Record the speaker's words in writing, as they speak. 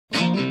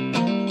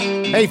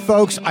Hey,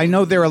 folks, I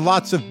know there are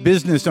lots of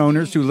business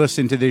owners who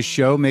listen to this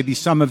show. Maybe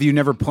some of you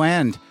never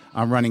planned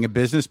on running a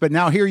business, but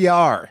now here you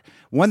are.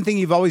 One thing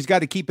you've always got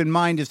to keep in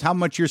mind is how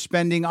much you're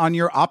spending on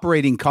your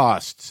operating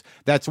costs.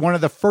 That's one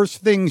of the first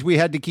things we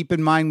had to keep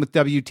in mind with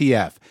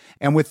WTF.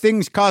 And with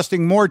things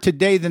costing more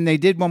today than they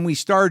did when we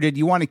started,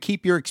 you want to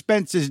keep your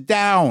expenses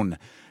down.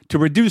 To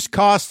reduce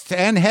costs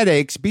and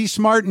headaches, be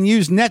smart and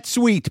use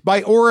NetSuite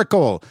by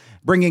Oracle,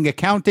 bringing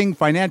accounting,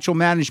 financial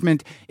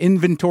management,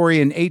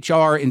 inventory, and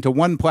HR into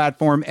one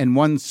platform and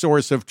one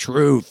source of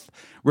truth.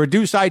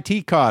 Reduce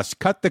IT costs,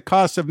 cut the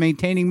costs of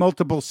maintaining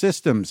multiple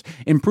systems,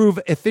 improve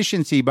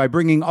efficiency by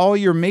bringing all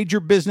your major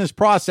business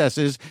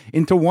processes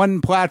into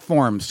one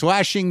platform,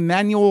 slashing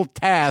manual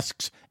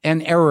tasks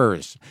and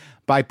errors.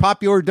 By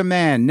popular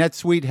demand,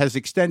 NetSuite has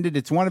extended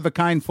its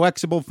one-of-a-kind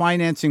flexible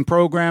financing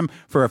program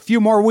for a few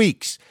more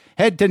weeks.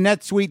 Head to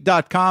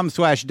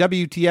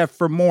netsuite.com/WTF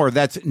for more.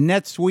 That's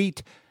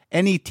NetSuite,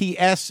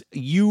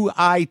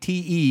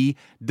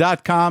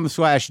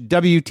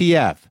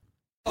 NetSuite.com/WTF.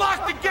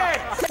 Lock the gate!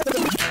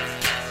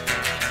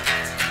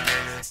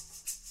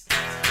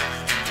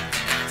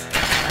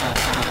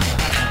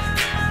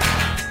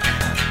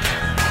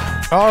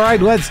 All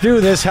right, let's do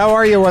this. How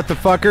are you, what the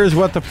fuckers,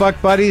 what the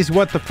fuck buddies,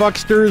 what the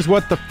fucksters,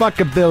 what the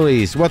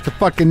fuckabillies, what the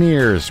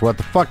fuckineers, what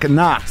the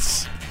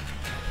fuckinots?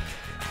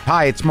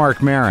 Hi, it's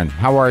Mark Maron.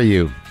 How are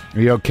you?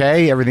 Are you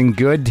okay? Everything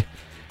good?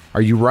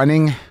 Are you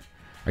running?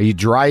 Are you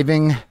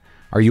driving?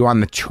 Are you on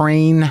the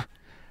train?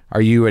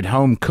 Are you at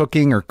home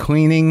cooking or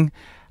cleaning?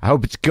 I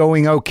hope it's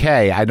going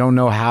okay. I don't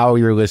know how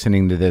you're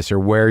listening to this or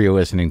where you're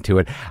listening to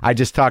it. I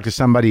just talked to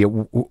somebody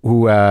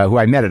who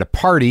I met at a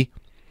party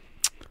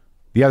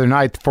the other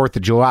night, the 4th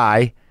of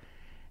July,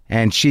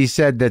 and she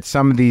said that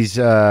some of these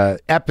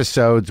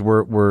episodes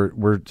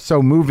were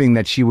so moving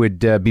that she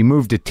would be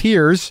moved to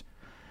tears.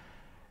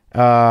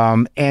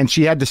 And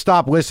she had to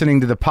stop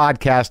listening to the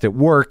podcast at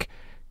work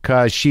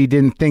because she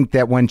didn't think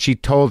that when she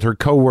told her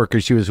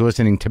coworkers she was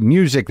listening to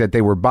music that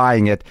they were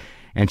buying it,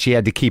 and she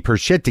had to keep her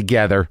shit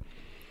together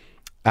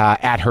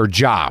at her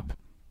job.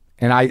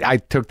 And I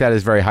took that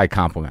as a very high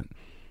compliment.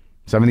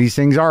 Some of these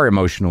things are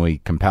emotionally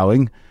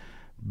compelling,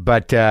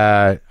 but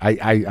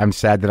I'm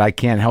sad that I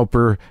can't help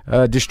her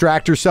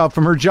distract herself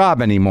from her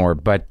job anymore.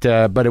 But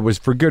it was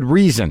for good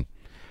reason.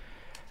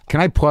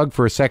 Can I plug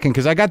for a second?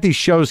 Because I got these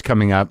shows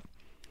coming up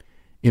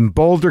in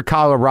Boulder,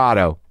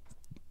 Colorado,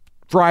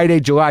 Friday,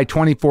 July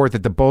 24th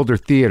at the Boulder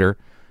Theater,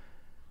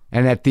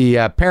 and at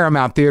the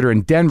Paramount Theater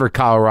in Denver,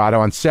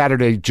 Colorado on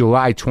Saturday,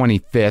 July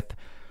 25th.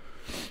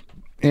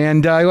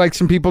 And I'd like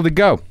some people to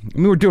go. I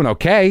mean, we're doing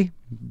okay,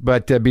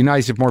 but it'd be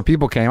nice if more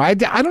people came. I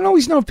don't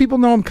always know if people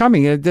know I'm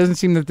coming. It doesn't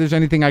seem that there's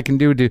anything I can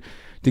do to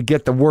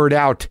get the word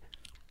out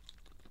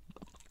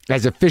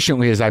as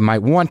efficiently as I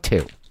might want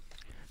to.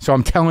 So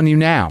I'm telling you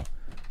now,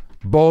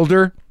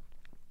 Boulder,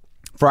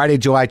 Friday,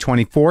 July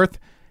 24th,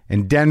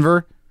 and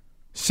Denver,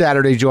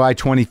 Saturday, July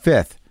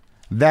 25th.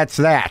 That's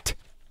that.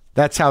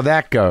 That's how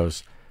that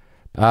goes.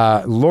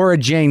 Laura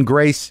Jane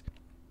Grace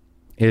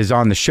is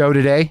on the show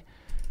today.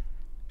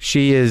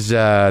 She is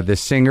the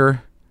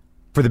singer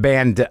for the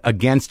band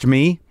Against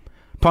Me,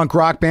 punk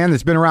rock band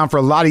that's been around for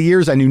a lot of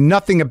years. I knew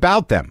nothing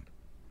about them.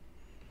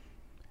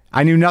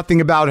 I knew nothing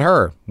about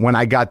her when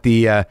I got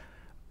the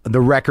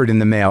record in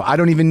the mail. I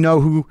don't even know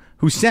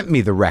who sent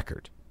me the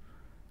record.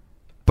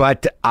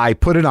 But I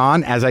put it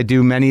on, as I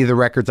do many of the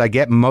records I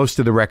get, most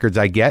of the records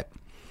I get.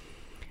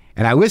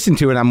 And I listened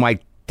to it, and I'm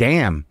like,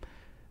 damn,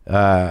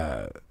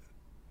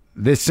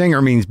 this singer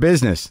means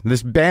business.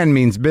 This band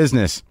means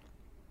business.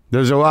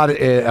 There's a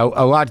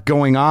lot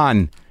going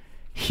on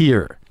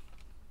here.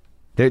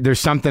 There's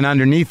something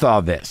underneath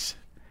all this.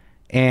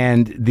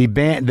 And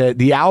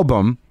the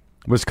album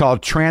was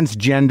called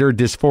Transgender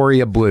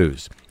Dysphoria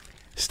Blues.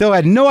 Still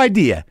had no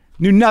idea,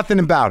 knew nothing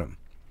about them.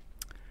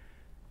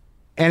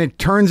 And it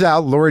turns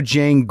out Laura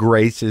Jane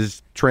Grace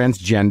is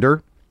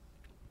transgender.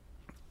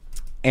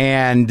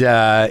 And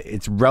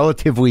it's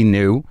relatively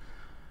new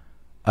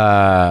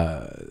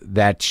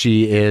that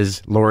she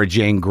is Laura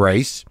Jane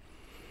Grace.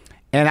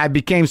 And I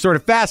became sort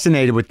of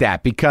fascinated with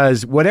that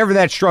because whatever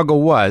that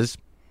struggle was,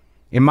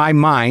 in my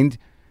mind,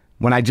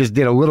 when I just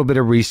did a little bit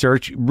of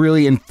research,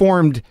 really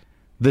informed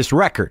this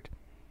record.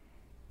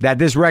 That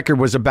this record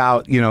was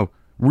about,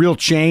 real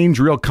change,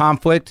 real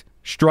conflict,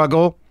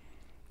 struggle,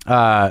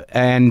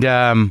 and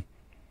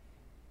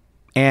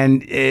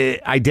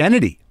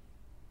identity.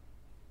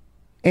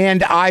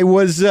 And I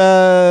was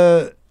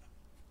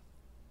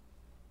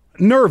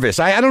nervous.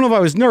 I don't know if I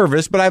was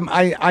nervous, but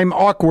I'm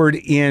awkward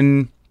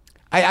in.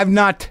 I've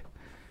not.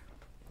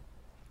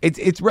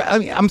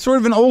 I'm sort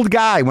of an old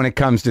guy when it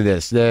comes to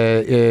this,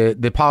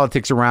 the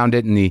politics around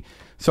it and the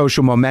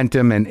social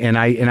momentum, and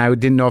I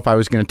didn't know if I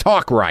was going to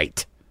talk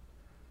right.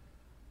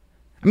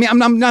 I mean,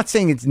 I'm not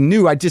saying it's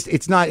new.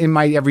 It's not in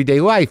my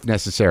everyday life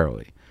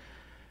necessarily.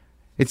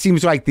 It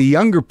seems like the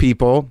younger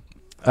people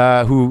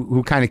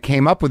who kind of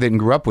came up with it and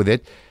grew up with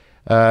it,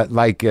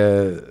 like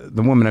the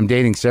woman I'm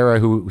dating, Sarah,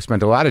 who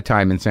spent a lot of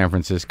time in San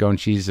Francisco, and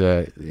she's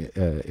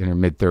in her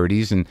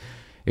mid-30s,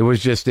 It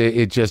was just,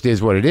 it just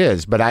is what it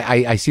is. But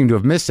I seem to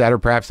have missed that, or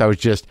perhaps I was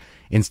just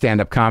in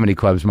stand-up comedy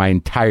clubs my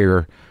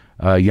entire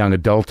young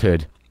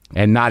adulthood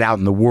and not out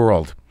in the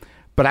world.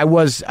 But I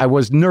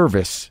was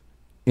nervous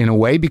in a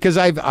way because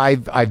I've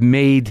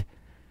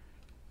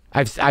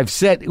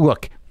said,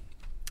 look,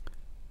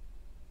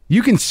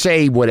 you can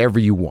say whatever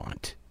you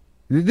want.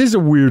 This is a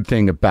weird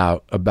thing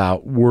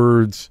about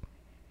words,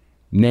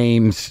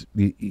 names,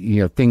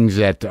 things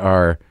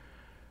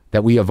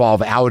that we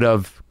evolve out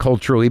of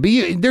culturally. But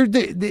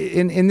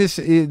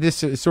this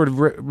sort of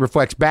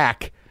reflects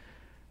back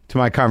to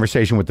my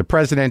conversation with the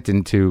president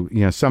and to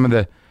some of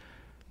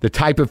the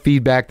type of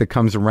feedback that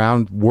comes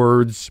around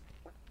words.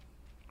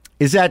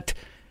 Is that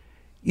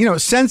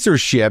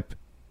censorship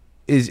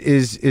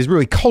is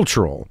really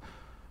cultural.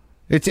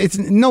 There's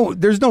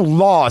no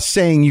law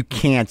saying you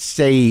can't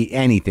say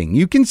anything.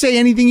 You can say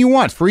anything you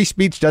want. Free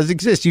speech does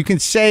exist. You can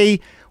say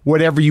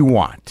whatever you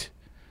want.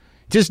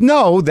 Just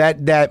know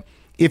that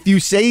if you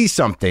say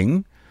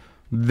something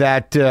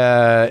that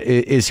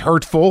is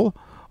hurtful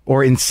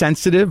or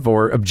insensitive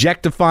or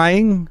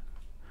objectifying,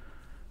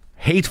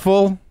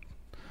 hateful,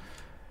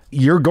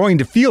 you're going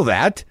to feel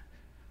that.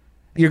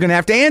 You're going to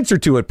have to answer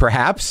to it,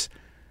 perhaps.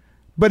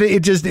 But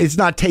it's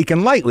not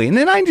taken lightly. And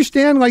then I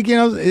understand,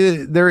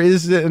 there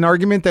is an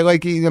argument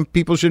that,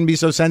 people shouldn't be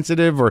so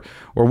sensitive or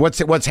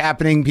what's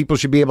happening. People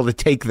should be able to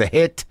take the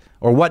hit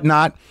or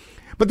whatnot.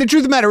 But the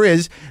truth of the matter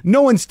is,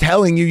 no one's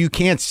telling you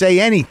can't say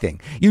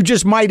anything. You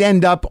just might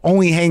end up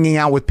only hanging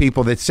out with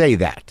people that say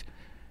that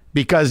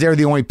because they're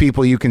the only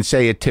people you can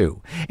say it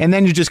to. And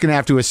then you're just going to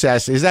have to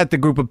assess, is that the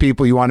group of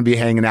people you want to be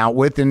hanging out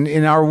with? And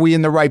are we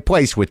in the right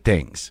place with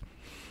things?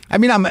 I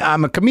mean,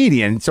 I'm a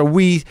comedian, so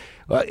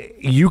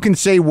you can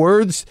say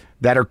words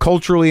that are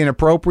culturally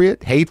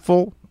inappropriate,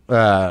 hateful,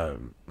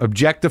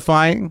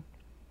 objectifying.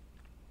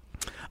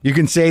 You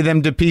can say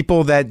them to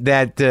people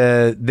that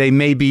they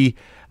may be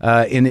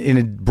in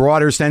a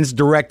broader sense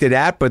directed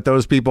at, but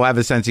those people have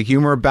a sense of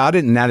humor about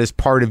it, and that is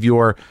part of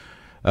your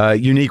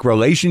unique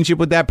relationship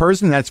with that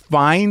person. That's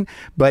fine,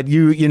 but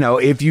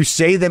if you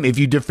say them, if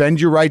you defend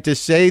your right to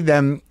say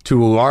them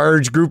to a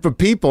large group of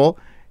people,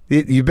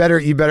 you better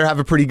have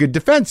a pretty good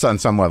defense on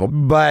some level.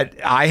 But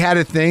I had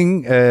a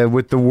thing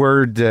with the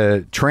word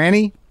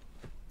tranny.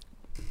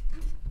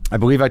 I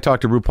believe I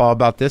talked to RuPaul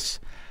about this,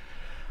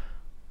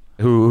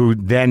 who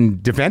then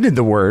defended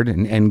the word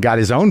and got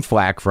his own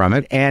flack from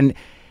it. And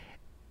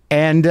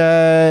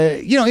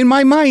in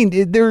my mind,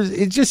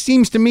 it just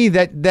seems to me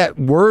that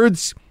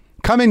words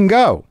come and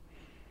go.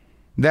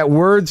 That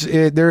words,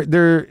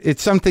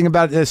 it's something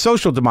about a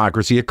social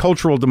democracy, a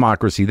cultural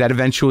democracy that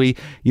eventually,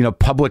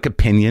 public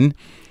opinion,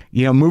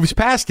 moves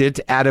past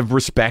it out of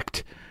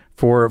respect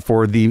for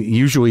the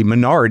usually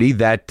minority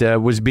that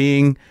was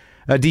being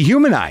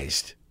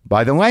dehumanized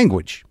by the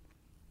language.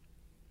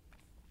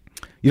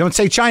 You don't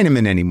say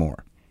Chinaman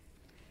anymore.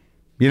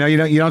 You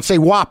don't say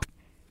WAP.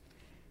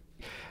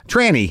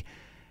 Tranny,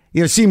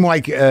 seem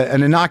like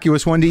an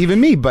innocuous one to even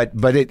me, but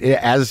it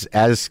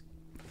as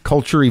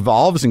culture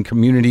evolves and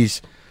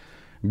communities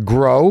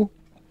grow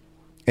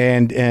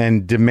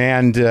and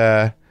demand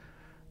the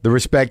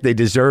respect they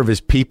deserve as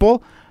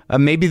people,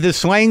 maybe the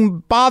slang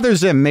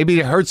bothers them. Maybe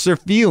it hurts their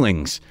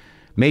feelings.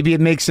 Maybe it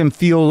makes them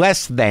feel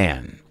less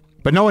than.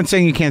 But no one's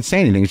saying you can't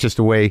say anything. It's just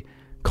the way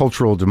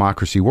cultural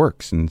democracy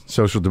works and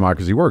social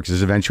democracy works.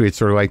 Is eventually it's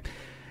sort of like,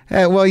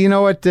 well, you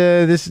know what?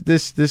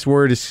 This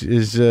word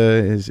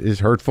is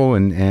hurtful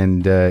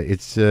and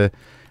it's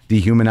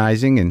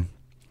dehumanizing and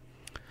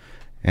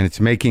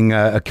it's making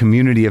a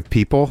community of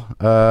people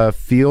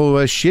feel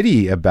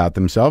shitty about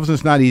themselves. And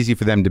it's not easy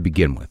for them to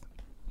begin with,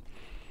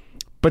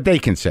 but they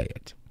can say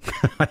it.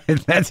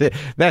 That's it.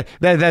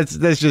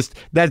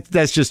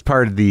 That's just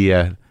part of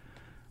the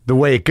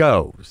way it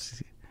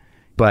goes.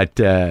 But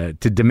to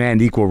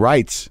demand equal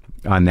rights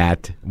on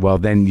that, well,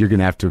 then you're going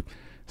to have to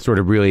sort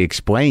of really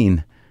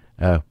explain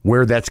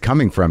where that's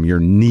coming from. Your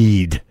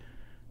need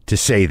to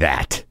say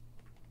that,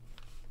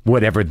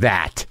 whatever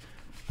that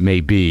may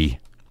be.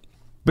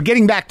 But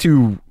getting back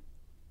to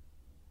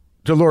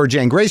Laura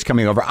Jane Grace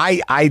coming over,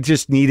 I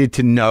just needed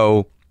to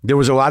know. There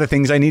was a lot of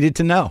things I needed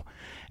to know.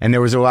 And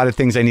there was a lot of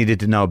things I needed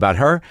to know about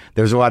her.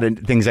 There was a lot of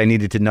things I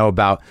needed to know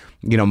about,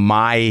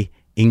 my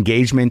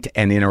engagement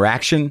and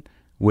interaction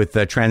with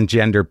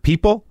transgender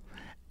people.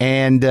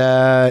 And,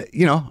 I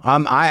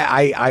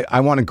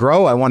want to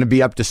grow. I want to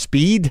be up to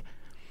speed.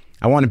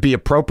 I want to be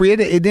appropriate.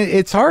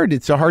 It's hard.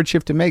 It's a hard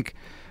shift to make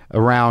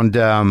around,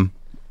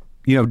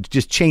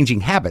 just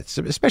changing habits,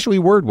 especially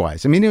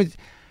word-wise. I mean,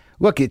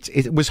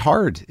 it was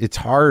hard. It's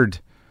hard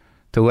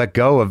to let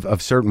go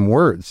of certain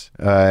words,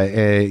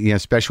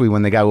 especially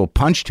when they got a little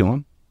punch to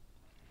them.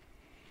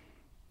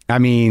 I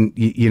mean,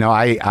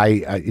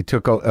 it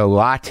took a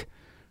lot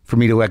for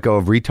me to let go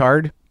of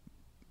retard.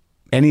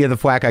 Any of the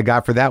flack I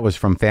got for that was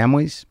from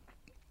families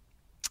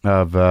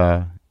of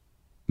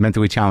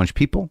mentally challenged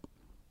people.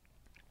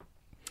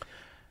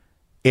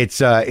 It's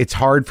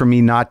hard for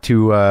me not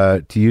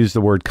to use the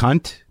word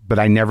cunt, but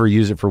I never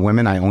use it for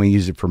women. I only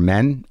use it for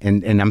men,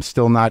 and I'm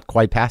still not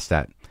quite past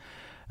that.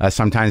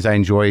 Sometimes I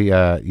enjoy,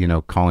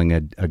 calling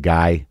a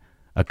guy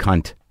a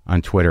cunt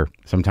on Twitter.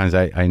 Sometimes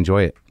I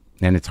enjoy it.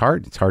 And it's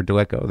hard. It's hard to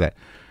let go of that.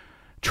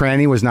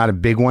 Tranny was not a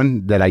big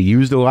one that I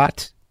used a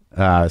lot.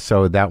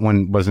 So that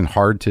one wasn't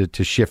hard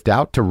to shift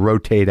out, to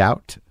rotate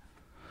out.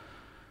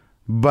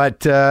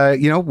 But,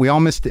 we all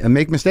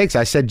make mistakes.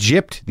 I said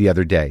gypped the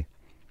other day.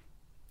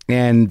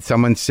 And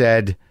someone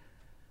said,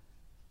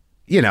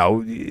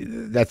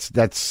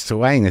 that's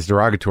slang, is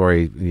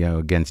derogatory,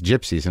 against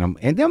gypsies.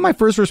 And then my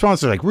first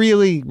response was like,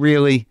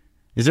 really?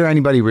 Is there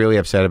anybody really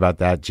upset about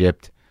that,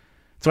 gypped?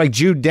 It's like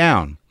Jude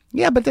down.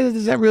 Yeah, but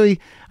does that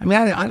really,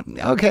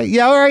 okay.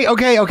 Yeah, all right.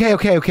 Okay.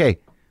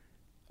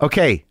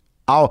 Okay.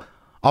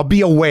 I'll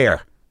be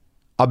aware.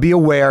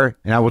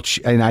 And I will,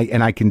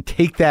 and I can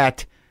take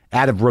that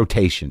out of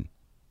rotation.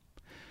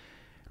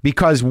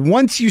 Because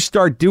once you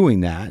start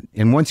doing that,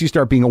 and once you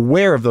start being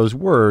aware of those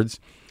words,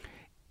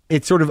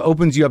 it sort of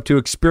opens you up to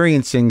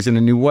experience things in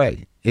a new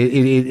way.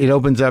 It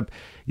opens up,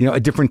 a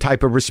different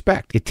type of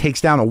respect. It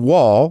takes down a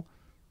wall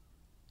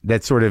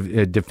that's sort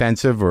of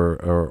defensive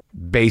or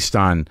based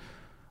on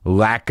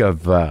lack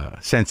of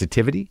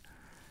sensitivity,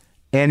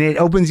 and it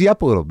opens you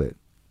up a little bit.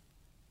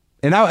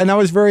 And I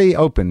was very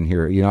open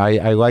here.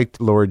 I liked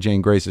Laura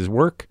Jane Grace's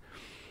work,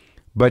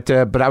 but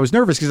I was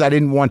nervous because I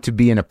didn't want to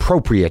be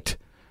inappropriate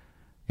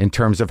in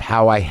terms of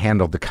how I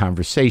handled the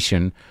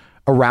conversation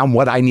around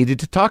what I needed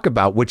to talk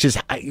about, which is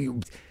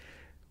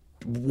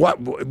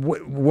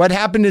what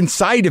happened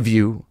inside of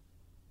you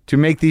to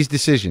make these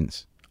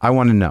decisions. I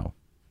want to know.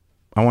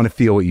 I want to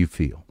feel what you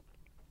feel.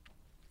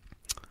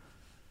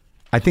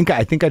 I think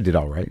I did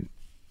all right.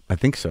 I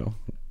think so.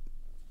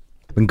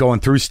 Been going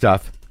through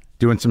stuff,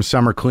 doing some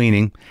summer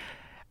cleaning.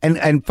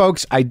 And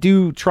folks, I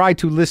do try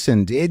to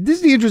listen. This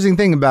is the interesting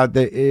thing about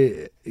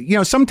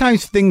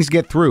sometimes things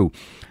get through.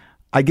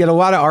 I get a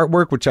lot of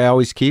artwork, which I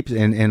always keep,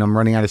 and I'm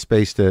running out of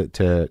space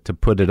to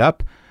put it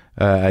up.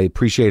 I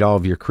appreciate all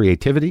of your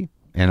creativity,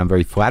 and I'm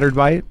very flattered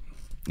by it.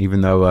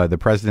 Even though the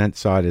president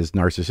saw it as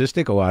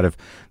narcissistic, a lot of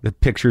the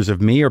pictures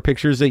of me are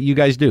pictures that you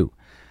guys do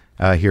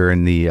here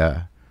in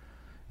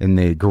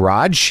the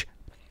garage.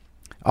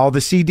 All the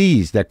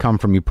CDs that come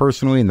from you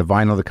personally and the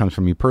vinyl that comes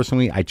from you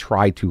personally, I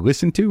try to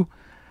listen to.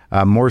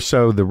 More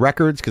so the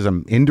records, because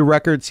I'm into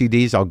records.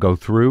 CDs I'll go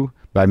through,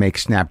 but I make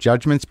snap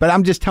judgments. But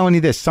I'm just telling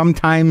you this,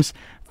 sometimes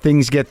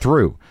things get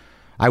through.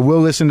 I will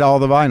listen to all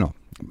the vinyl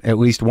at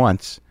least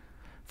once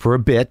for a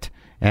bit,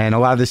 and a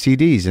lot of the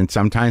CDs, and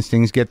sometimes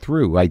things get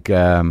through, like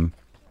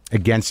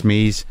Against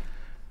Me's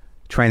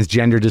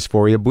Transgender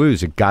Dysphoria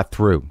Blues. It got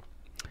through.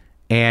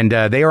 And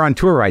they are on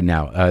tour right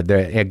now.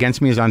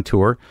 Against Me is on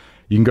tour.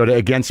 You can go to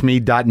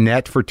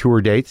againstme.net for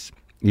tour dates.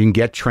 You can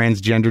get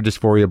Transgender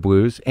Dysphoria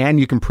Blues, and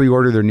you can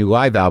pre-order their new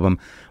live album,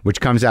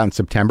 which comes out in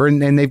September.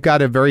 And they've got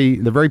they're a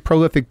very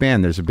prolific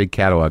band. There's a big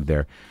catalog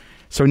there.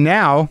 So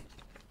now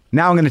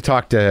I'm going to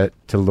talk to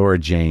Laura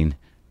Jane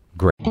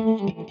Grace.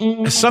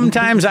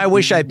 Sometimes I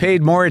wish I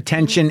paid more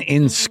attention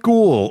in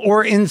school,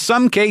 or in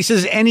some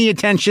cases, any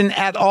attention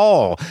at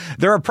all.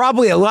 There are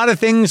probably a lot of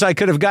things I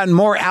could have gotten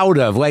more out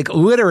of, like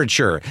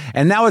literature,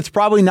 and now it's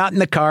probably not in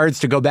the cards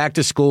to go back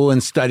to school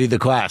and study the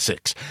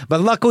classics.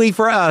 But luckily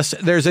for us,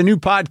 there's a new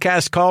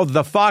podcast called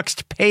The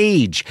Foxed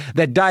Page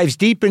that dives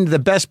deep into the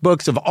best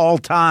books of all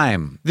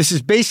time. This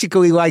is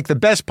basically like the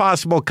best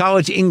possible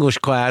college English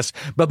class,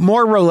 but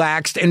more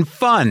relaxed and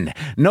fun.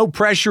 No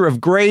pressure of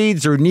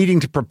grades or needing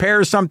to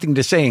prepare something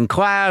to say in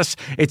class.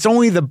 It's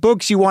only the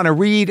books you want to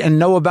read and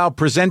know about,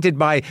 presented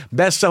by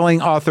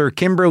best-selling author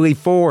Kimberly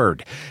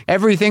Ford.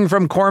 Everything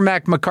from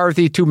Cormac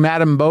McCarthy to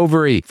Madame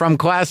Bovary, from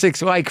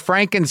classics like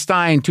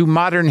Frankenstein to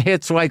modern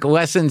hits like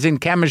Lessons in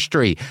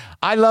Chemistry.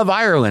 I love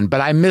Ireland, but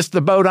I missed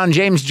the boat on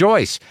James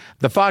Joyce.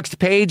 The Foxed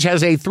Page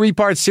has a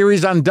 3-part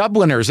series on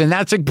Dubliners, and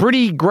that's a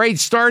pretty great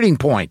starting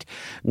point.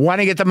 Want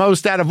to get the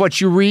most out of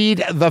what you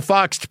read? The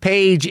Foxed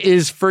Page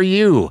is for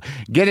you.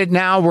 Get it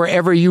now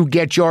wherever you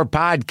get your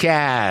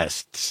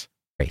podcasts.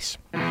 Race.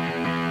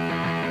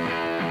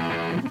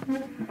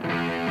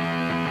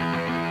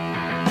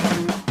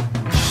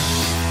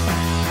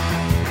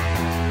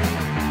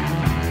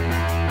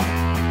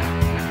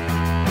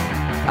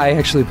 I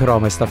actually put all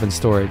my stuff in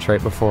storage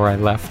right before I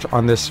left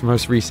on this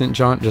most recent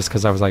jaunt, just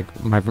because I was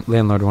like, my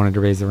landlord wanted to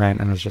raise the rent,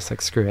 and I was just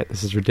like, screw it,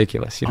 this is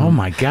ridiculous. Oh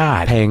my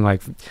God. Paying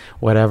like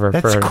whatever.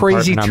 That's for an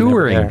crazy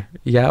touring.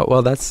 Yeah,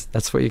 well, that's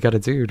what you got to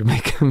do to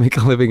make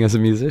a living as a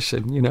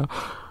musician, you know?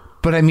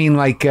 But I mean,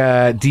 like,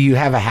 do you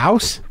have a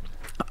house?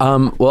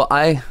 Well,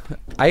 I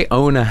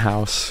own a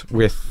house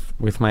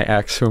with my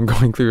ex, who I'm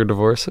going through a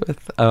divorce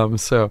with.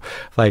 So,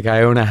 like,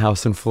 I own a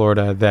house in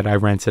Florida that I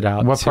rented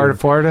out. What part of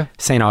Florida?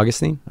 St.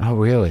 Augustine. Oh,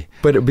 really?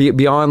 But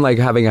beyond, like,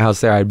 having a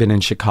house there, I'd been in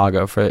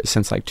Chicago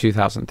since, like,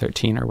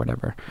 2013 or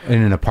whatever.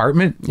 In an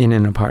apartment? In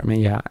an apartment,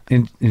 yeah.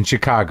 In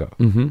Chicago?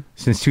 Mm-hmm.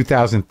 Since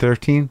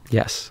 2013?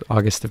 Yes,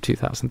 August of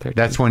 2013.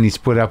 That's when you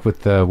split up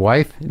with the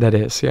wife? That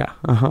is, yeah.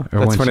 Uh-huh.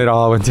 That's when it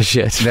all went to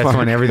shit. That's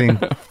when everything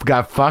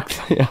got fucked?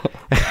 Yeah.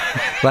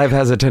 Life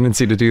has a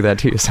tendency to do that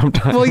to you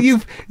sometimes. Well,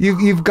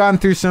 you've gone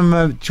through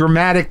some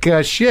dramatic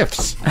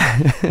shifts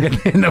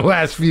in the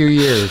last few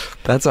years.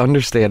 That's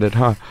understated,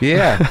 huh?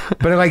 Yeah,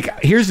 but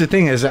like, here's the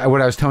thing: is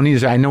what I was telling you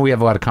is I know we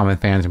have a lot of common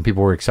fans, and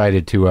people were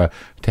excited to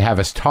have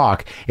us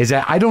talk. Is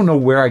that I don't know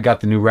where I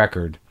got the new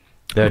record,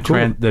 the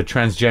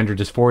Transgender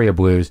Dysphoria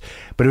Blues,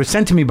 but it was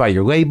sent to me by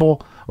your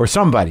label or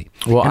somebody.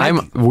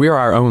 Well, we're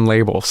our own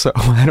label, so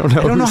I don't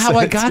know. I don't know how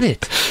I got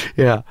it.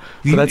 Yeah,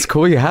 but that's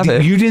cool. You have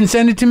it. You didn't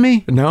send it to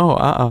me? No,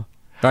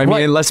 I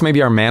mean, unless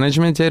maybe our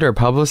management did or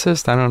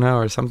publicist, I don't know,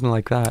 or something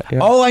like that. Yeah.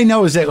 All I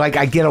know is that like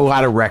I get a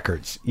lot of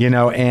records, and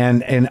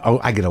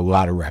I get a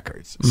lot of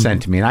records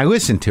sent to me, and I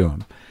listen to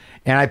them,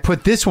 and I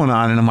put this one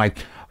on, and I'm like,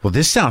 well,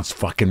 this sounds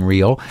fucking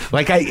real.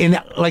 And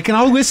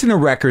I'll listen to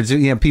records,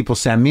 people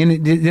send me,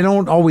 and they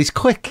don't always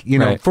click,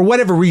 right. for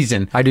whatever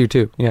reason. I do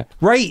too. Yeah.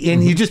 Right,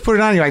 and you just put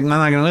it on, you're like, I'm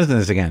not going to listen to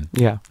this again.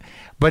 Yeah.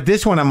 But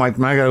this one, I'm like,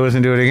 I got to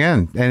listen to it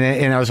again.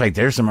 And I was like,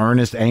 there's some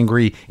earnest,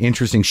 angry,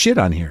 interesting shit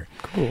on here.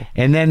 Cool.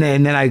 And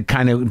then I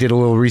kind of did a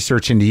little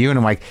research into you, and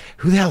I'm like,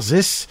 who the hell's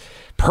this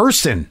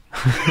person?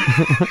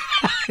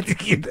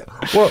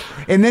 Well,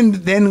 and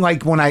then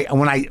like when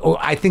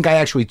I think I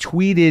actually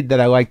tweeted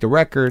that I liked the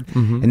record,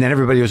 and then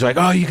everybody was like,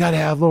 oh, you got to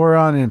have Laura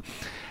on,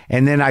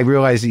 and then I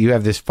realized that you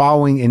have this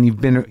following, and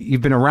you've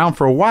been around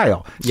for a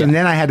while. So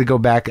then I had to go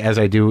back, as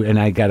I do, and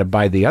I got to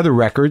buy the other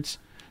records.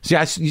 See,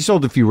 you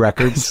sold a few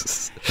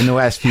records in the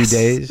last few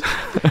days.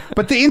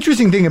 But the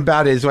interesting thing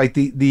about it is like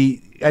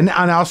and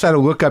I also had to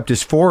look up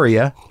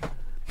dysphoria.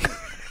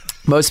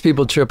 Most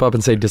people trip up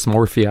and say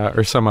dysmorphia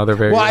or some other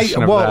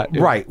variation of that.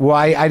 Right. Well,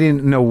 I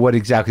didn't know what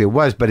exactly it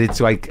was, but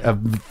it's like a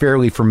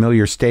fairly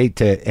familiar state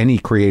to any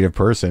creative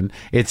person.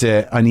 It's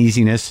a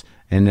uneasiness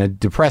and a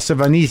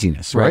depressive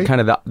uneasiness, right?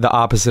 Kind of the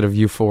opposite of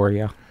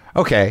euphoria.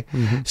 Okay.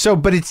 So,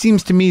 but it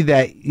seems to me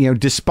that,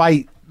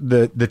 despite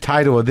the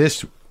title of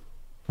this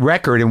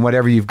record and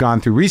whatever you've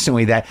gone through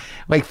recently, that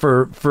like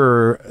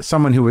for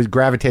someone who was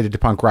gravitated to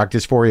punk rock,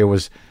 dysphoria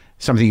was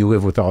something you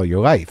lived with all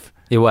your life.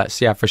 It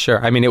was, yeah, for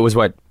sure. I mean, it was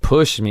what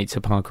pushed me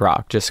to punk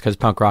rock, just because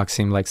punk rock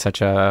seemed like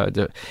such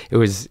it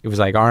was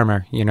like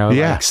armor,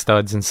 like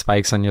studs and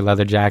spikes on your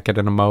leather jacket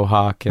and a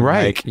mohawk, and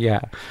right? Like,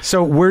 yeah.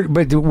 So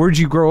where'd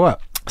you grow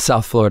up?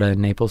 South Florida,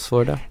 in Naples,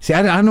 Florida. See,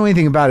 I don't know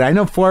anything about it. I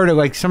know Florida,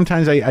 like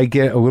sometimes I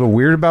get a little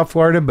weird about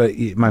Florida, but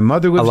my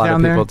mother lives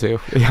down there. A lot of people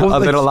do. Yeah,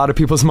 well, a lot of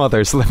people's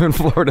mothers live in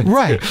Florida,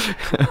 right?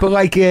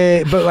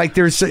 But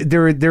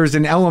there's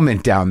an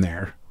element down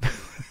there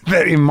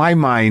that in my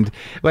mind,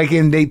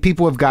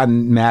 people have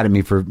gotten mad at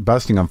me for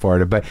busting on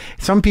Florida, but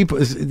some people,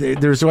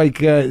 there's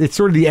it's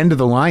sort of the end of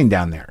the line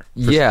down there.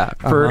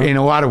 In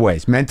a lot of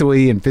ways,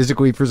 mentally and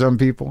physically for some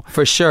people.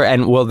 For sure.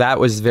 And well, that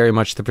was very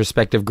much the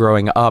perspective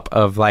growing up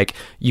of like,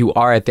 you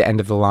are at the end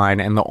of the line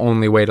and the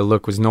only way to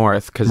look was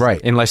north, because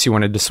unless you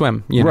wanted to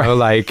swim, you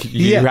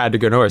had to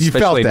go north,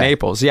 especially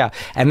Naples. Yeah.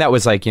 And that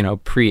was like,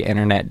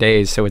 pre-internet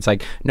days. So it's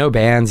like no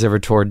bands ever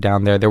toured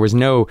down there. There was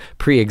no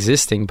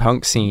pre-existing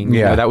punk scene.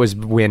 That was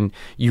when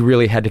you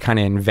really had to kind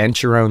of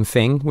invent your own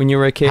thing when you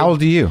were a kid. How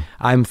old are you?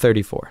 I'm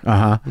 34.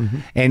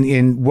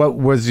 And what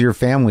was your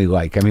family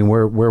like? I mean,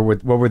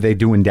 what were they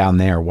doing down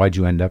there? Why'd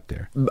you end up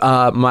there?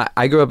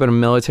 I grew up in a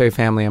military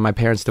family, and my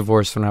parents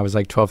divorced when I was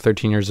like 12,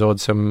 13 years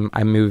old. So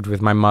I moved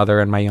with my mother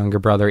and my younger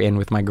brother in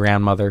with my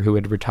grandmother, who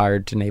had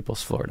retired to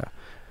Naples, Florida.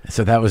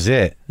 So that was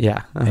it.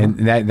 Yeah.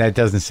 And that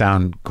doesn't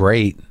sound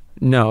great.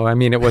 No, I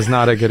mean, it was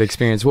not a good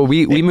experience. Well,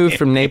 we moved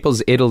from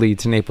Naples, Italy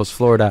to Naples,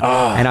 Florida.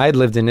 And I had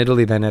lived in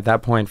Italy then at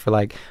that point for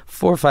like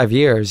 4 or 5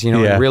 years,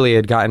 and really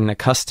had gotten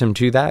accustomed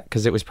to that,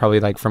 because it was probably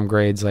like from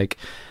grades like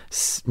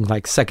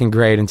second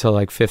grade until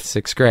like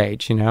 5th, 6th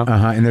grade,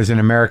 And there's an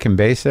American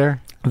base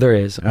there? There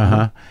is.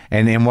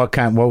 And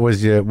what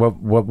was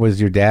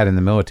your dad in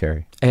the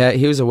military?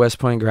 He was a West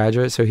Point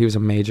graduate, so he was a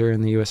major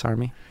in the U.S.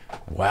 Army.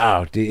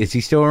 Wow. Is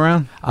he still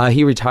around?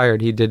 He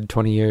retired. He did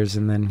 20 years,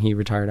 and then he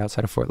retired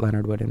outside of Fort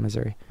Leonard Wood in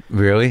Missouri.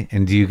 Really?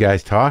 And do you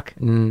guys talk?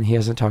 He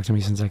hasn't talked to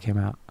me since I came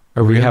out.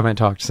 Or we haven't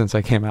talked since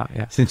I came out,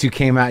 yeah. Since you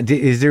came out.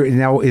 Is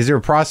there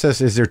a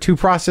process? Is there 2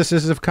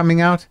 processes of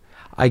coming out?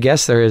 I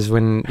guess there is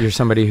when you're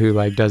somebody who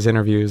like does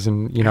interviews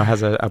and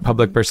has a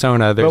public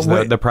persona. There's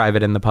the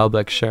private and the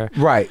public, sure.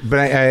 Right,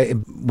 but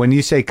when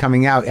you say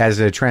coming out as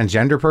a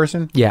transgender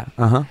person, yeah,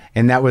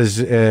 and that was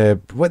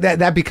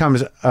that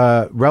becomes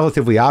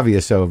relatively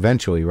obvious. So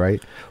eventually,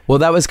 right? Well,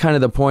 that was kind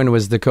of the point,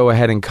 was to go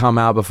ahead and come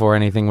out before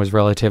anything was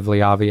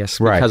relatively obvious,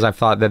 because I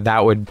thought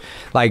that would,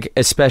 like,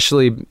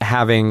 especially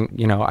having,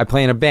 I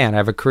play in a band, I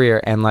have a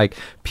career, and like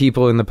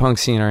people in the punk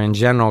scene are in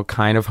general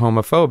kind of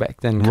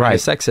homophobic and kind of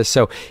sexist.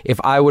 So if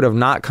I would have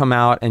not come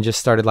out and just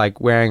started like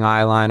wearing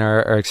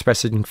eyeliner or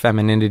expressing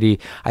femininity,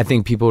 I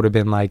think people would have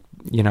been like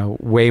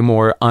way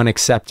more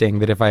unaccepting,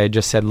 that if I had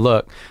just said,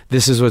 look,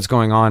 this is what's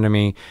going on to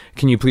me,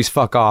 can you please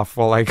fuck off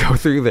while I go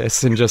through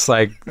this, and just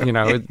like,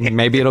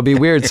 maybe it'll be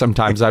weird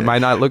sometimes. I might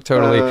not look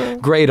totally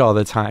great all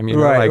the time,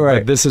 right.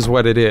 But this is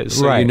what it is,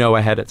 so you know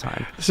ahead of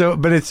time. So,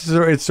 but it's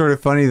sort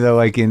of funny though,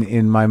 like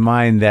in my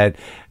mind that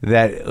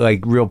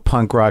like real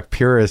punk rock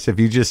purists, if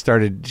you just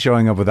started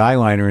showing up with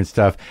eyeliner and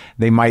stuff,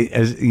 they might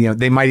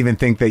even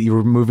think that you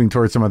were moving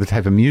towards some other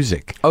type of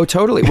music. Oh,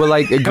 totally. Well,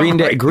 like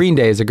Green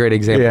Day is a great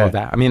example of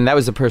that. I mean, that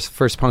was the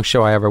first punk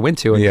show I ever went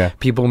to, and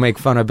people make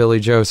fun of Billy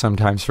Joe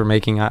sometimes for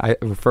wearing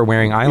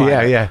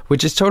eyeliner,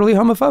 which is totally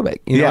homophobic,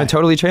 and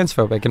totally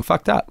transphobic and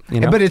fucked up.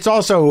 But it's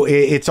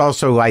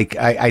also like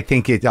I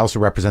think it also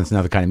represents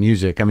another kind of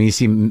music. I mean, you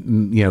see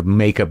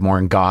makeup more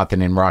in goth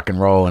and in rock and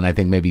roll, and I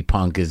think maybe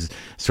punk is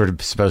sort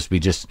of supposed to be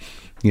just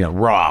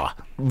raw.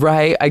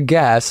 Right, I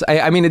guess.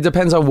 I mean, it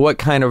depends on what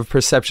kind of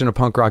perception of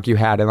punk rock you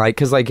had, and like,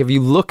 because like if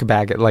you look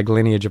back at like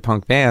lineage of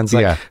punk bands,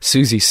 like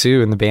Susie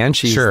Sue and the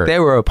Banshees, they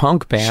were a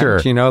punk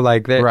band,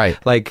 like they,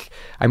 like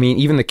I mean,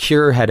 even the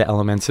Cure had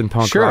elements in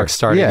punk rock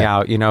starting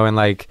out, and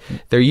like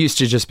there used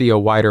to just be a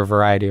wider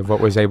variety of what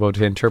was able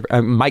to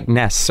interpret. Mike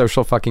Ness,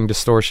 Social Fucking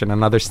Distortion,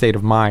 Another State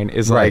of Mind,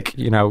 is like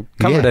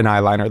covered in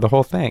eyeliner, the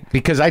whole thing.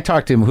 Because I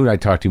talked to him, who did I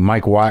talk to?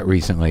 Mike Watt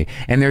recently,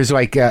 and there's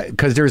like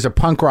because there's a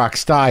punk rock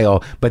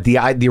style, but the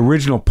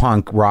original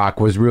punk rock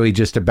was really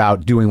just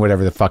about doing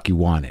whatever the fuck you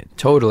wanted.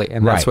 Totally,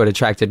 and that's what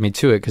attracted me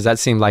to it, because that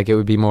seemed like it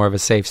would be more of a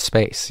safe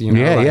space. And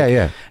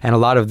a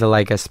lot of the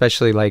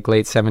especially like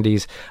late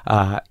 70s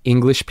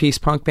English peace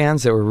punk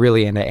bands that were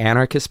really into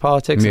anarchist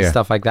politics and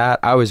stuff like that,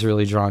 I was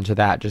really drawn to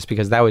that, just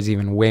because that was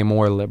even way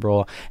more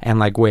liberal and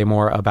like way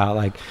more about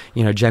like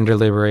gender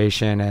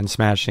liberation and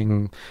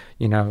smashing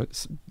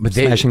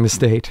smashing the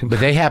state. But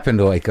they happened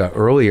to like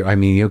earlier. I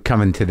mean,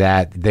 coming to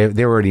that,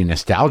 they were already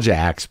nostalgia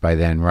acts by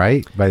then,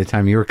 right? By the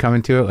time you were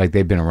coming to it, like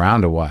they've been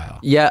around a while.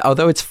 Yeah,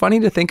 although it's funny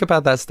to think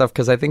about that stuff,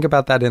 because I think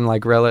about that in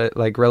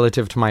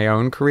relative to my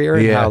own career,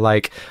 and how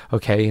like,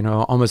 okay,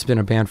 almost been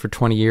a band for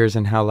 20 years,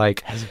 and how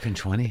like, has it been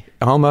 20?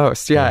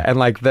 Almost, yeah. And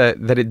like that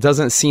it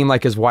doesn't seem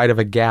like as wide of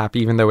a gap,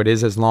 even though it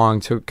is as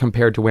long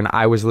compared to when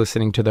I was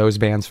listening to those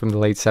bands from the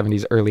late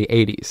 70s, early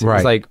 80s. It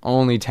was like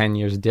only 10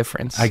 years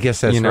difference. I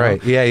guess that's right.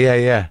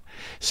 Yeah.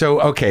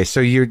 So, okay, so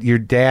your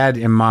dad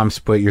and mom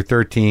split. You're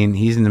 13.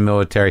 He's in the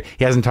military.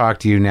 He hasn't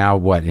talked to you now,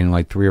 what, in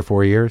like 3 or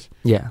 4 years?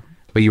 Yeah.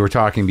 But you were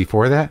talking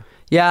before that?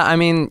 Yeah, I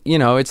mean,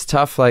 it's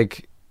tough,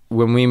 like,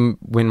 when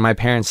my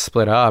parents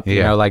split up,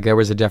 like, there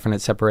was a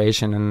definite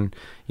separation, and,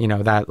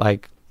 that,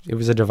 like, it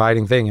was a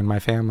dividing thing in my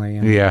family,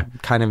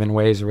 and kind of in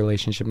ways the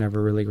relationship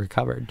never really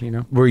recovered,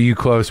 Were you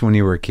close when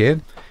you were a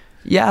kid?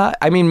 Yeah,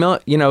 I mean,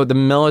 the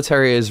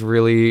military is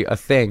really a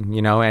thing,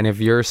 and if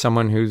you're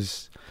someone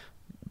who's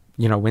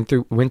went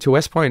to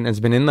West Point and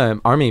has been in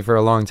the Army for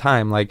a long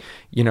time, like,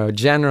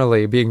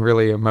 generally being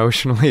really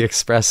emotionally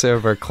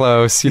expressive or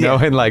close,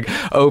 and like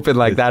open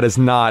like that is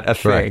not a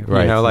thing,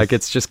 right. Like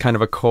it's just kind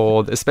of a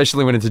cold,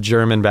 especially when it's a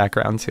German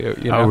background too.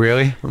 Oh,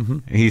 really?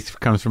 Mm-hmm. He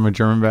comes from a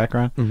German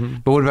background? Mm-hmm.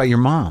 But what about your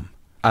mom?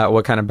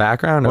 What kind of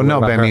background? Well,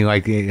 no, but I mean,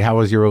 like, how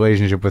was your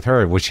relationship with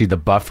her? Was she the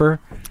buffer?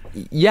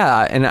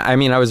 Yeah, and I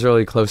mean, I was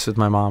really close with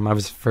my mom. I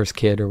was the first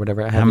kid or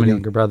whatever. I had a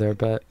younger brother,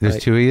 but...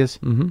 There's two of you?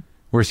 Mm-hmm.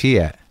 Where's he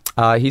at?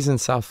 He's in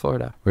South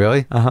Florida.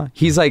 Really? Uh-huh.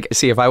 He's like,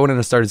 see, if I wouldn't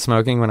have started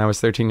smoking when I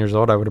was 13 years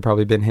old, I would have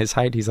probably been his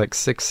height. He's like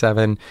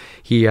 6'7".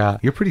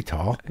 You're pretty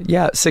tall.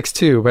 Yeah,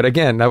 6'2". But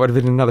again, that would have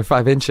been another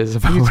 5 inches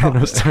if I wouldn't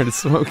have started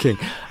smoking.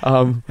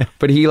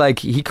 But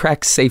he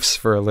cracks safes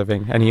for a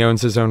living, and he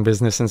owns his own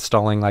business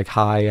installing like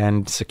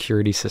high-end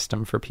security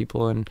system for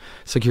people and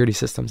security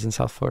systems in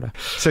South Florida.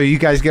 So you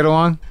guys get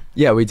along?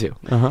 Yeah, we do.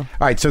 Uh-huh. All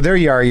right, so there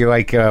you are. You're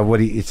like,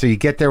 so you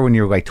get there when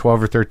you're like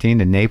 12 or 13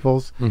 to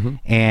Naples,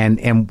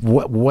 and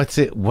what's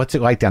it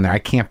like down there? I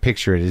can't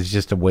picture it. Is it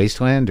just a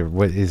wasteland, or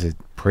what is it?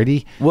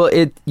 Pretty? Well,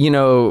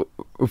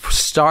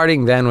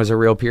 starting then was a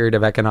real period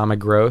of economic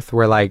growth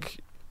where like,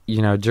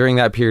 during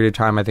that period of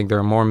time, I think there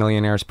are more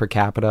millionaires per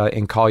capita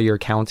in Collier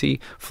County,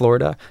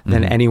 Florida,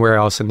 than anywhere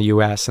else in the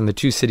U.S. And the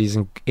two cities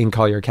in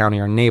Collier County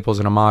are Naples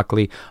and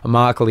Immokalee.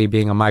 Immokalee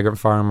being a migrant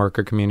farm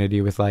worker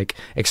community with like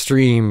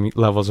extreme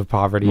levels of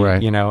poverty,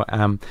 right.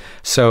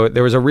 So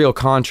there was a real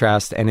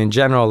contrast. And in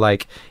general,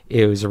 like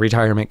it was a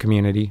retirement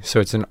community. So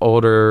it's an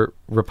older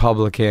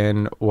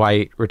Republican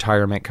white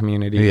retirement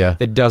community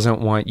that doesn't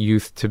want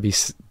youth to be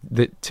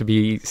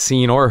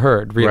seen or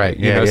heard, really.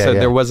 Right. There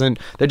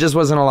just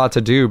wasn't a lot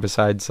to do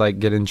besides like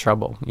get in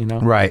trouble,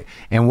 Right.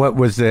 And what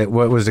was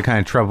the kind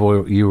of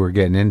trouble you were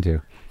getting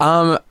into?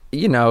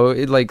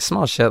 Like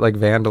small shit like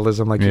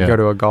vandalism, like you go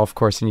to a golf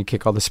course and you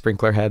kick all the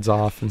sprinkler heads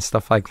off and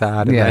stuff like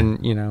that. And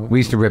then, we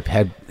used to rip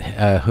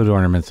hood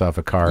ornaments off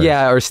of cars.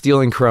 Yeah, or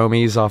stealing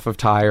chromies off of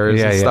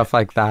tires and stuff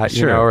like that,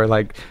 or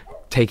like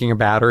taking a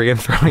battery and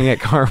throwing at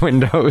car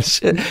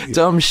windows,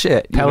 dumb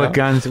shit. Pellet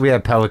guns. We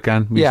had pellet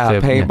gun.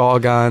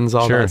 Paintball guns,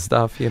 all that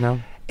stuff,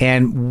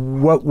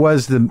 And what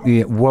was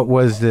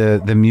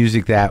the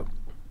music that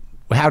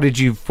how did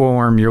you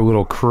form your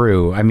little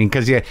crew? I mean,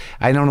 because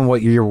I don't know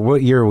what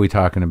year are we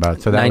talking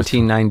about? So that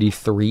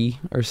 1993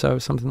 or so,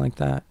 something like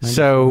that.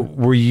 So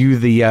were you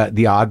the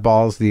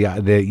oddballs?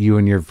 The you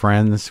and your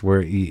friends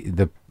were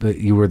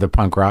you were the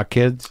punk rock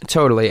kids?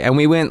 Totally. And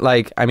we went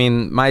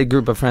my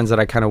group of friends that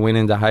I kind of went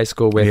into high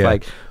school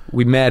with,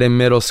 we met in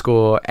middle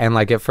school, and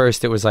at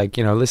first it was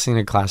listening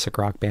to classic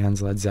rock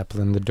bands, Led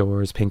Zeppelin, The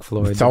Doors, Pink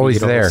Floyd. It's always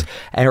Beatles. there.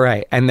 And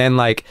right. And then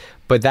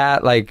but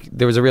that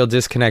there was a real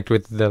disconnect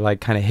with the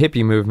kind of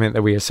hippie movement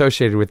that we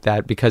associated with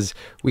that, because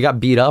we got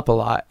beat up a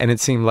lot, and it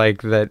seemed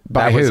like that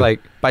was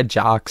by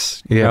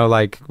jocks, you know,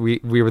 we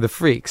were the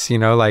freaks, you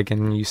know,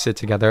 and you sit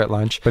together at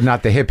lunch. But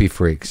not the hippie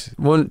freaks.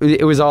 Well,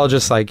 it was all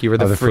just you were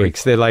the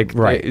freaks.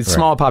 They're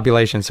small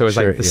population, so it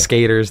was the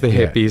skaters, the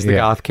hippies, the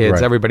goth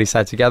kids, everybody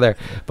sat together.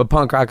 But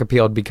punk rock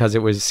appealed because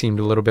it seemed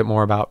a little bit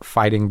more about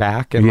fighting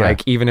back,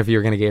 and even if you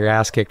were going to get your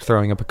ass kicked,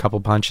 throwing up a couple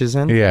punches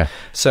in. Yeah.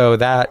 So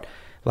that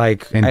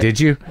did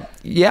you?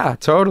 Yeah,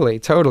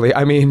 totally.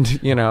 I mean,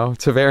 you know,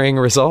 to varying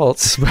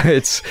results, but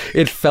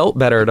it felt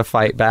better to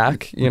fight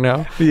back, you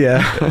know?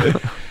 Yeah.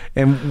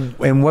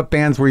 And what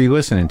bands were you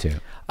listening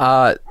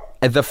to?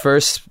 The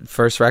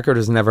first record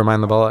was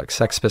Nevermind the Bollocks,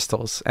 Sex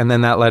Pistols, and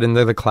then that led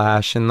into The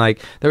Clash, and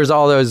there was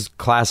all those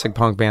classic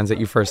punk bands that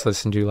you first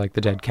listened to, like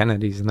the Dead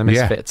Kennedys and the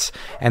Misfits,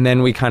 and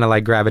then we kind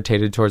of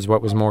gravitated towards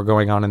what was more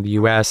going on in the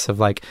U.S. of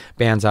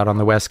bands out on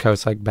the West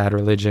Coast like Bad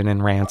Religion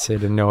and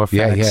Rancid and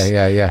NoFX.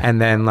 Yeah.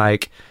 And then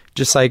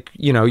just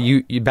you know,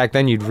 you back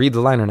then you'd read the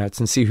liner notes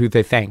and see who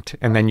they thanked,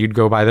 and then you'd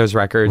go buy those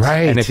records,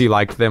 right? And if you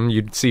liked them,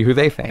 you'd see who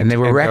they thanked, and they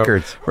were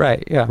records,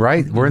 right? Yeah,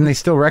 right. Weren't they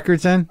still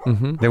records then?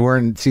 Mm-hmm. They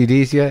weren't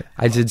CDs yet.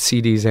 I did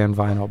CDs and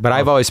vinyl, but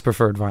I've always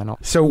preferred vinyl.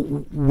 So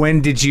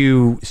when did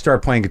you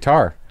start playing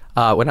guitar?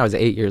 When I was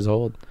 8 years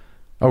old.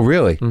 Oh,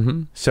 really?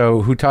 Mm-hmm.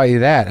 So who taught you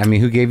that? I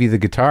mean, who gave you the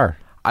guitar?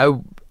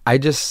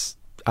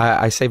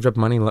 I saved up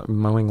money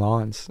mowing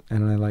lawns,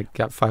 and I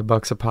got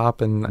 $5 a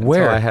pop, and that's all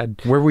I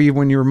had. Where were you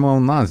when you were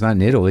mowing lawns? Not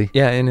in Italy.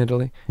 Yeah, in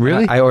Italy.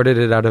 Really? I ordered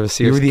it out of a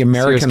Sears. You were the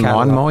American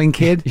lawn mowing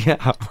kid.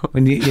 Yeah.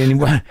 When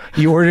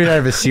you ordered it out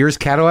of a Sears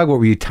catalog, what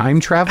were you,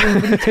 time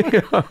traveling?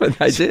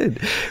 I did.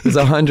 It was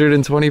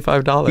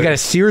 $125. You got a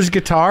Sears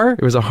guitar?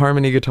 It was a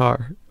Harmony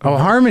guitar. Oh,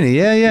 Harmony.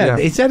 Yeah.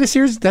 Is that a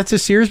Sears? That's a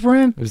Sears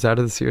brand? It was out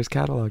of the Sears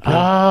catalog.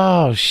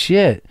 Yeah. Oh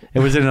shit! It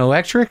was an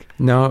electric?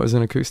 No, it was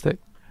an acoustic.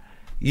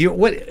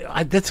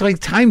 That's like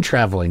time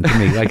traveling to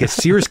me, like a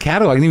Sears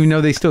catalog. I didn't even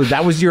know they still.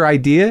 That was your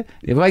idea.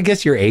 Well, I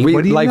guess you're 8.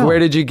 What do you know? Where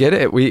did you get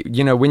it?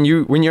 You know, when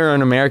you're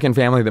an American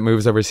family that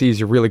moves overseas,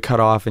 you're really cut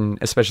off, and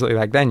especially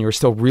back then, you were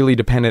still really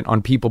dependent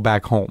on people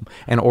back home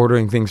and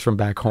ordering things from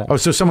back home. Oh,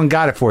 so someone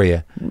got it for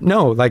you?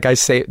 No, I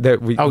say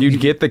that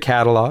you'd get the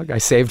catalog. I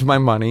saved my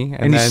money,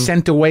 and then you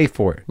sent away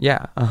for it.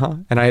 Yeah,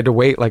 and I had to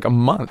wait a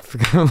month,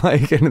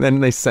 and then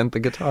they sent the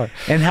guitar.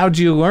 And how'd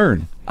you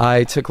learn?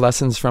 I took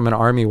lessons from an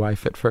army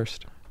wife at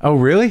first. Oh,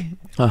 really?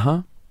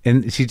 Uh-huh.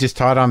 And she just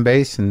taught on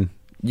base and...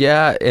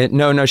 Yeah.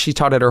 No, she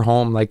taught at her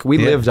home. We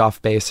lived off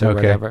base or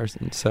whatever.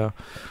 So...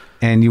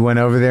 And you went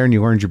over there and you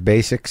learned your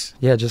basics?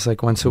 Yeah, just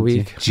once a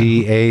week.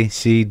 G, A,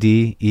 C,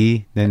 D,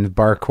 E, then the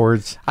bar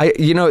chords.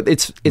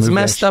 It's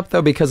messed up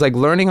though, because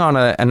learning on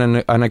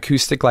an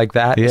acoustic like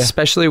that,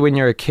 especially when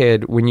you're a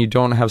kid, when you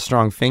don't have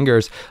strong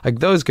fingers,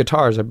 those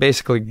guitars are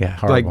basically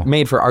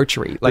made for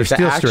archery. The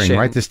steel string,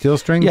 right? The steel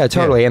string? Yeah,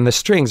 totally. Yeah. And the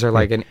strings are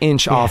an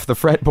inch off the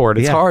fretboard.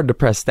 It's hard to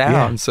press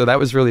down. Yeah. So that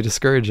was really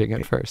discouraging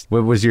at first.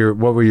 What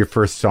were your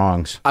first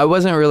songs? I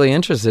wasn't really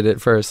interested at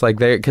first,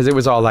 because it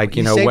was all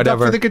you saved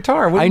whatever. Up for the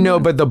guitar. I know.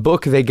 But the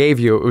book they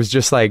gave you, it was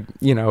just it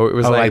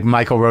was like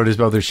Michael wrote his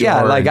Brother Shore.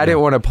 Yeah, I didn't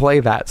want to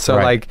play that. So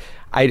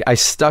I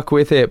stuck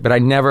with it, but I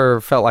never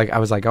felt I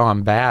was oh,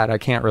 I'm bad. I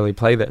can't really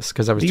play this,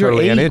 because I was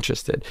totally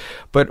uninterested.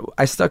 But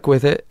I stuck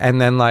with it.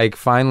 And then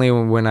finally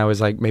when I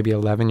was maybe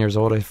 11 years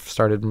old, I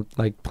started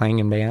playing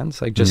in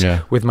bands,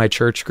 with my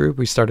church group.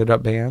 We started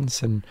up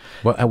bands. And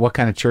what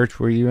kind of church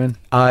were you in?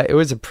 It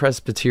was a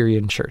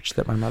Presbyterian church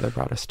that my mother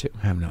brought us to.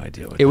 I have no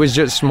idea what it was.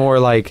 Just more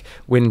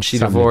when she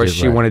divorced,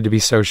 she wanted to be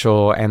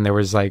social, and there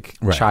was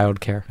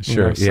childcare.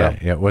 Sure. Yeah.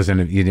 It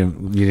wasn't. You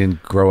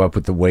didn't grow up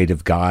with the weight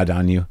of God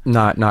on you.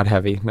 Not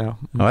heavy. No.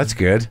 Oh, that's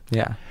good.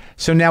 Yeah.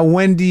 So now,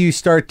 when do you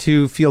start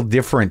to feel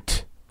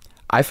different?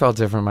 I felt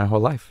different my whole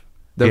life.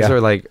 Those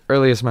are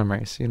earliest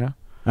memories, you know?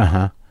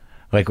 Uh-huh.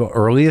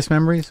 Earliest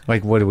memories?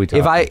 What are we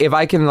talking about? If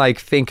I can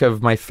think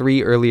of my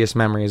 3 earliest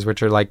memories,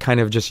 which are kind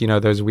of just,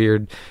 those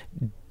weird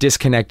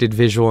disconnected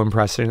visual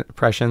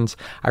impressions.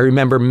 I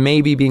remember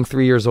maybe being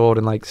 3 years old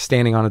and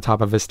standing on the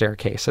top of a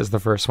staircase as the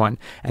first one.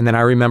 And then I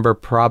remember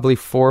probably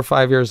 4 or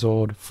 5 years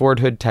old, Fort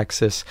Hood,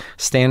 Texas,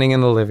 standing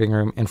in the living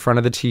room in front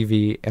of the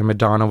TV, and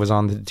Madonna was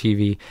on the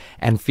TV,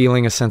 and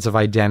feeling a sense of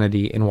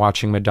identity in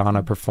watching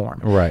Madonna perform.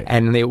 Right.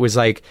 And it was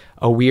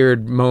a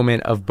weird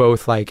moment of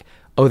both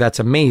oh, that's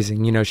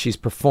amazing. She's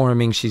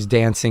performing, she's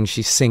dancing,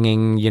 she's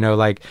singing,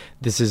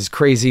 this is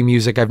crazy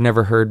music I've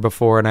never heard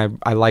before, and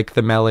I like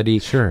the melody.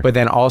 Sure. But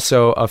then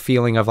also a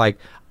feeling of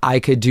I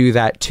could do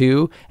that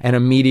too, and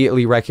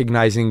immediately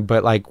recognizing,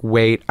 but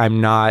wait,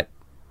 I'm not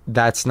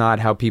that's not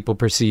how people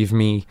perceive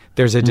me.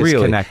 There's a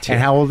disconnect here.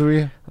 And how old were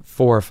you?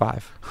 4 or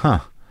 5. Huh.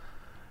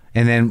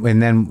 And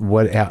then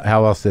what?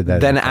 How else did that?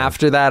 Then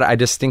after that, I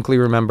distinctly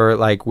remember,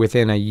 like,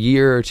 within a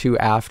year or two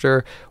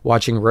after,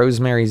 watching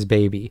Rosemary's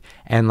Baby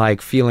and,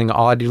 like, feeling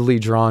oddly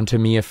drawn to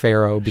Mia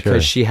Farrow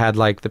because she had,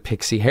 like, the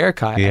pixie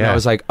haircut. Yeah. And I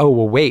was like, oh,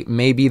 well, wait,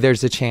 maybe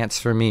there's a chance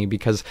for me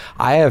because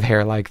I have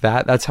hair like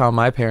that. That's how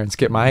my parents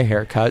get my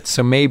hair cut.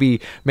 So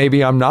maybe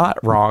I'm not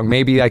wrong.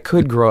 Maybe I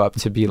could grow up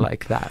to be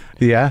like that.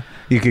 Yeah?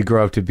 You could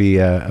grow up to be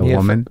a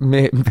woman?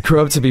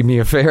 Grow up to be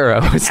Mia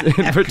Farrow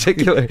in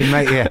particular.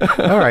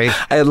 All right.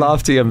 I had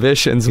lofty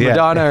ambitions.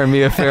 Madonna or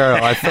Mia Farrow.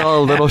 I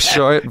fell a little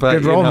short, but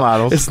good role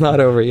models. It's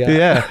not over yet.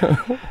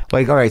 Yeah.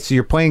 Like, all right, so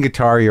you're playing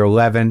guitar, you're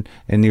 11,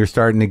 and you're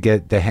starting to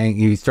get the hang,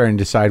 you're starting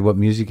to decide what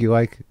music you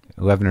like?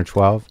 11 or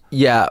 12?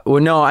 Yeah.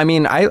 Well, no, I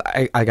mean, I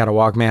got a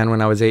Walkman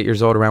when I was 8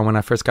 years old, around when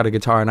I first got a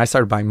guitar, and I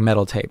started buying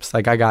metal tapes.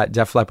 Like, I got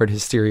Def Leppard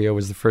Hysteria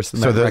was the first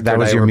record that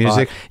was your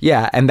music? Bought.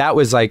 Yeah, and that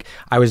was like,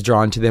 I was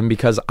drawn to them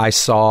because I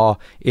saw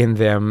in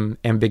them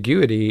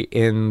ambiguity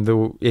in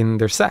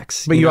their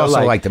sex. But you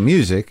also like the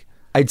music.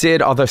 I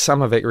did, although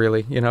some of it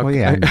really, you know. Well,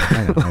 yeah,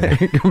 I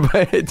know.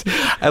 But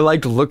I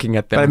liked looking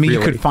at them. But I mean,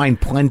 really. You could find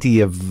plenty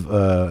of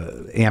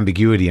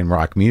ambiguity in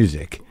rock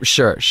music.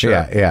 Sure.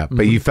 Yeah.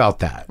 But you felt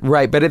that.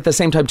 Right. But at the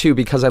same time, too,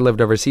 because I lived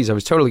overseas, I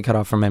was totally cut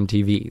off from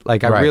MTV.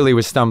 Like, I really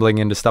was stumbling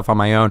into stuff on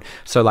my own.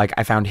 So, like,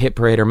 I found Hit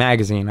Parader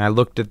magazine. I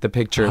looked at the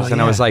pictures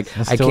and I was like,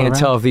 I can't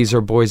tell if these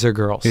are boys or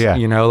girls. Yeah.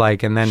 You know,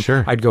 like, and then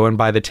I'd go and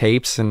buy the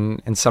tapes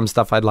and some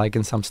stuff I'd like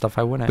and some stuff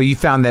I wouldn't. But you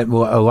found that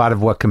a lot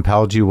of what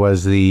compelled you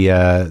was the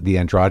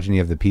androgyny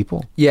of the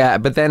people? Yeah,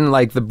 but then,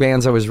 like, the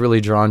bands I was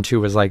really drawn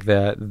to was, like,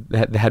 that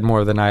had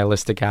more of the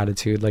nihilistic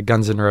attitude. Like,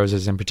 Guns N'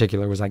 Roses in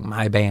particular was, like,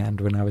 my band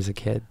when I was a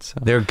kid. So.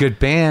 They're a good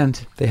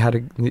band. They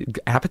had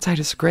Appetite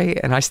is great,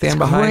 and I stand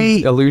behind.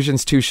 Great.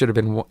 Illusions should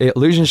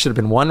have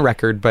been one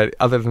record, but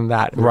other than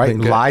that, right?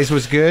 Lies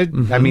was good.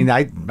 Mm-hmm. I mean,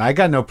 I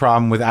got no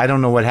problem with. I don't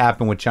know what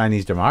happened with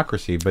Chinese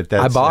Democracy, but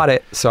that's, I bought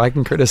it, so I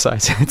can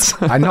criticize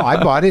it. I know I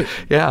bought it.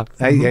 Yeah,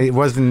 it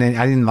wasn't.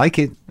 I didn't like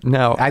it.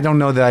 No, I don't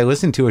know that I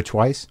listened to it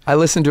twice. I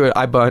listened to it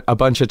a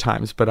bunch of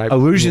times, but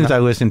Illusions I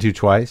listened to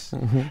twice.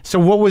 Mm-hmm. So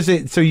what was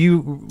it? So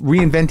you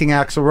reinventing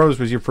Axl Rose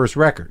was your first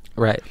record,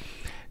 right?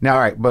 Now,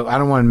 all right, but I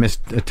don't want to miss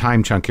a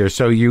time chunk here.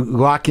 So you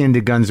lock into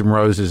Guns N'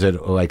 Roses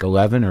at like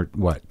 11 or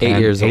what? 10? 8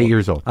 years old. 8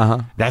 years old. Uh-huh.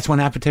 That's when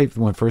Appetite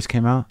first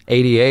came out?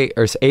 88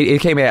 or it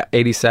came out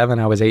 87.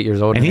 I was 8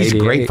 years old. And he's a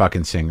great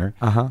fucking singer.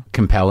 Uh-huh.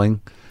 Compelling.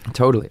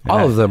 Totally.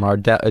 All of them are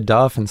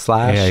Duff and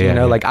Slash.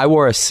 Like, I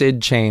wore a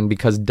Sid chain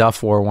because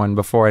Duff wore one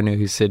before I knew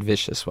who Sid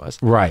Vicious was.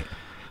 Right.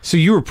 So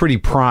you were pretty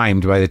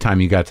primed by the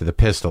time you got to the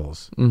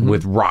Pistols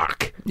with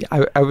rock.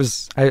 Yeah,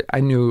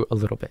 I knew a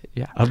little bit,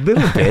 yeah. A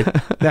little bit?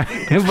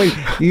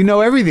 You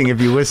know everything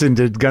if you listen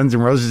to Guns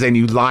N' Roses and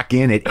you lock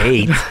in at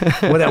 8.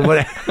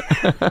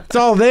 It's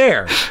all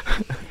there.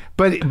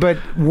 But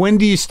when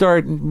do you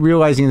start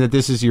realizing that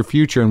this is your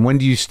future, and when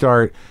do you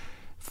start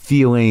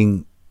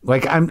feeling...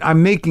 Like,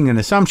 I'm making an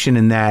assumption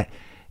in that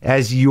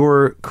as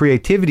your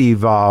creativity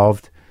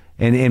evolved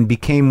and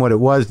became what it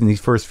was in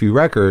these first few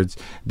records,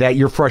 that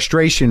your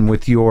frustration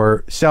with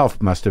yourself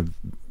must have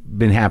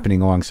been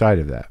happening alongside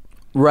of that.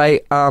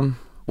 Right.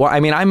 Well, I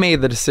mean, I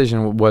made the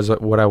decision was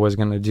what I was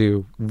going to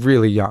do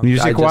really young.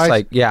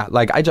 Music-wise?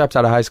 I dropped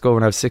out of high school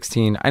when I was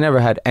 16. I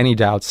never had any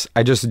doubts.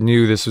 I just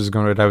knew this was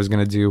what I was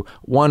going to do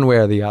one way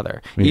or the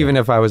other. Yeah. Even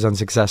if I was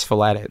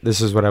unsuccessful at it,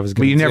 this is what I was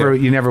going to do.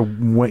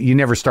 But you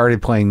never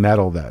started playing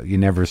metal, though. You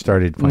never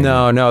started playing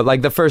No.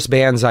 Like, the first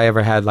bands I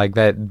ever had, like,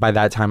 that, by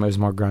that time, it was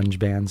more grunge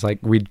bands. Like,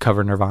 we'd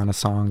cover Nirvana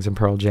songs and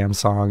Pearl Jam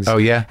songs. Oh,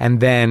 yeah? And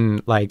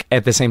then, like,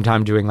 at the same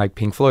time doing, like,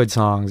 Pink Floyd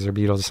songs or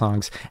Beatles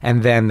songs.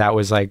 And then that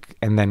was, like,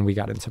 and then we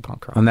got into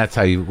punk rock. And that's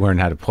how you learn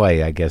how to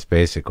play, I guess,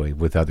 basically,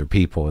 with other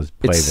people, is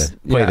play the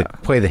hits,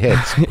 play the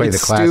classics.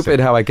 It's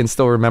stupid how I can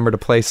still remember to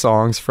play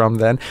songs from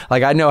then.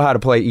 Like, I know how to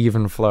play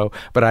Even Flow,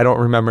 but I don't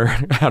remember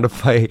how to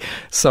play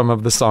some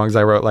of the songs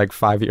I wrote like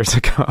 5 years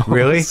ago.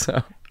 Really?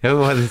 So.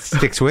 Well, it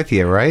sticks with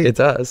you, right? It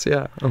does,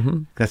 yeah.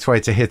 Mm-hmm. That's why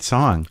it's a hit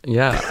song.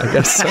 Yeah, I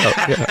guess so.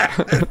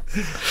 Yeah.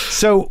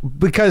 So,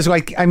 because,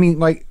 like, I mean,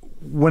 like,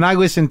 when I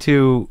listen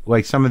to,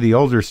 like, some of the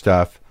older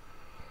stuff,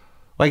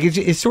 like,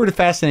 it's sort of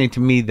fascinating to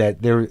me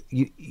that there,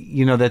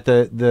 you know, that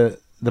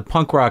the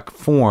punk rock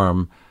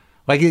form,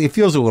 like, it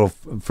feels a little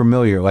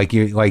familiar, like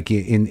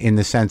in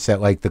the sense that,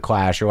 like, the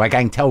Clash, or like,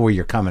 I can tell where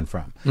you're coming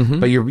from,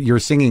 but your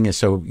singing is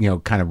so, you know,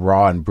 kind of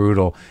raw and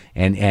brutal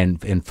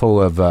and full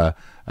of a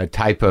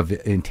type of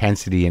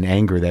intensity and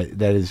anger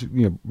that is,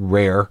 you know,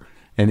 rare,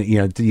 and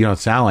you don't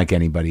sound like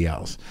anybody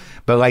else.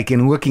 But, like,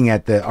 in looking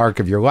at the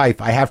arc of your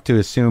life, I have to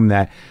assume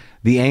that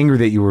the anger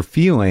that you were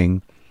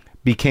feeling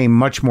became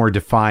much more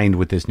defined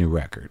with this new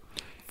record.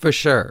 For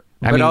sure.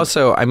 But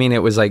also, I mean,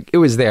 it was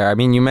there. I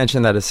mean, you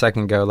mentioned that a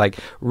second ago. Like,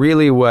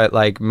 really what,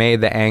 like, made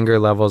the anger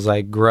levels,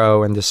 like,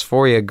 grow and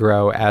dysphoria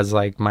grow as,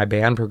 like, my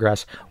band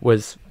progressed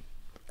was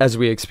as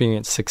we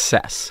experience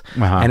success.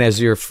 And as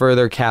you're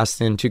further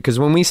cast into, because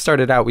when we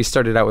started out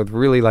with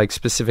really like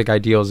specific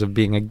ideals of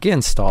being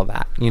against all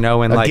that, you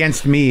know, and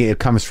against me, it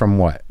comes from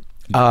what?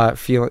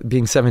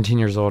 Being 17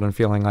 years old and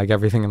feeling like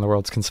everything in the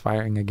world's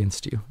conspiring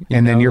against you.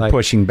 And then you're like,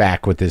 pushing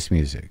back with this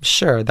music.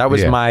 Sure. That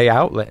was my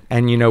outlet.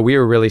 And, you know, we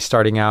were really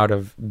starting out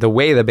of the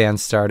way the band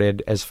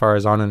started as far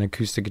as on an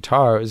acoustic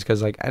guitar was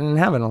because, like, I didn't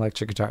have an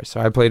electric guitar.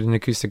 So I played an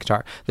acoustic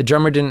guitar. The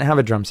drummer didn't have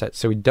a drum set.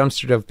 So we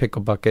dumpster dove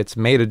pickle buckets,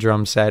 made a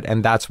drum set,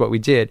 and that's what we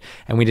did.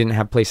 And we didn't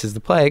have places to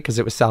play because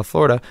it was South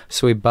Florida.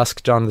 So we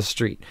busked on the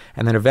street.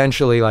 And then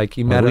eventually, like,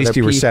 you met other people. At least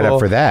you were set up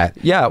for that.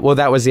 Yeah. Well,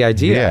 that was the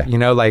idea, you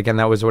know, like, and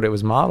that was what it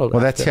was modeled.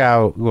 Well,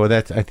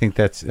 I think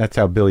that's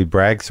how Billy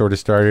Bragg sort of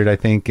started, I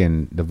think,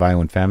 and the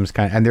Violent Femmes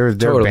kind of, and they're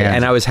totally bands.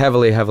 And I was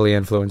heavily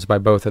influenced by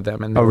both of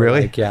them. And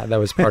really? Like, yeah, that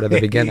was part of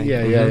the beginning.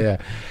 Yeah.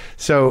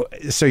 So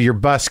you're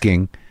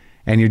busking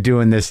and you're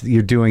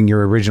doing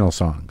your original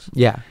songs.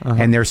 Yeah.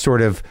 And they're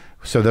sort of,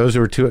 so those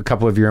were a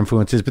couple of your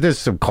influences, but there's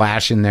some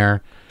Clash in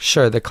there.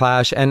 Sure, the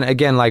Clash, and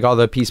again, like all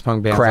the peace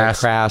punk bands, like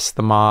Crass,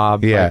 The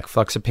Mob, like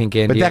Flux of Pink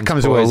Indians. But that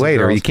comes a little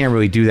later. You can't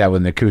really do that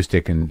with an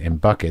acoustic and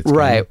buckets.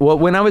 Right. Well,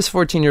 when I was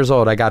 14 years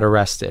old, I got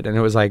arrested, and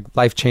it was like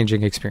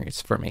life-changing experience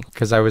for me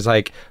because I was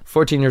like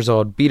 14 years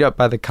old, beat up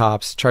by the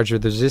cops, charged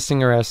with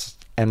resisting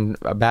arrest and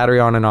a battery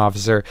on an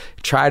officer,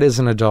 tried as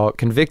an adult,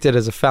 convicted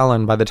as a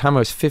felon by the time I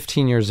was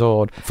 15 years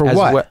old. For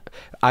what?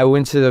 I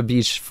went to the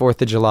beach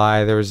 4th of July.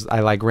 I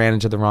like ran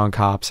into the wrong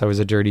cops. I was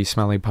a dirty,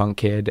 smelly punk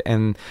kid.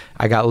 And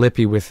I got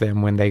lippy with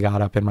them when they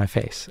got up in my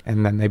face.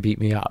 And then they beat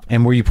me up.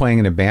 And were you playing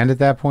in a band at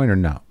that point or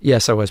no?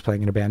 Yes, I was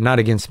playing in a band. Not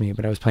against me,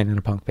 but I was playing in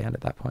a punk band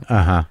at that point.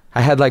 I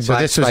had like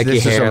black spiky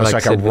hair. This was almost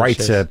like a Sid rites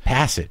Vicious. of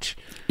passage.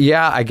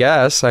 Yeah, I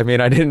guess. I mean,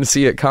 I didn't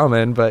see it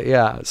coming, but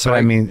yeah.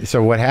 So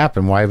so what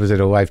happened? Why was it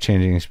a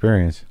life-changing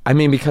experience? I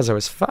mean, because I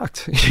was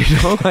fucked.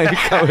 You know,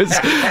 like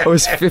I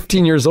was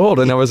 15 years old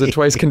and I was a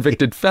twice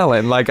convicted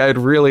felon. Like I had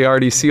really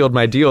already sealed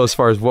my deal as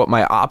far as what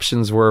my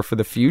options were for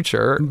the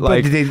future.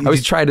 Like I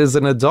was tried as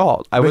an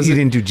adult. You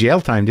didn't do jail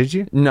time, did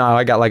you? No,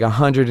 I got like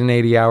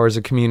 180 hours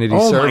of community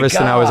service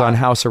and I was on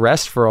house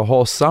arrest for a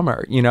whole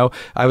summer. You know,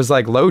 I was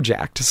like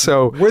low-jacked.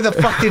 So where the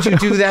fuck did you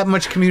do that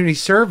much community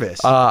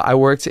service? I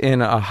worked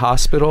in a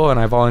hospital and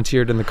I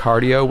volunteered in the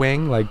cardio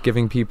wing, like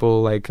giving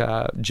people like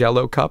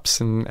Jell-O cups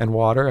and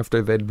water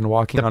after they'd been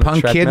walking on a treadmill.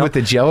 The punk kid with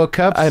the Jell-O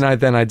cups? And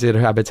then I did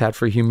Habitat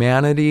for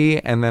Humanity,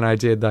 and then I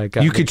did like...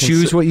 you could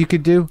choose what you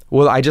could do?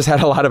 Well, I just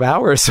had a lot of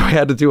hours, so I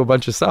had to do a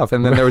bunch of stuff.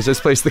 And then there was this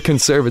place, the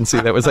Conservancy,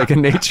 that was like a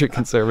nature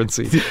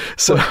conservancy.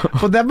 So,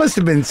 well, that must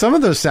have been... Some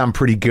of those sound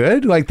pretty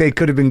good. Like they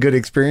could have been good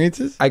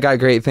experiences. I got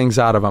great things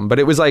out of them. But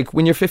it was like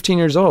when you're 15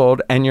 years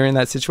old and you're in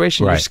that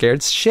situation, you're scared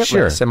shitless.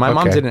 Sure. And my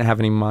mom didn't have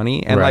any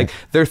money. And like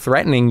they're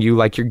threatening you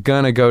like you're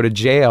going to go to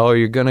jail or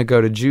you're going to go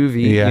to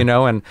juvie, you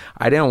know, and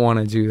I didn't want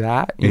to do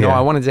that. You know,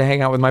 I wanted to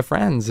hang out with my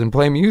friends and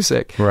play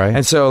music. Right.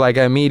 And so like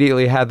I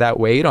immediately had that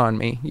weight on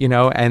me, you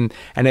know, and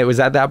it was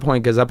at that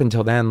point because up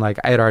until then, like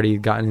I had already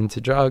gotten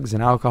into drugs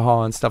and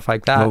alcohol and stuff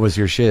like that. What was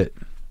your shit?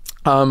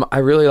 I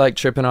really liked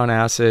tripping on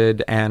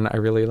acid and I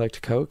really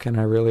liked coke and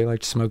I really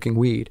liked smoking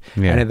weed.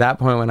 Yeah. And at that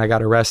point when I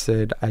got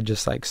arrested, I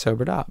just like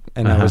sobered up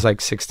and I was like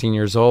 16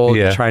 years old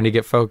trying to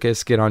get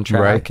focused, get on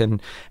track.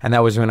 And that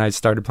was when I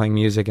started playing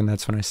music and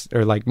that's when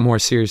or like more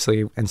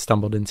seriously and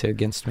stumbled into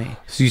Against Me.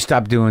 So you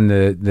stopped doing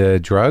the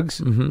drugs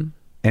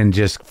and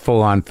just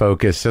full on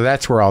focus. So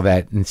that's where all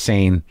that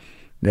insane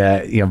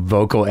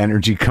vocal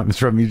energy comes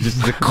from. You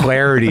just the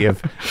clarity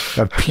of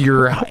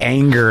pure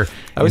anger.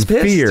 I was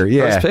pissed. Fear.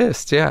 Yeah, I was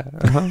pissed. Yeah.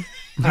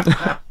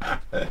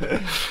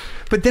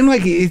 But then,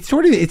 like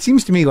it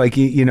seems to me like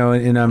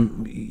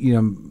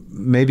and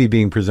maybe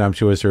being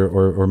presumptuous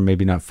or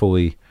maybe not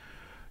fully,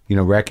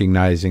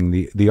 recognizing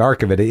the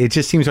arc of it. It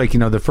just seems like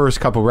the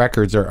first couple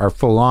records are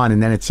full on,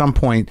 and then at some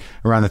point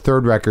around the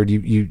third record,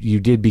 you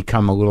did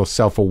become a little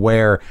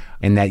self-aware,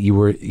 in that you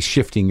were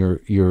shifting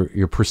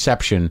your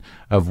perception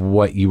of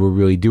what you were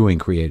really doing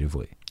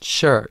creatively.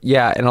 Sure.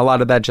 Yeah. And a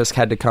lot of that just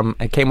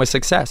it came with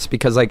success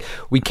because like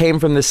we came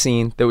from the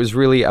scene that was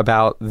really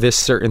about this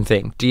certain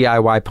thing,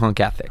 DIY punk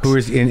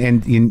ethics.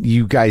 And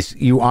you guys,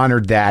 you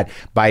honored that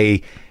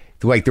by,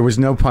 like, there was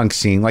no punk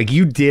scene. Like,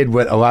 you did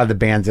what a lot of the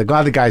bands, a lot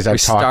of the guys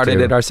I've talked to. We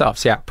started it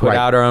ourselves. Yeah. Put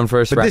out our own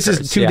first records. But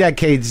this is 2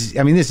 decades.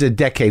 I mean, this is a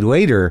decade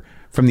later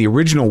from the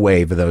original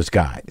wave of those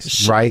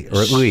guys, right?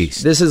 Or at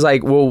least. This is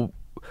like,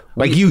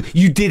 like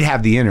you did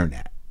have the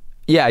internet.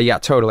 Yeah,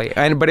 totally.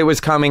 But it was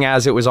coming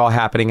as it was all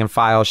happening and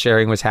file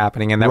sharing was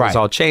happening and that was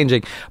all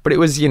changing. But it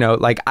was,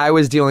 like I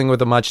was dealing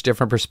with a much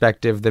different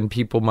perspective than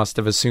people must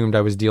have assumed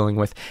I was dealing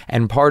with.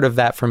 And part of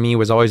that for me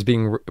was always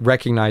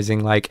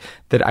recognizing like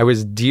that I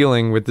was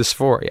dealing with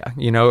dysphoria,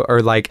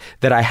 or like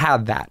that I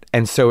had that.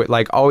 And so it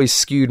like always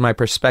skewed my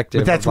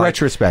perspective. But that's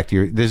retrospect.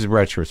 This is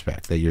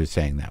retrospect that you're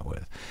saying that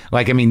with.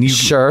 Like, I mean,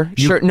 Sure.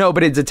 No,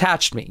 but it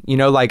detached me.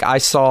 Like I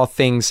saw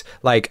things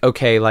like,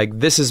 okay, like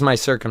this is my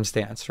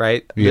circumstance,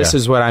 right? This is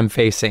is what I'm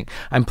facing.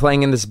 I'm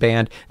playing in this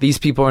band. These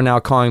people are now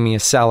calling me a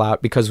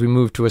sellout because we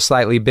moved to a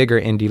slightly bigger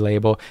indie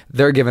label.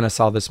 They're giving us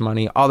all this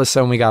money. All of a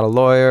sudden, we got a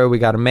lawyer, we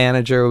got a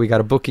manager, we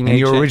got a booking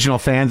agent. And your original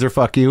fans are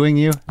fuck youing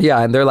you?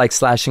 Yeah, and they're like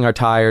slashing our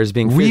tires,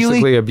 being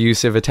physically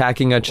abusive,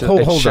 attacking us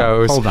at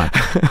shows. Hold on.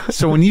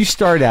 So when you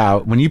start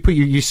out, when you put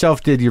you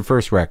self-did your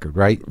first record,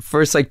 right?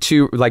 First, like a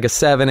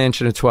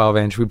 7-inch and a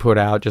 12-inch we put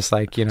out, just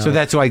like, you know. So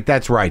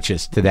that's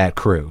righteous to that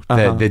crew,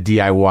 the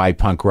DIY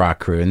punk rock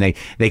crew, and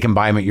they can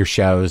buy them at your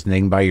shows, and they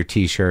can buy your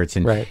T-shirts,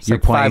 and right. You're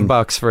like playing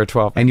 $5 for a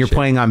 12-inch. And you're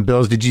playing on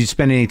bills. Did you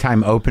spend any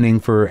time opening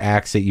for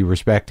acts that you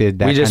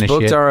respected? We just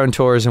booked our own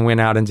tours and went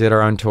out and did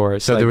our own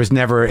tours. So like, there was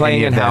never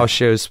playing any in house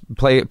shows,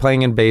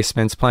 playing in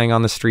basements, playing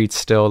on the streets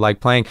still, like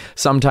playing.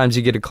 Sometimes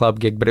you get a club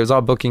gig, but it was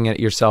all booking it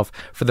yourself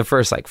for the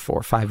first like 4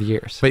 or 5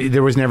 years. But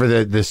there was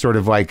never the sort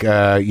of like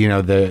a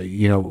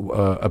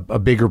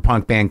bigger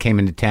punk band came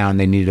into town,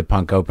 they needed a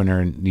punk opener,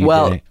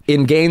 and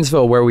in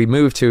Gainesville where we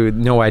moved to,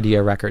 No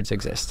Idea Records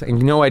exists,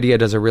 and No Idea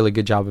does a really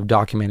good job of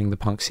documenting the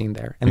punk scene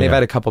there. And they've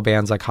had a couple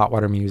bands like Hot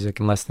Water Music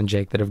and Less Than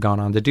Jake that have gone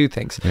on to do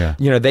things. Yeah.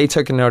 You know, they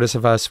took a notice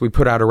of us. We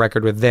put out a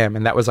record with them,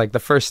 and that was like the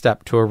first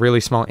step to a really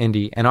small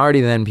indie. And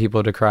already then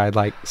people decried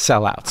like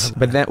sellouts.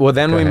 But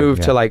then we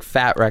moved to like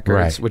Fat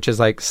Records, which is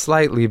like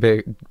slightly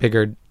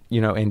bigger, you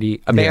know,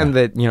 indie, a band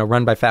that, you know,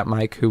 run by Fat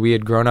Mike, who we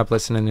had grown up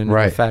listening to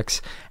NoFX.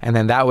 And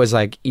then that was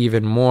like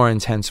even more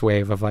intense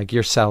wave of like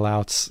your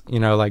sellouts, you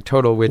know, like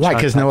total witch. Why?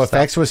 Because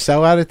NoFX was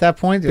sellout at that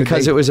point?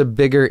 Because it was a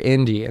bigger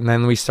indie. And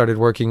then we started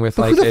working with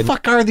like... Who the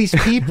fuck are these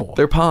people?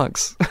 They're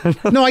punks.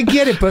 No, I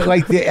get it. But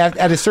like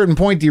at a certain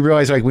point, do you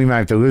realize like we might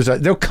have to lose?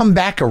 They'll come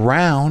back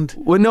around.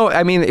 Well, no,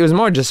 I mean, it was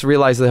more just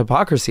realize the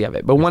hypocrisy of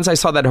it. But once I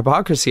saw that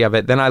hypocrisy of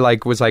it, then I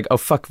like was like, oh,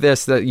 fuck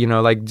this, that, you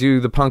know, like do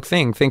the punk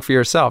thing. Think for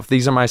yourself.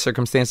 These are my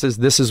circumstances.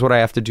 This is what I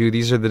have to do.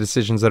 These are the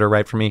decisions that are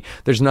right for me.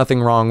 There's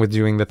nothing wrong with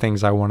doing the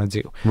things I want to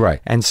do.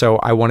 Right. And so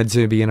I wanted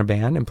to be in a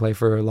band and play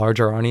for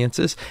larger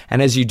audiences.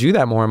 And as you do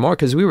that more and more,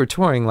 because we were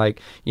touring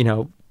like, you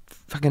know,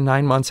 fucking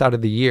 9 months out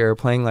of the year,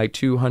 playing like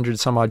 200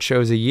 some odd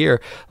shows a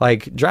year,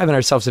 like driving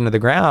ourselves into the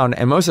ground.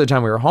 And most of the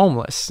time we were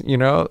homeless, you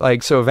know,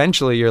 like, so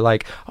eventually you're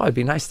like, oh, it'd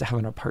be nice to have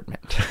an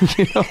apartment,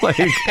 you know, like,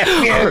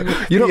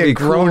 you don't be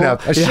grown cool.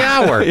 Up, a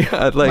shower,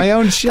 like, my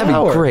own shower.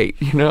 That'd be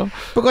great, you know?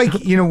 But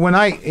like, you know, when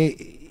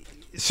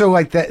so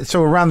like that,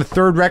 so around the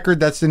third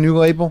record, that's the new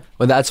label?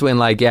 Well, that's when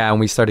like, and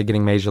we started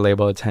getting major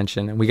label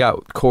attention, and we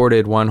got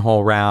courted one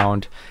whole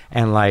round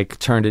and like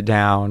turned it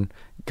down,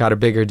 got a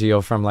bigger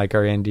deal from like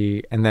our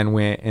indie, and then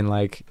went and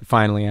like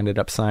finally ended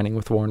up signing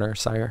with Warner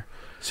Sire.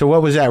 So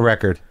what was that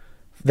record?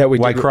 That we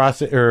White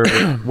Cross, or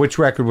which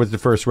record was the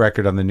first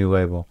record on the new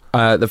label?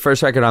 The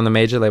first record on the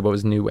major label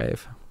was New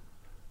Wave.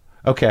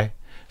 Okay.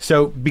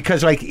 So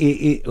because like,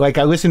 like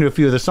I listened to a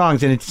few of the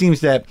songs, and it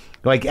seems that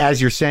like,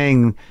 as you're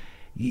saying,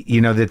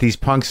 you know, that these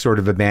punks sort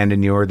of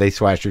abandoned you, or they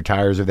slashed your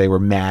tires, or they were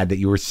mad that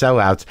you were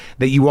sellouts,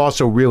 that you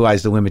also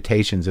realized the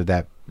limitations of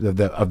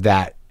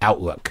that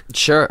outlook.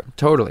 Sure,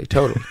 totally.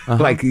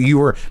 Like you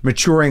were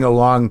maturing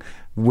along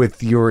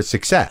with your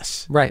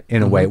success, right?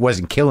 In a way, it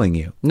wasn't killing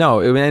you.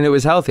 No, and it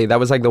was healthy. That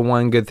was like the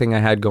one good thing I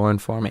had going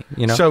for me,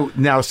 you know. So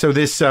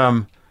this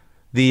the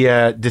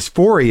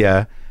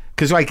dysphoria,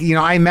 because like, you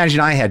know, I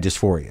imagine I had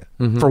dysphoria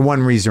for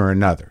one reason or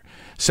another.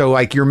 So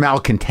like your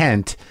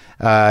malcontent.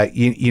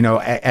 You know,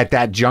 at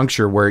that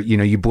juncture where, you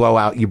know, you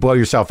blow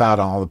yourself out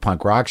on all the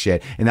punk rock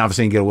shit, and all of a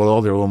sudden you get a little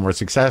older, a little more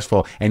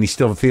successful, and you're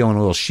still feeling a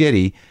little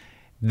shitty,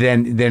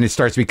 then it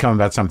starts to become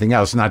about something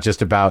else, not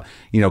just about,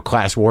 you know,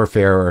 class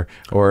warfare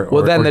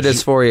or then the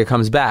dysphoria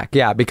comes back.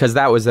 Yeah, because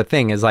that was the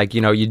thing, is like,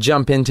 you know, you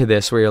jump into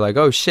this where you're like,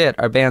 oh shit,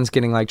 our band's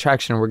getting like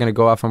traction, we're going to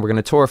go off and we're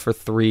going to tour for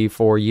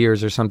 3-4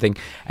 years or something,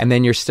 and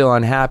then you're still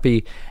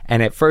unhappy.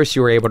 And at first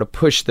you were able to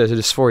push the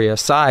dysphoria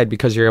aside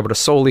because you're able to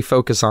solely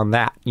focus on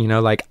that, you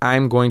know, like,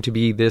 I'm going to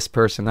be this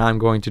person, I'm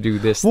going to do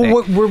this thing.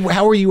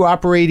 How were you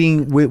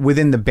operating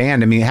within the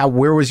band? I mean,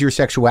 where was your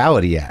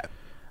sexuality at?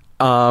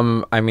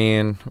 I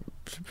mean,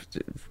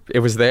 it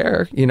was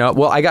there, you know.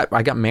 Well, I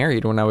got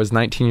married when I was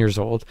 19 years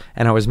old,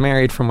 and I was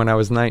married from when I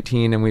was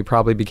 19, and we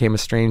probably became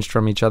estranged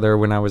from each other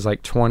when I was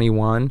like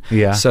 21.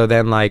 Yeah. So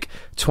then like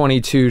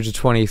 22 to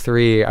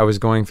 23, I was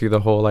going through the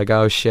whole like,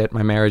 oh shit,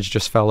 my marriage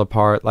just fell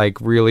apart, like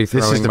really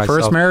throwing myself. This is the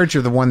first marriage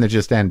or the one that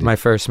just ended? My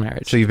first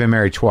marriage. So you've been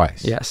married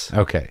twice? Yes.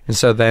 Okay. And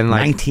so then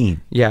like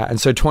 19. Yeah.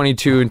 And so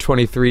 22 and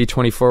 23,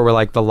 24 were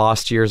like the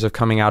lost years of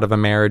coming out of a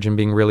marriage and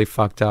being really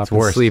fucked up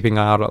and sleeping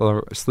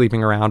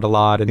around a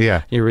lot.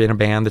 And you're in a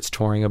band that's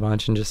touring a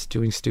bunch and just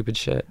doing stupid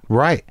shit.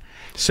 Right.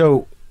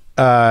 So,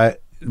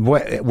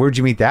 where'd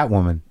you meet that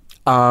woman?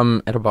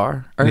 At a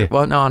bar.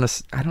 Well, no,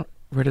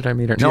 where did I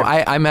meet her? No,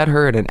 I met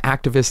her at an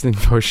activist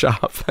info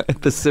shop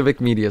at the Civic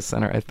Media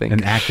Center, I think. An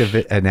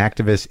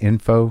activist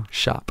info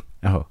shop.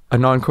 a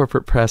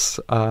non-corporate press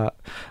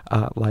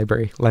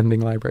library,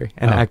 lending library,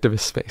 and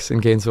activist space in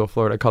Gainesville,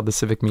 Florida, called the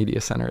Civic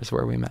Media Center is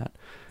where we met.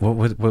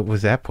 What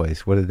was that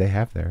place? What did they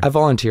have there? I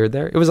volunteered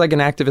there. It was like an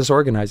activist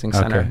organizing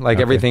center,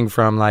 everything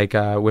from like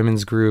a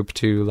women's group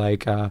to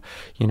like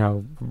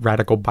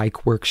radical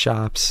bike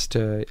workshops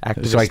to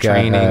activist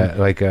training.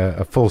 Like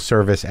a full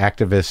service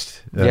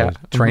activist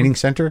training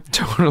center.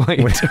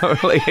 Totally,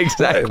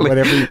 exactly.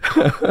 Whatever.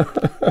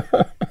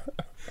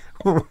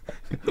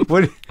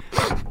 What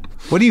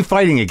are you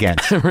fighting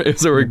against?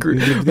 It's a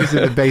These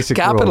are the basic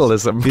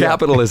capitalism. rules.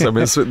 Capitalism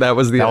is that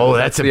was the. Oh,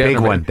 that's a big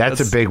one. That's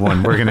a big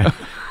one. We're gonna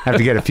have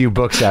to get a few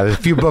books out. There's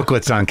a few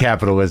booklets on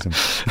capitalism.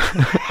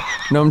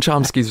 Noam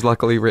Chomsky's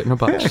luckily written a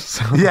bunch.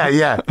 So.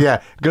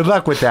 Yeah. Good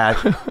luck with that.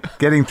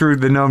 Getting through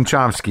the Noam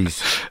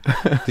Chomsky's.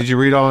 Did you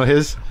read all of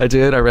his? I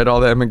did. I read all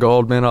the Emma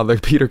Goldman, all the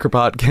Peter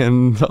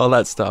Kropotkin, all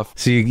that stuff.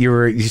 So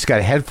you just got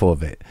a head full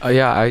of it. Oh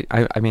yeah.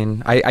 I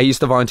mean, I used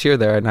to volunteer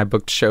there, and I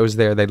booked shows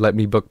there. They'd let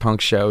me book punk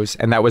shows,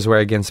 and that was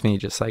where Against Me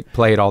just like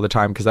played all the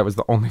time because that was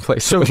the only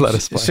place that would let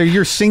us play. So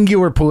your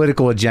singular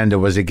political agenda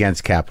was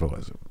against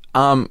capitalism.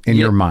 In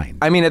your mind.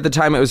 I mean, at the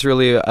time, it was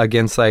really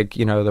against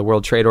the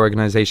World Trade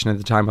Organization at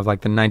the time of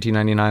like the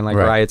 1999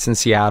 riots in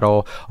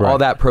Seattle. All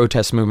that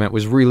protest movement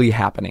was really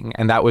happening,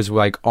 and that was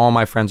like all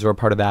my friends were a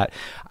part of that.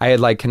 I had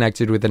like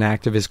connected with an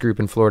activist group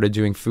in Florida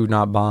doing Food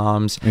Not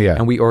Bombs,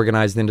 and we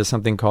organized into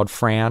something called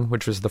FRAN,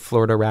 which was the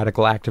Florida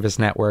Radical Activist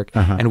Network,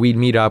 and we'd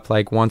meet up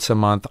like once a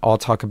month, all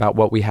talk about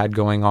what we had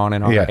going on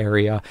in our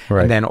area,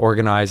 and then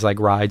organize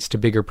like rides to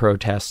bigger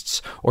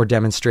protests or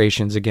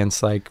demonstrations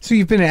against like. So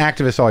you've been an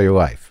activist all your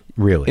life.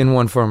 Really? In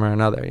one form or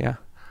another, yeah.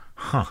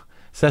 Huh.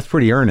 So that's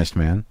pretty earnest,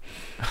 man.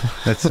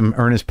 That's some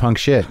earnest punk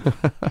shit.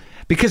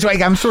 Because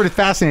like I'm sort of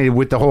fascinated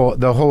with the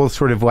whole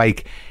sort of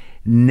like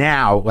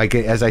now, like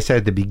as I said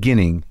at the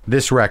beginning,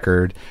 this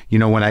record,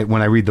 when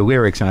I read the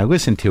lyrics and I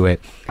listen to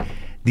it,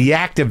 the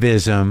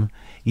activism,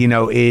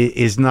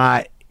 is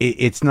not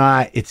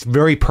it's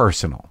very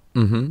personal.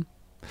 Mm-hmm.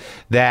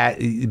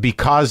 That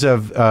because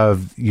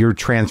of your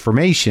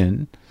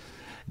transformation,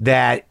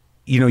 that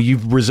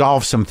you've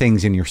resolved some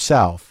things in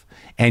yourself.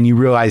 And you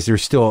realize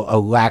there's still a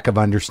lack of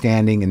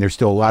understanding, and there's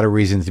still a lot of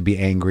reasons to be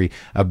angry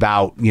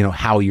about,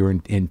 how you're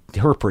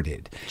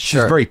interpreted.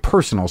 Sure. It's very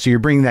personal. So you're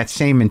bringing that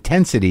same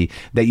intensity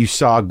that you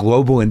saw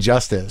global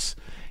injustice,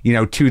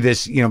 to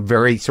this,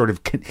 very sort of,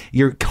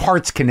 your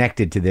heart's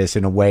connected to this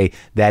in a way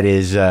that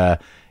is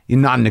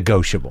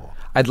non-negotiable.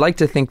 I'd like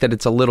to think that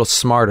it's a little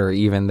smarter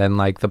even than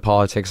like the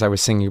politics I was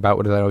singing about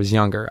when I was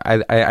younger. I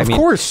mean, of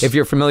course, if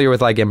you're familiar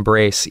with like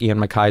Embrace, Ian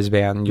MacKay's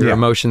band, your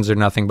emotions are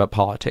nothing but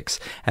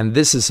politics. And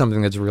this is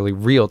something that's really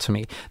real to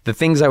me. The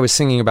things I was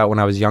singing about when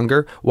I was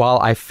younger, while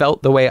I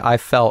felt the way I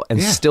felt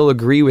and still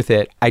agree with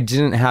it, I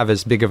didn't have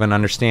as big of an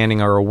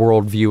understanding or a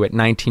worldview at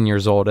 19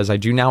 years old as I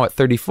do now at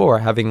 34,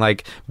 having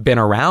like been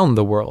around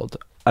the world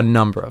a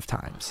number of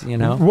times,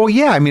 Well,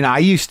 yeah. I mean, I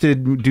used to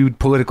do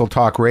political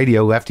talk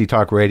radio, lefty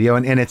talk radio.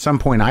 And at some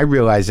point I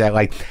realized that,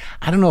 like,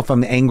 I don't know if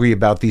I'm angry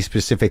about these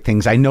specific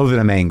things. I know that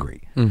I'm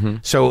angry. Mm-hmm.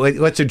 So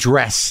let's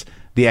address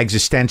the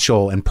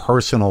existential and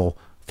personal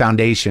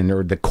foundation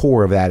or the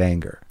core of that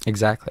anger.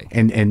 Exactly.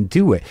 And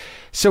do it.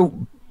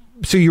 So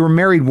you were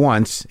married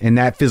once and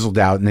that fizzled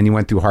out, and then you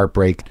went through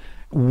heartbreak.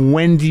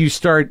 When do you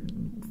start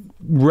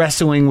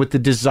wrestling with the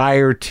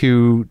desire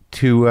to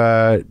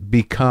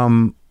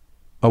become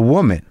a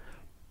woman?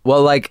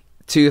 Well, like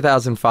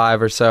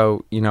 2005 or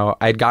so,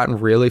 I'd gotten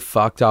really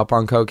fucked up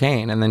on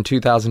cocaine. And then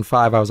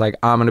 2005, I was like,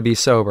 I'm going to be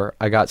sober.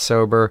 I got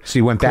sober. So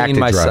you went back to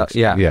drugs.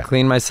 Yeah,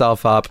 cleaned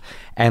myself up.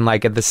 And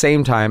like at the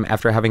same time,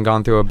 after having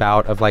gone through a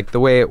bout of like the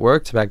way it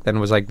worked back then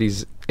was like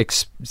these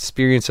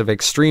experience of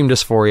extreme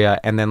dysphoria,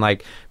 and then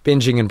like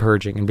binging and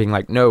purging and being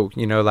like, no,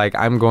 like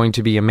I'm going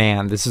to be a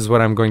man. This is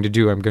what I'm going to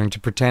do. I'm going to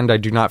pretend I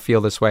do not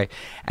feel this way.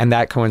 And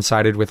that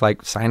coincided with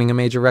like signing a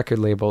major record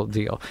label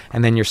deal.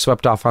 And then you're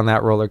swept off on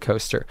that roller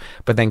coaster.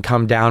 But then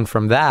come down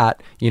from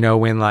that,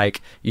 when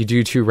like you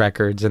do 2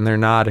 records and they're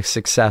not a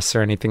success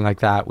or anything like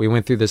that. We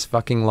went through this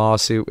fucking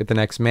lawsuit with the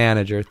next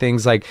manager.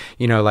 Things like,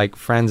 like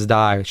friends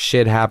die,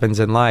 shit happens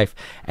in life.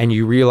 And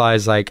you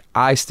realize like,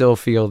 I still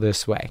feel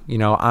this way.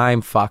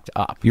 I'm fucked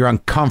up. You're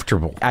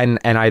uncomfortable. And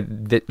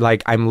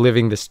I'm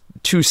living this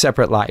 2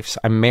 separate lives.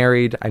 I'm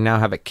married. I now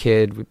have a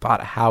kid. We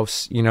bought a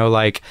house,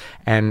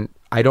 and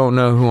I don't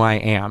know who I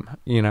am,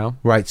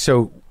 Right.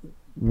 So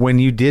when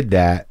you did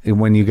that,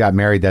 when you got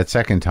married that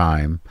second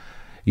time,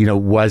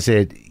 was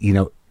it,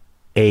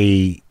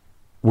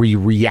 were you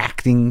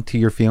reacting to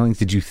your feelings?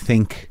 Did you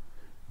think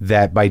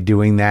that by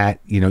doing that,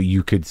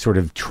 you could sort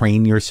of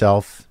train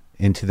yourself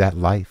into that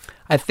life?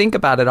 I think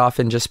about it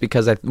often just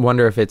because I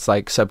wonder if it's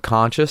like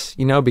subconscious,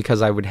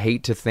 because I would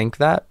hate to think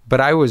that. But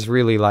I was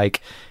really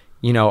like,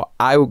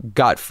 I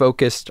got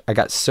focused, I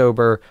got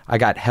sober, I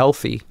got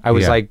healthy. I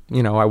was like,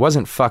 I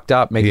wasn't fucked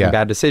up making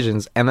bad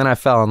decisions. And then I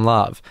fell in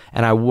love.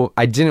 And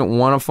I didn't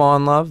want to fall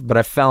in love, but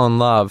I fell in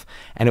love.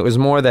 And it was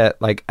more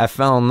that like I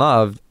fell in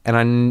love and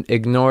I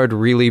ignored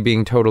really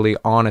being totally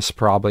honest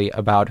probably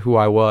about who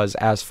I was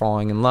as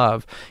falling in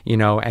love, you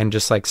know, and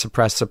just like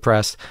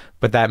suppressed.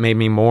 But that made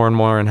me more and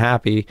more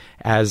unhappy,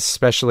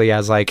 especially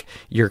as like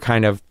you're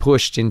kind of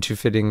pushed into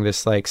fitting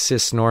this like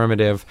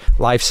cis-normative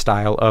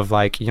lifestyle of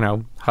like, you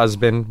know,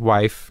 husband,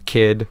 wife,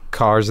 kid,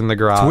 cars in the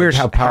garage. It's weird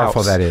how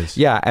powerful house. That is.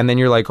 Yeah. And then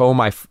you're like, oh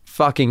my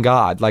fucking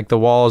God. Like the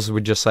walls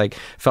would just like,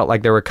 felt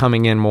like they were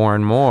coming in more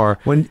and more.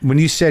 When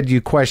you said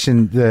you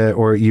questioned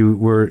or you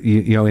were,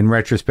 you know, in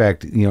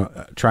retrospect, you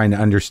know, trying to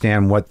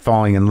understand what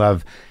falling in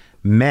love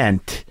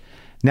meant.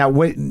 Now,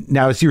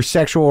 has your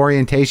sexual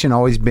orientation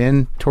always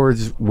been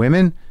towards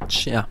women?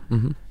 Yeah.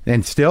 Mm-hmm.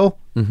 And still?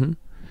 Mm-hmm.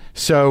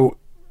 So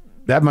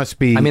that must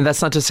be... I mean,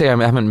 that's not to say I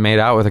haven't made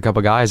out with a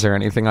couple guys or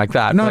anything like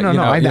that. No.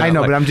 I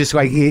know, but I'm just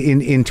like,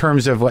 in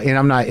terms of, and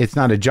I'm not, it's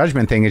not a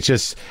judgment thing. It's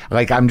just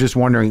like, I'm just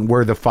wondering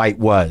where the fight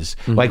was.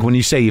 Mm-hmm. Like when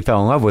you say you fell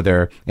in love with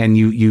her and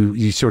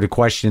you sort of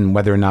question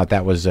whether or not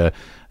that was a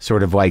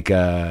sort of like,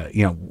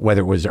 you know,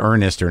 whether it was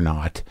earnest or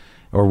not.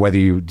 Or whether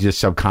you just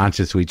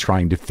subconsciously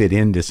trying to fit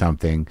into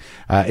something.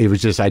 It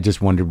was just, I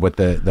just wondered what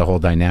the whole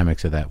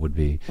dynamics of that would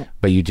be.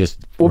 But you just...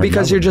 Well,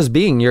 because you're just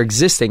you're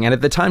existing. And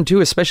at the time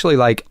too, especially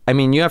like, I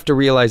mean, you have to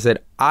realize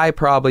that I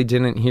probably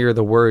didn't hear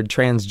the word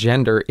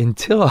transgender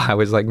until I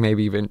was like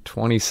maybe even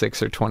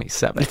 26 or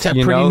 27. It's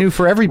pretty new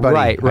for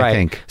everybody, right. I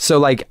think. So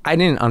like, I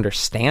didn't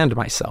understand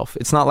myself.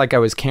 It's not like I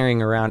was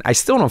carrying around, I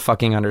still don't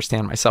fucking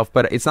understand myself,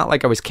 but it's not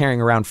like I was carrying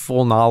around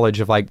full knowledge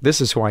of like, this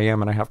is who I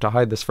am and I have to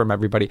hide this from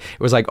everybody. It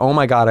was like, oh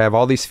my God, I have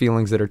all these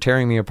feelings that are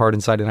tearing me apart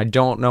inside and I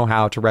don't know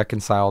how to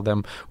reconcile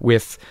them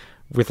with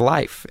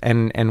life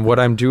and what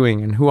I'm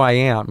doing and who I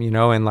am, you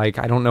know, and like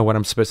I don't know what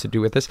I'm supposed to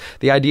do with this.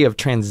 The idea of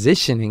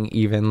transitioning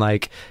even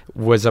like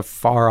was a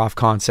far off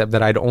concept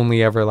that I'd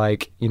only ever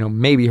like, you know,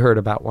 maybe heard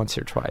about once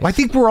or twice. Well, I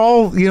think we're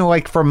all, you know,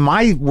 like from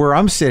where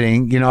I'm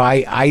sitting, you know,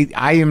 I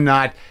am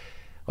not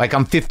like,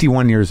 I'm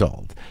 51 years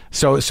old.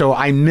 So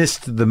I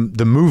missed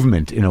the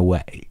movement in a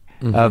way.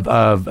 Mm-hmm.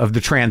 of the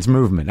trans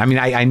movement. I mean,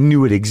 I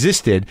knew it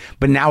existed,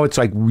 but now it's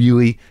like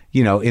really,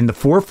 you know, in the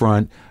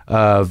forefront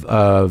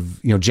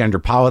of you know, gender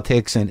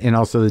politics and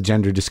also the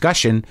gender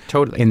discussion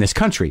totally in this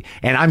country.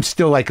 And I'm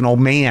still like an old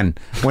man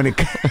when it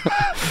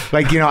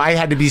like, you know, I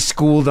had to be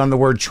schooled on the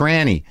word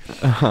tranny.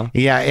 Uh-huh.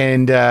 Yeah,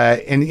 and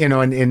you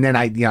know, and then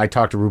I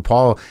talked to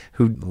RuPaul,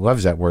 who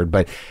loves that word,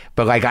 but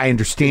like I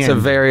understand it's a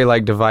very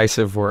like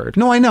divisive word.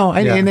 No, I know,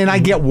 and I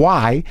get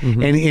why,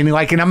 mm-hmm.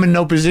 and I'm in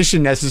no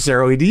position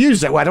necessarily to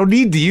use that. Well, I don't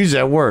need to use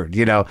that word,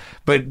 you know,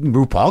 but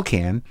RuPaul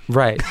can,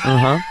 right?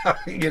 Uh-huh.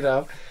 You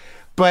know,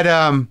 but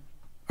all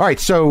right,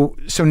 so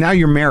now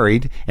you're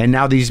married, and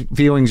now these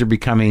feelings are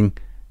becoming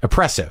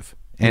oppressive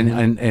and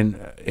mm-hmm.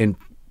 and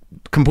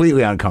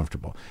completely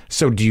uncomfortable.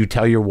 So do you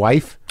tell your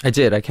wife? I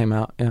did. I came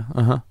out. Yeah.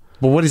 Uh-huh.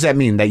 Well, what does that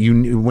mean? That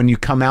when you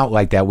come out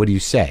like that, what do you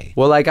say?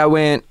 Well, like I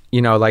went,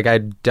 you know, like I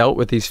dealt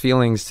with these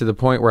feelings to the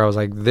point where I was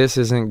like, this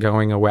isn't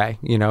going away,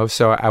 you know?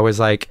 So I was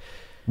like,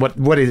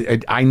 what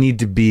is, I need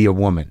to be a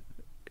woman.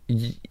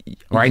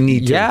 Or I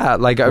need to. Yeah,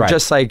 like right.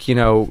 Just like, you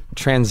know,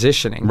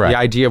 transitioning. Right. The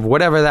idea of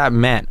whatever that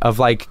meant, of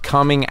like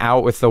coming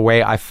out with the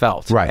way I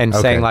felt. Right. And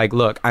saying like,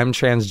 look, I'm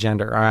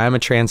transgender or I'm a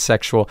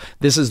transsexual.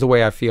 This is the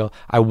way I feel.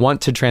 I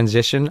want to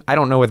transition. I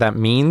don't know what that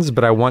means,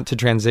 but I want to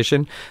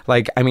transition.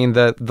 Like, I mean,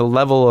 the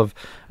level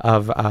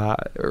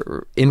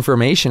of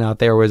information out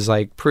there was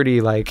like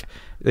pretty like...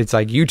 It's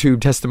like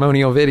YouTube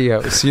testimonial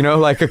videos, you know,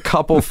 like a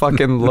couple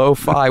fucking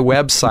lo-fi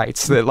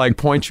websites that like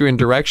point you in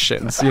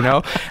directions, you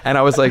know? And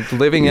I was like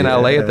living in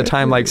LA at the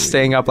time, like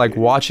staying up, like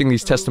watching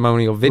these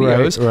testimonial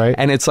videos. Right.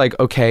 And it's like,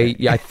 okay,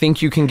 yeah, I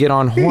think you can get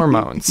on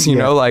hormones, you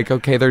know, like,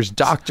 okay, there's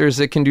doctors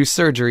that can do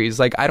surgeries.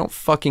 Like, I don't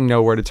fucking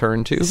know where to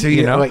turn to, so,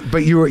 you know? Like,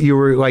 but you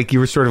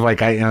were sort of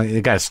like, I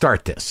got to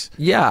start this.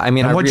 Yeah. I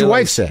mean, what'd your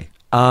wife say?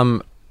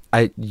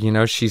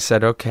 She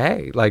said,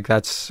 okay, like,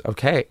 that's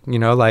okay. You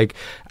know, like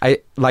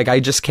I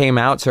just came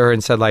out to her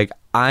and said, like,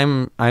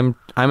 I'm a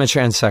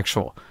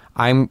transsexual.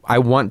 I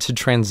want to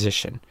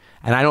transition.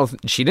 And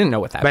she didn't know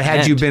what that meant. But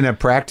had you been a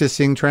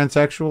practicing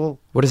transsexual?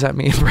 What does that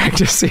mean?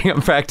 Practicing?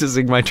 I'm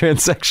practicing my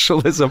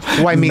transsexualism.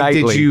 Well, I mean,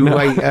 nightly. Did you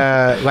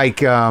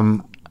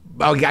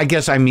I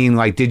guess I mean,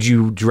 like, did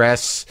you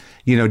dress,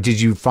 you know, did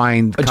you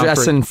find comfort?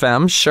 Dress in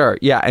femme? Sure.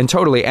 Yeah. And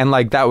totally. And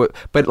like that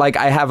but like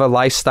I have a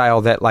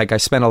lifestyle that like I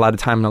spend a lot of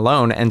time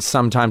alone, and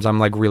sometimes I'm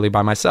like really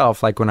by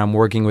myself. Like when I'm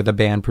working with a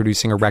band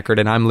producing a record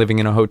and I'm living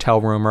in a hotel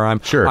room or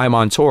I'm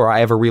on tour, I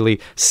have a really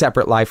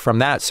separate life from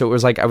that. So it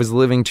was like I was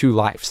living two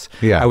lives.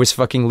 Yeah. I was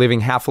fucking living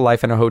half a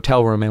life in a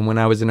hotel room, and when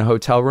I was in a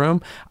hotel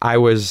room, I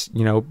was,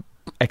 you know,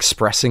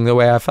 expressing the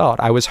way I felt.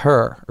 I was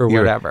her or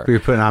whatever. You're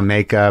putting on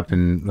makeup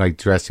and like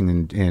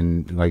dressing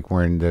in like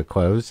wearing the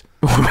clothes.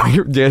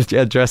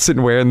 Yeah,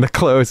 dressing, wearing the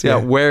clothes. Yeah,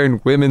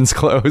 wearing women's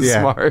clothes,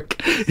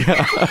 Mark.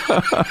 Yeah.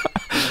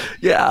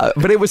 Yeah,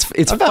 but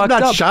it's I'm fucked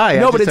not up. shy.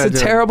 No, but it's a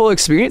terrible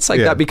experience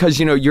like that because,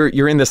 you know,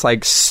 you're in this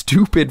like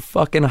stupid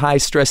fucking high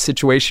stress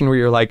situation where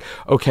you're like,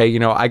 okay, you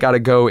know, I got to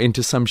go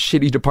into some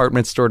shitty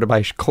department store to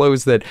buy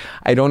clothes that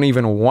I don't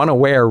even want to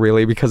wear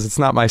really because it's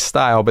not my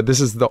style, but this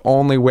is the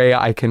only way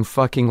I can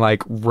fucking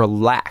like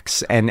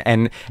relax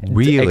and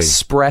really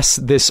express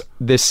this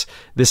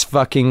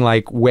fucking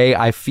like way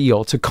I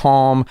feel to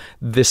calm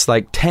this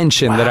like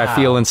tension that I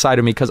feel inside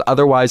of me, because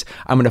otherwise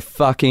I'm gonna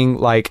fucking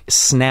like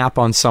snap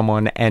on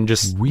someone and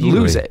just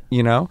lose it,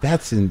 you know?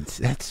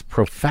 That's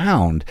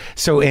profound.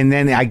 So, and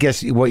then I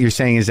guess what you're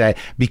saying is that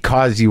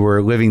because you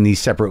were living this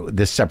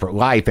separate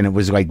life and it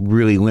was like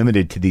really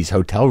limited to these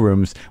hotel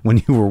rooms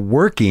when you were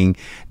working,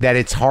 that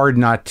it's hard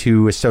not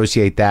to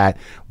associate that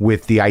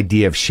with the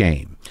idea of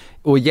shame.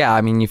 Well, yeah, I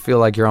mean, you feel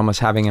like you're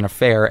almost having an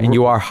affair and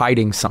you are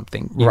hiding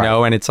something, you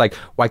know? And it's like,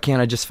 why can't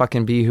I just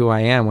fucking be who I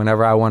am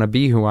whenever I want to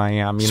be who I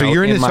am? So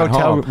you're in this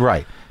hotel,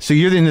 right? So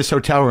you're in this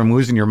hotel room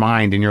losing your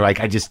mind and you're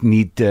like, I just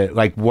need to,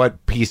 like,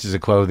 what pieces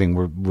of clothing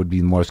would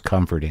be most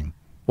comforting?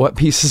 What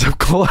pieces of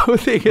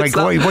clothing? Like,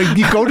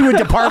 you go to a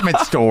department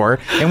store,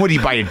 and what do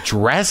you buy? A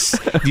dress?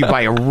 Do you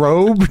buy a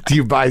robe? Do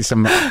you buy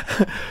some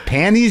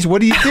panties? What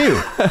do you do?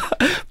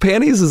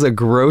 Panties is a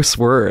gross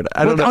word.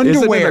 I don't know.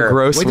 Underwear. Isn't it a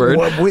gross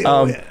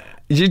word?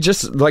 You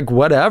just like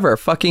whatever,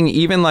 fucking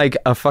even like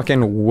a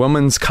fucking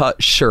woman's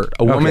cut shirt,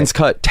 a woman's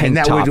cut tank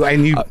top,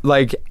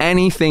 like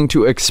anything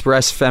to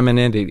express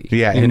femininity.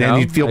 Yeah, and then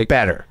you'd feel like,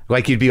 better.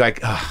 Like you'd be like,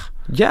 ugh.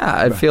 Yeah,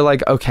 I'd feel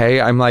like, okay,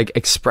 I'm like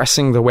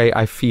expressing the way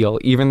I feel,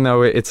 even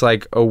though it's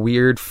like a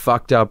weird,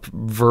 fucked up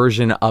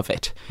version of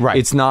it. Right.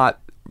 It's not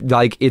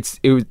like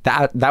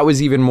that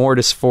was even more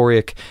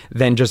dysphoric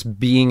than just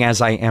being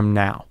as I am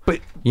now. But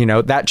you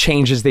know, that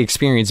changes the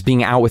experience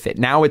being out with it.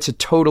 Now it's a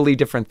totally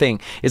different thing.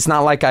 It's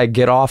not like I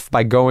get off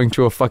by going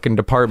to a fucking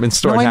department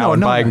store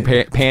buying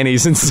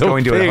panties and so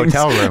going to a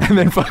hotel room and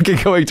then fucking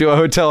going to a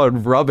hotel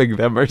and rubbing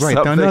them or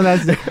something.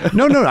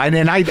 No.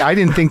 And I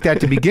didn't think that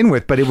to begin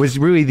with, but it was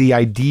really the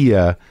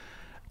idea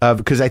of,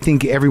 because I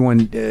think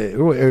everyone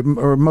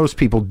or most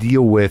people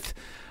deal with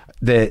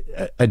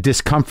a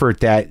discomfort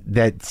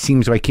that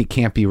seems like it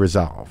can't be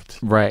resolved.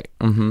 Right.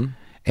 Mm-hmm.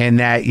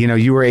 And that, you know,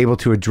 you were able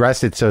to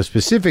address it so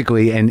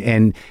specifically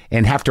and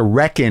have to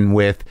reckon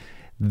with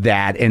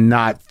that and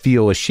not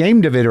feel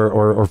ashamed of it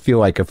or feel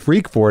like a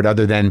freak for it,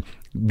 other than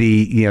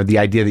the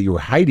idea that you were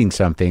hiding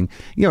something,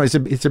 you know, it's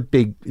a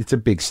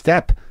big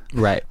step.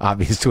 Right.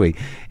 Obviously.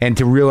 And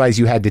to realize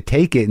you had to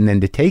take it, and then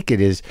to take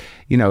it is,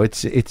 you know,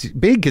 it's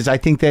big, because I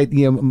think that,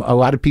 you know, a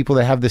lot of people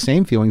that have the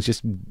same feelings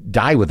just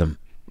die with them.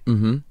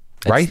 Mm-hmm.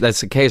 That's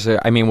the case.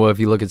 I mean, well, if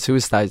you look at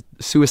suicide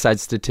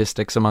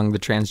statistics among the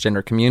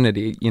transgender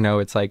community, you know,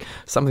 it's like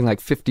something like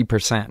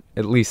 50%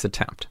 at least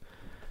attempt,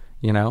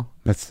 you know?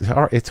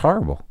 It's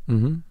horrible.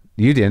 Mm-hmm.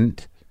 You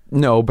didn't.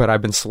 No, but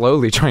I've been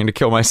slowly trying to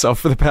kill myself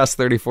for the past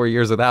 34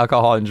 years with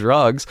alcohol and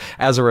drugs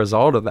as a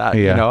result of that,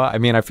 you know? I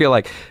mean, I feel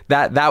like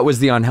that was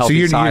the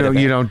unhealthy side of it.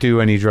 You don't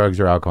do any drugs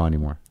or alcohol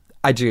anymore?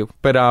 I do,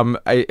 but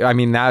I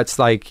mean, now it's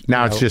like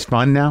it's just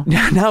fun now.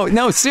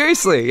 No,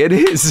 seriously, it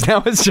is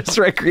now. It's just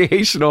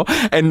recreational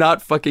and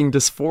not fucking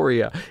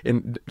dysphoria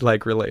in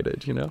like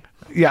related, you know.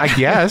 Yeah, I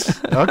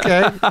guess.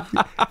 Okay,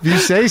 if you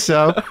say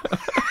so.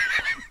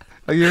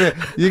 You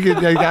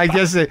could. I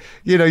guess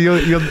you know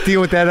you'll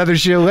deal with that other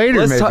shit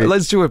later.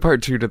 Let's do a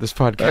part 2 to this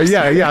podcast.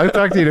 Yeah. I'll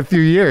talk to you in a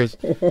few years.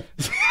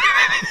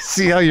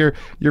 See how your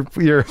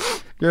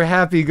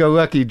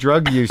happy-go-lucky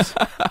drug use.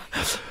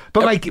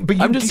 But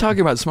I'm just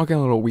talking about smoking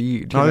a little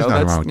weed. There's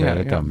nothing wrong with that.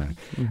 It doesn't matter.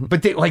 Mm-hmm.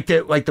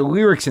 But the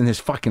lyrics in this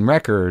fucking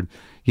record,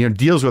 you know,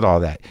 deals with all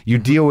that. You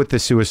deal with the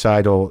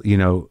suicidal, you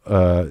know,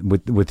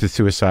 with the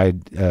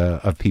suicide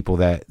of people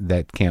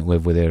that can't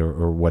live with it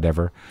or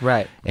whatever.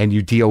 Right. And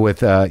you deal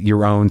with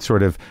your own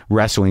sort of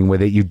wrestling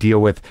with it. You deal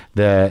with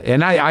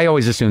and I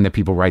always assume that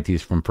people write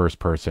these from first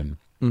person.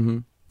 Mm-hmm.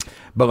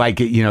 But like,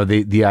 you know,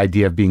 the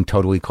idea of being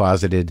totally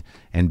closeted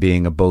and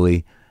being a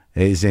bully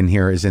is in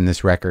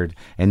this record.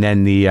 And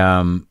then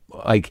the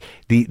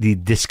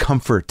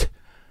discomfort,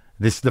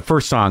 the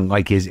first song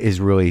like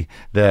is really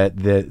the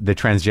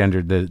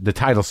transgender, the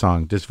title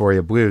song,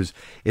 Dysphoria Blues,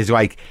 is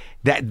like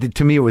that.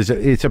 To me,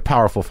 it's a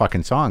powerful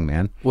fucking song,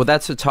 man. Well,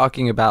 that's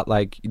talking about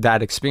like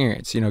that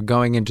experience, you know,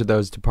 going into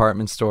those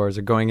department stores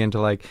or going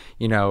into like,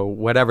 you know,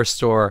 whatever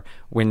store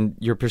when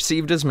you're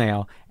perceived as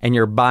male and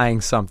you're buying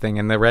something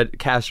and the red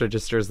cash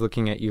register is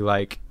looking at you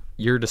like,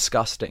 you're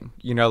disgusting,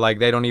 you know, like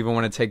they don't even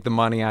want to take the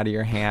money out of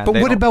your hand.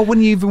 But what about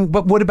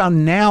what about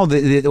now?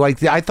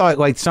 Like I thought,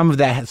 like some of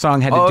that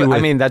song had to do with.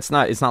 I mean, it's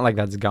not like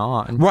that's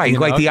gone, right?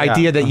 Like the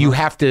idea that you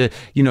have to,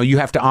 you know, you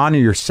have to honor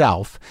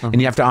yourself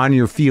and you have to honor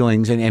your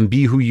feelings and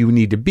be who you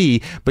need to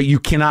be, but you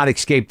cannot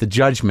escape the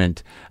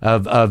judgment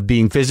of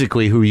being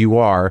physically who you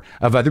are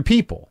of other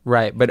people,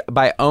 right? But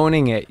by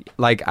owning it,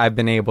 like I've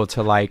been able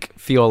to like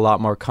feel a lot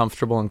more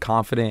comfortable and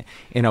confident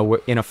in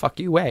a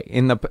fuck you way,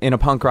 in a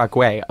punk rock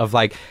way of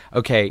like.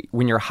 Okay,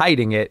 when you're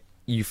hiding it,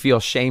 you feel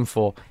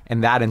shameful,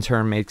 and that in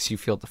turn makes you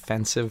feel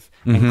defensive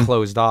and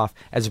closed off,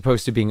 as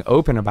opposed to being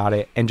open about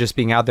it and just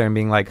being out there and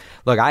being like,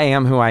 look, I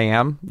am who I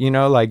am,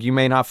 like you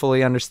may not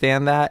fully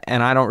understand that,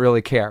 and I don't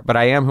really care, but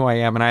I am who I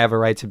am, and I have a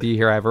right to be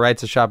here. I have a right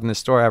to shop in this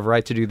store. I have a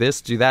right to do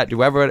this, do that, do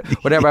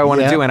whatever I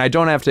want to do, and I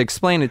don't have to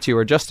explain it to you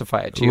or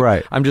justify it to you.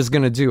 Right. I'm just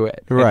going to do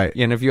it. Right.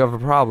 And if you have a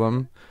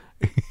problem...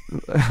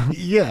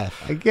 Yeah,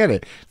 I get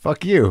it.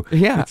 Fuck you.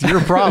 Yeah. It's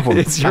your problem.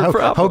 It's your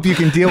problem. Hope you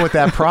can deal with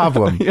that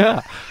problem.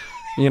 Yeah.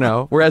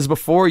 Whereas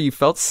before you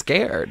felt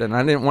scared, and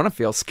I didn't want to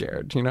feel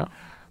scared,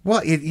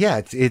 Well,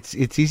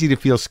 it's easy to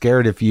feel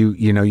scared if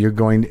you're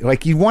going,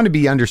 like, you want to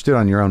be understood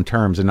on your own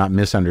terms and not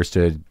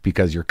misunderstood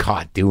because you're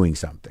caught doing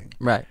something.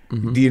 Right.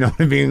 Mm-hmm. Do you know what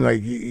I mean?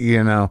 Like,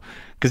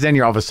 because then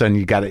you're all of a sudden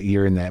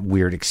you're in that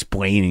weird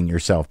explaining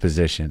yourself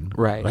position.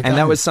 Right. Like, and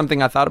that was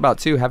something I thought about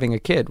too, having a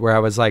kid, where I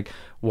was like,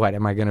 what,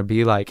 am I going to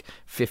be like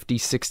 50,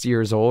 60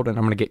 years old and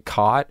I'm going to get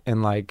caught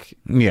and like,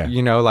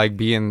 like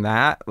be in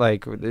that,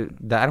 like, I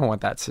don't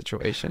want that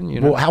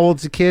situation, Well, how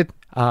old's the kid?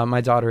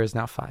 My daughter is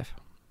now 5.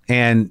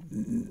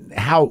 And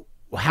how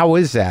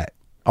is that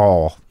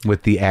all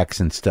with the ex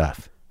and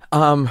stuff?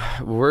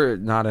 We're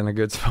not in a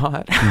good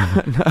spot.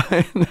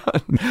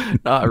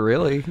 Not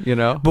really,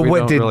 But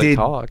what don't really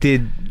talk.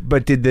 Did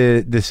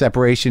the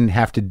separation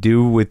have to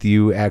do with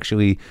you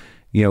actually,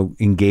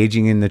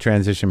 engaging in the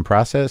transition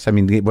process? I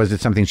mean, was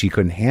it something she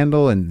couldn't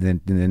handle, and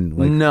then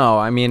like? No,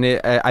 I mean,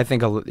 I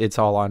think it's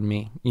all on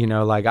me.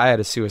 Like I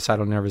had a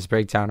suicidal nervous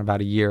breakdown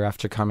about a year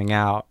after coming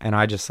out, and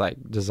I just like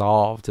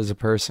dissolved as a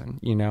person.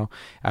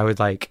 I would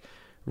like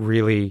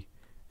really.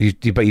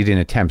 But you didn't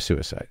attempt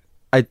suicide.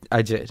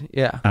 I did,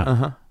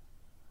 yeah.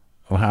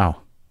 Wow.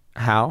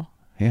 How?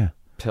 Yeah.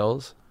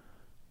 Pills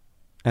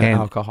and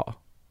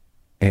alcohol.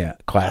 Yeah,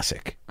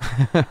 classic.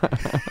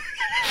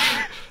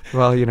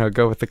 Well,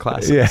 go with the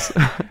classics.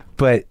 Yeah.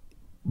 But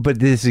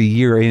this is a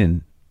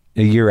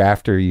year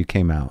after you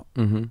came out.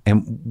 Mm-hmm.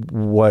 And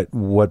what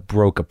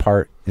broke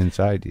apart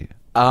inside you?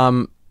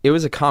 It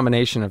was a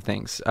combination of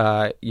things.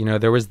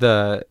 There was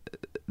the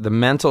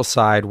mental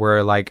side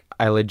where like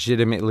I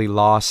legitimately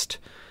lost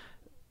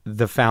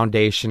the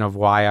foundation of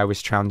why I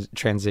was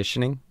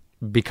transitioning,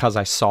 because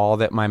I saw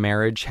that my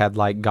marriage had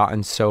like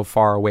gotten so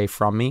far away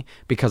from me,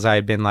 because I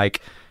had been like,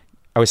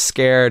 I was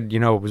scared,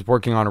 was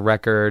working on a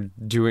record,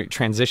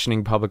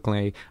 transitioning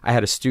publicly. I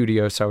had a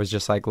studio, so I was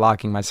just like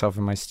locking myself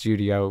in my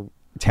studio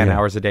 10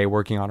 hours a day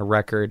working on a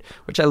record,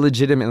 which I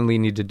legitimately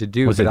needed to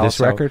do. Was it this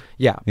record?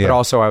 Yeah, but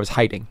also I was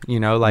hiding,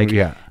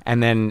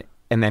 and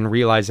then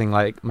realizing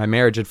like my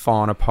marriage had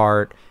fallen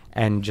apart,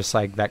 and just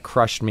like that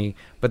crushed me.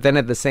 But then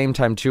at the same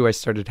time too, I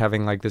started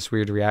having like this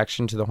weird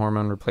reaction to the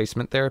hormone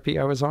replacement therapy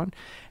I was on.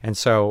 And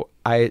so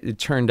it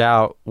turned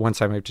out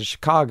once I moved to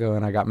Chicago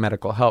and I got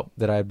medical help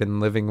that I had been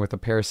living with a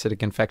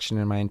parasitic infection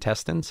in my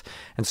intestines.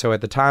 And so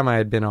at the time I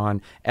had been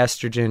on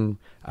estrogen,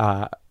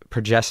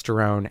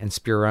 progesterone, and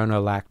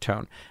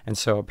spironolactone. And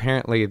so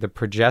apparently the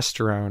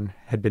progesterone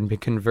had been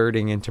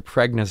converting into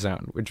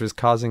prednisone, which was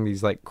causing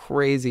these like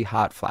crazy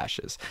hot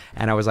flashes.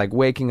 And I was like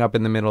waking up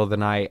in the middle of the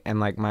night and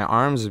like my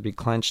arms would be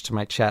clenched to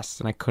my chest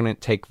and I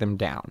couldn't take them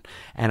down.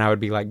 And I would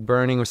be like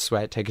burning with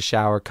sweat, take a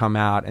shower, come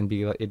out, and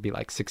it'd be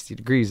like 60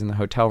 degrees in the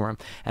hotel room.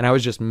 And I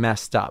was just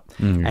messed up.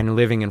 Mm-hmm. And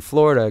living in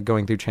Florida,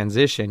 going through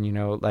transition,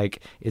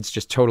 like it's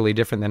just totally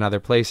different than other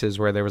places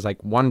where there was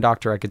like one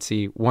doctor I could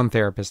see, one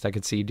therapist I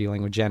could see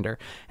dealing with gender.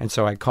 And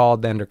so I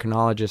called the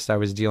endocrinologist I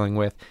was dealing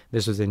with.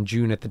 This was in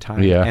June at the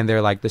time. Yeah. And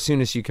they're like, the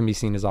soonest you can be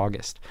seen is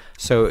August.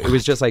 So it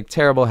was just like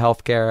terrible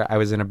healthcare. I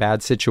was in a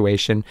bad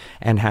situation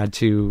and had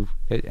to,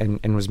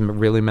 and was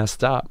really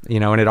messed up,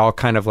 and it all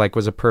kind of like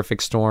was a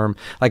perfect storm.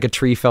 Like a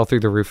tree fell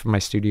through the roof of my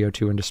studio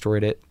too and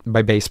destroyed it.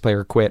 My bass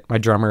player quit. My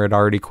drummer had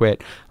already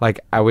quit. Like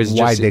I was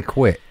Why'd they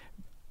quit?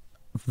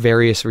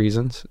 Various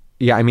reasons.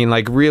 Yeah, I mean,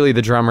 like really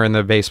the drummer and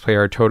the bass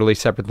player are totally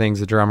separate things.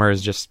 The drummer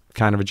is just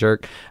kind of a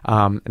jerk.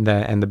 And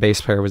the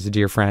bass player was a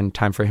dear friend.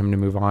 Time for him to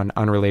move on,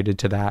 unrelated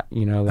to that,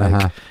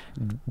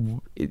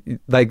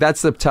 like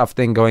that's the tough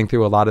thing going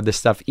through a lot of this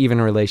stuff, even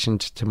in relation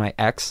to my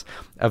ex,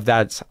 of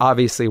that's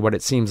obviously what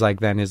it seems like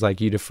then is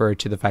like you defer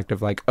to the fact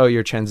of like, oh,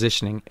 you're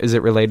transitioning. Is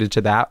it related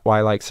to that?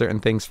 Why like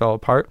certain things fell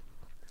apart?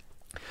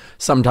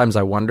 Sometimes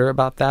I wonder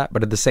about that,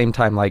 but at the same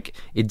time, like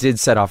it did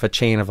set off a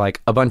chain of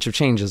like a bunch of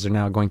changes are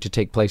now going to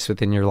take place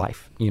within your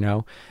life,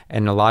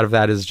 and a lot of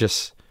that is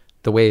just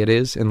the way it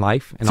is in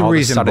life, and it's all a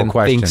of a sudden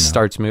question, things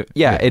starts moving.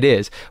 Yeah, it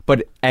is.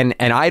 But and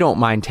I don't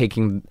mind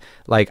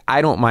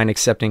I don't mind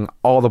accepting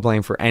all the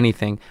blame for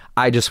anything.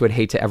 I just would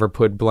hate to ever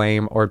put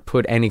blame or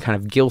put any kind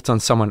of guilt on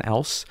someone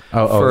else.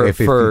 If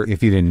you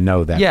didn't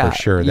know that for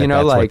sure, that's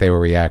like, what they were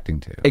reacting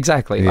to.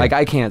 Exactly. Yeah. Like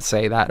I can't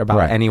say that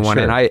about anyone,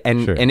 sure.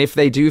 And if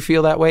they do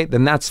feel that way,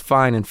 then that's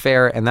fine and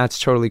fair, and that's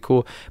totally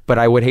cool. But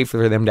I would hate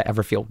for them to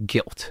ever feel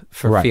guilt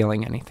for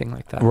feeling anything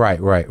like that. Right.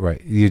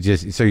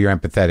 So you're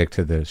empathetic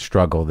to the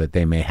struggle that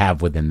they may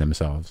have within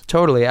themselves.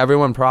 Totally.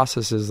 Everyone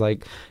processes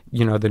like,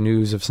 the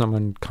news of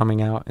someone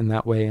coming out in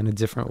that way in a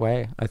different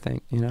way, I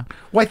think, Well,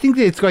 I think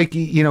that it's like,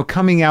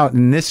 coming out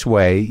in this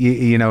way,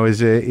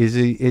 is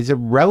a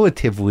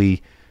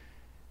relatively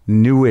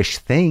newish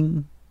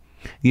thing.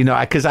 You know,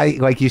 because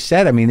like you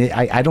said, I mean,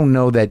 I don't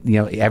know that, you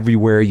know,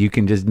 everywhere you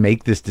can just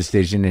make this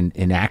decision and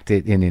enact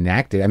it.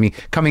 I mean,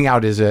 coming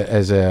out as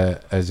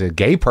a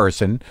gay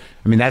person,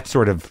 I mean, that's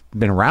sort of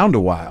been around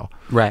a while.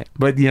 Right.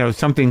 But, you know,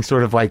 something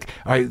sort of like,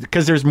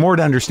 because there's more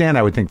to understand,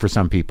 I would think, for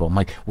some people. I'm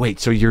like, wait,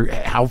 so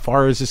how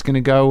far is this going to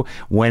go?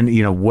 When,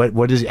 you know,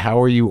 what is it?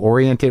 How are you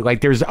oriented?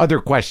 Like, there's other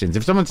questions.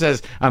 If someone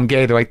says I'm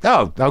gay, they're like,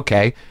 oh,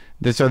 okay.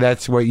 So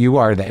that's what you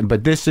are then.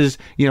 But this is,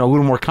 you know, a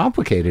little more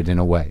complicated in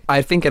a way.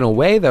 I think in a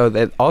way, though,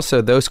 that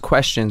also those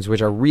questions,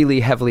 which are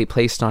really heavily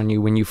placed on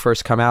you when you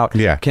first come out,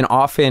 can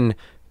often,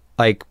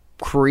 like,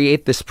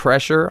 create this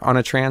pressure on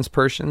a trans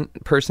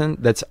person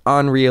that's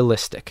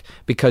unrealistic,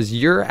 because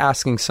you're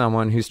asking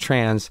someone who's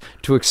trans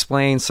to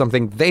explain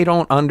something they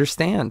don't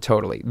understand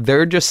totally.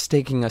 They're just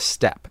taking a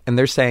step and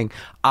they're saying,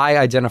 I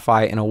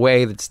identify in a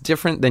way that's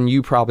different than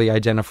you probably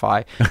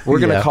identify. We're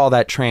going to call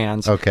that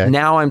trans. Okay.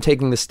 Now I'm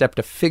taking the step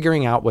to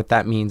figuring out what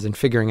that means and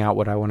figuring out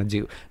what I want to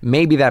do.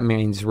 Maybe that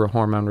means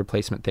hormone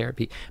replacement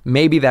therapy.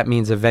 Maybe that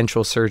means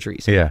eventual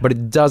surgeries. Yeah. But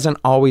it doesn't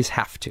always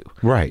have to.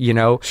 Right. You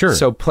know? Sure.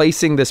 So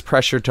placing this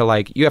pressure to,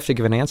 like, you have to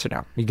give an answer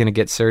now. You're going to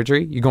get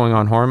surgery? You're going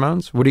on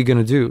hormones? What are you going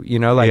to do? You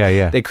know, like,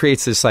 it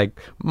creates this, like,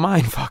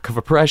 mind fuck of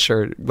a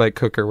pressure, like,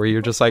 cooker, where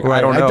you're just like, right.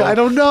 I don't know. I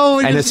don't know.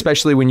 And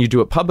especially when you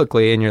do it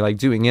publicly and you're, like,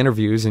 doing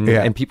interviews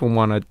and people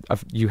want to,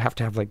 you have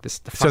to have, like,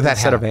 this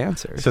set of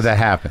answers. So that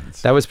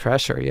happens. That was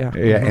pressure, yeah.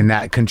 Yeah, and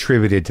that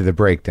contributed to the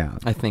breakdown.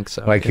 I think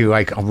so. Like,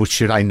 well,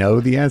 should I know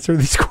the answer to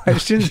these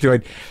questions?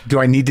 Do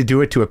I need to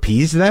do it to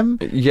appease them?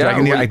 Yeah,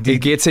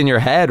 it gets in your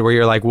head where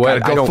you're like,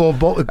 what? I don't go all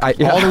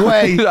the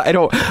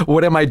way.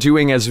 What am I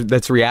doing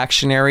that's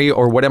reactionary,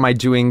 or what am I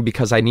doing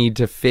because I need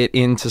to fit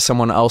into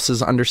someone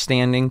else's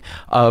understanding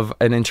of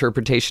an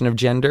interpretation of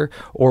gender,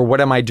 or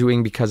what am I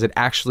doing because it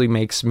actually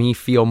makes me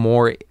feel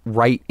more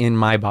right in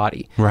my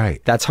body?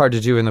 Right. That's hard to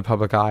do in the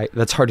public eye.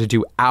 That's hard to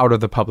do out of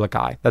the public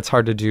eye. That's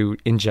hard to do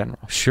in general.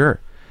 Sure.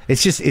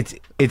 It's just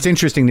it's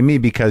interesting to me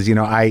because, you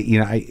know,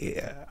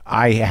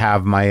 I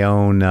have my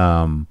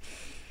own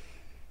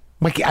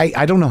like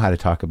I don't know how to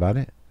talk about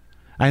it.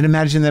 I'd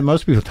imagine that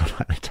most people don't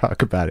know how to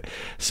talk about it.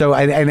 So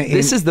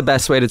this is the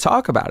best way to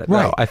talk about it, though,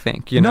 right. I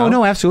think. You know?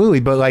 No,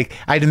 absolutely. But, like,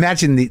 I'd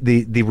imagine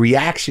the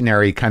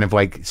reactionary kind of,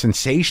 like,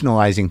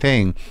 sensationalizing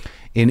thing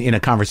in a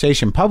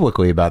conversation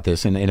publicly about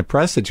this in a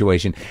press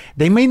situation,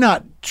 they may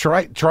not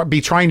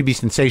be trying to be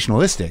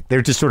sensationalistic.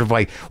 They're just sort of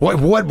like,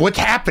 what's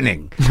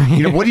happening?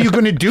 You know, what are you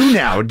going to do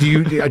now? Do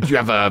you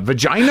have a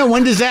vagina?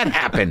 When does that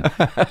happen?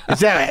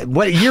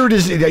 What year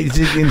is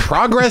it in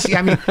progress?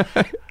 I mean,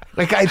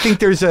 like, I think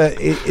there's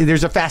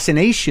a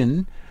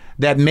fascination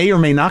that may or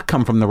may not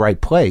come from the right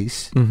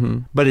place,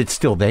 but it's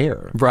still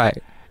there.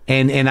 Right.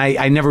 And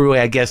I never really,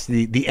 I guess,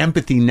 the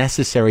empathy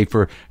necessary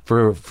for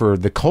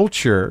the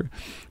culture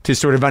to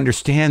sort of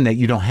understand that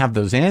you don't have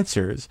those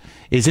answers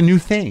is a new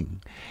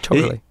thing.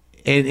 Totally.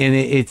 And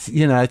it's,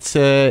 you know, it's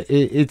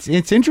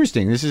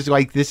interesting. This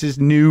is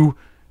new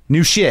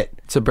shit.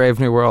 It's a brave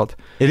new world.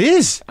 It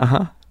is.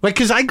 Uh-huh. Like,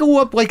 because I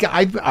go up, like,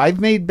 I've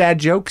made bad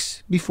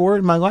jokes before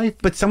in my life,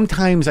 but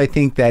sometimes I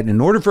think that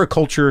in order for a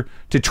culture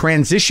to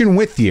transition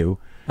with you,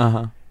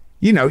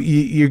 you know,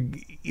 you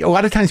a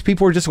lot of times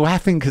people are just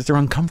laughing because they're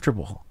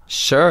uncomfortable.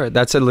 Sure,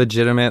 that's a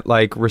legitimate,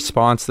 like,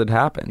 response that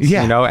happens.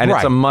 Yeah, you know, and right.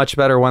 It's a much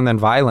better one than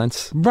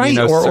violence, right? You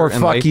know, or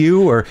fuck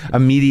you, or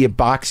immediate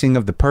boxing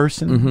of the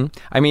person.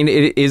 I mean,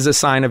 it is a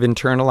sign of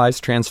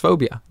internalized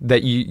transphobia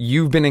that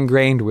you've been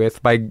ingrained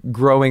with by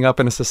growing up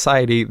in a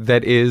society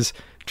that is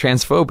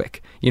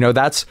transphobic. You know,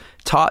 that's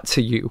taught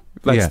to you.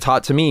 That's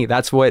taught to me.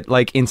 That's what,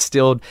 like,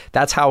 instilled.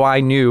 That's how I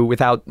knew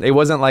it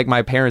wasn't like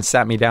my parents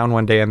sat me down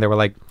one day and they were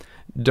like,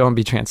 don't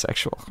be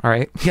transsexual, all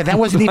right? Yeah, that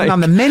wasn't even on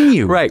the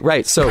menu.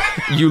 Right. So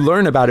you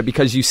learn about it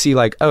because you see,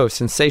 like,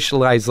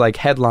 sensationalized, like,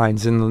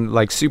 headlines in,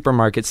 like,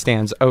 supermarket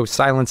stands.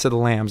 Silence of the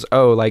Lambs.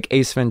 Like,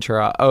 Ace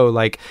Ventura.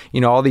 Like,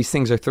 you know, all these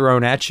things are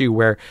thrown at you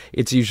where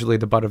it's usually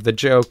the butt of the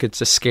joke.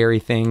 It's a scary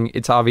thing.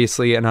 It's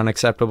obviously an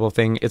unacceptable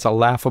thing. It's a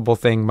laughable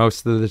thing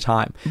most of the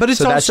time. But it's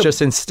that's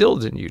just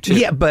instilled in you, too.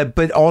 Yeah,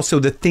 but also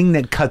the thing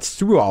that cuts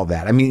through all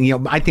that. I mean, you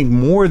know, I think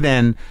more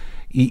than,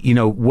 you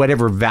know,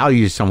 whatever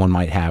values someone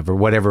might have or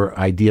whatever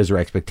ideas or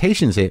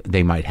expectations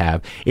they might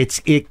have,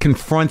 it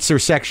confronts their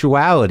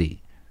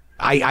sexuality.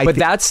 But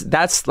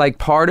that's like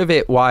part of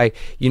it. Why,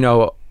 you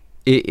know,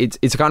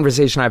 it's a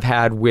conversation I've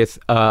had with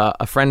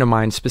a friend of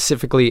mine,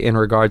 specifically in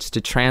regards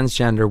to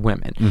transgender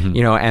women,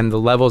 you know, and the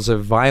levels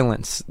of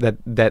violence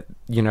that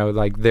you know,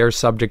 like, they're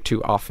subject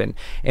to often,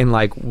 and,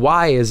 like,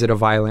 why is it a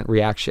violent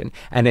reaction?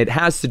 And it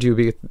has to do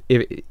with,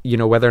 you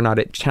know, whether or not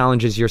it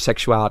challenges your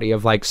sexuality.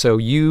 Of, like, so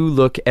you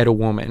look at a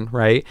woman,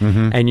 right,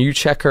 and you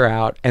check her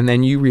out, and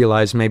then you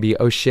realize maybe,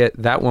 oh shit,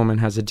 that woman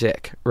has a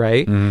dick,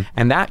 right,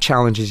 and that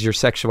challenges your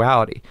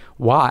sexuality.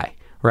 Why,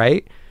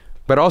 right?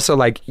 but also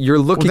like you're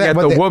looking at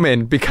the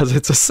woman because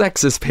it's a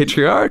sexist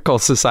patriarchal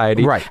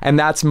society, right? And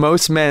that's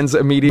most men's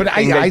immediate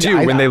thing they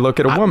do when they look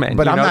at a woman.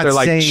 But they're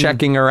like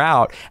checking her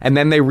out, and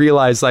then they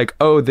realize like,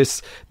 oh,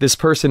 this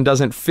person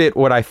doesn't fit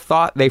what I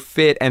thought they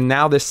fit, and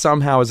now this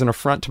somehow is an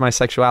affront to my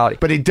sexuality.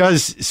 But it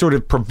does sort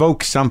of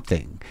provoke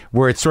something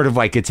where it's sort of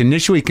like it's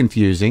initially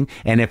confusing,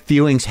 and if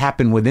feelings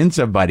happen within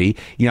somebody,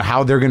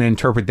 how they're going to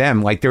interpret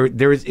them, like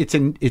it's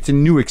a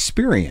new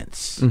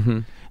experience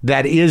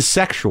that is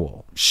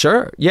sexual.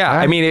 Sure. Yeah.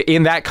 Right. I mean,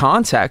 in that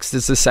context,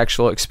 it's a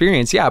sexual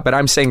experience. Yeah. But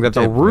I'm saying that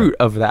the root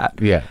of that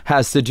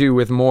has to do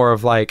with more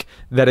of like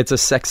that it's a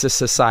sexist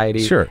society,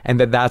 sure, and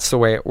that's the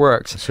way it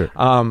works. Sure.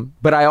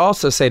 But I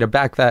also say to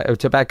back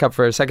up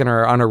for a second,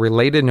 or on a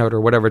related note or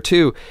whatever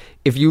too,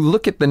 if you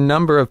look at the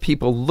number of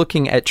people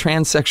looking at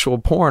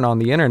transsexual porn on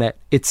the internet,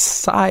 it's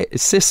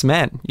cis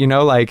men,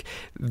 like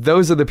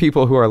those are the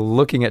people who are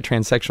looking at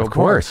transsexual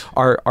porn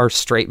are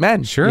straight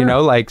men, sure,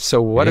 like, so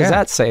what does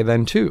that say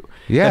then too?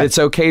 Yeah. That it's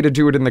okay to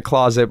do it in the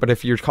closet, but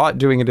if you're caught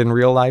doing it in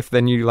real life,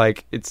 then you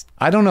like it's.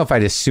 I don't know if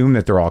I'd assume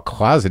that they're all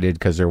closeted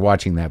because they're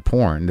watching that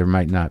porn. There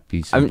might not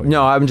be.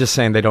 I'm just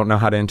saying they don't know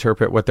how to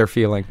interpret what they're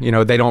feeling.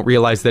 They don't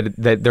realize that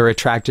they're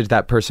attracted to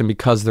that person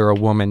because they're a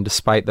woman,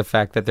 despite the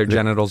fact that their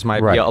genitals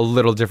might be a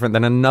little different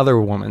than another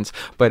woman's.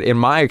 But in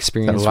my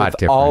experience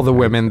with all the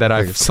women that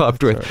I've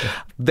slept with,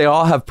 they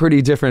all have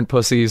pretty different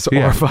pussies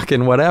or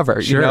fucking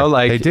whatever. Sure,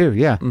 like they do.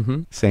 Yeah.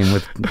 Mm-hmm.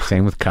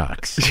 Same with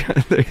cocks.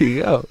 There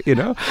you go.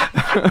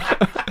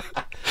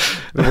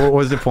 What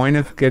was the point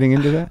of getting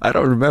into that? I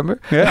don't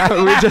remember. Yeah.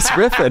 We were just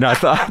riffing, I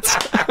thought.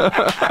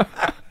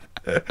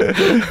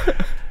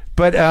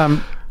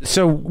 But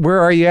so where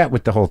are you at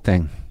with the whole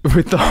thing?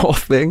 With the whole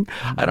thing?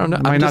 I don't know.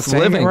 I'm just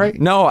living. Right?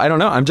 No, I don't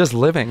know. I'm just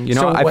living.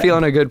 I feel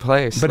in a good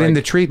place. But in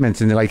the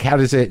treatments, and like, how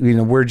does it,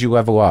 where'd you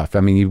level off? I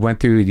mean, you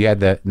went through, you had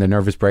the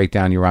nervous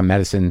breakdown, you were on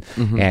medicine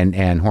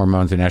and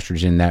hormones and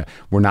estrogen that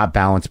were not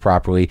balanced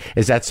properly.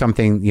 Is that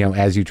something,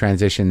 as you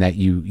transition that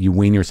you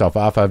wean yourself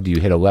off of? Do you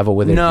hit a level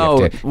with it? No.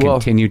 Do you have to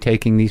continue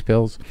taking these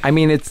pills? I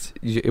mean, it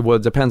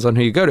depends on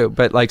who you go to.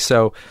 But like,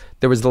 so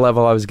there was the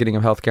level I was getting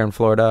of healthcare in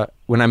Florida.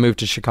 When I moved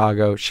to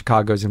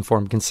Chicago's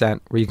informed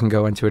consent, where you can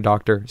go into a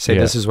doctor, say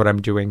this is what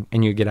I'm doing,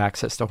 and you get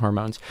access to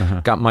hormones.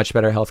 Got much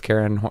better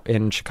healthcare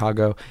in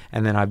Chicago,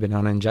 and then I've been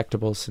on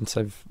injectables since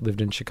I've lived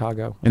in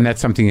Chicago. And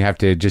that's something you have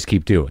to just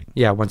keep doing.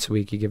 Yeah, once a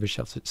week you give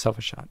yourself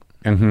a shot.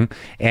 Mm-hmm.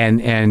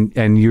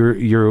 And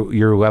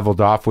you're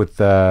leveled off with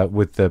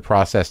the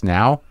process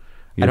now.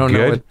 I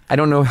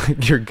don't know.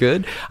 You're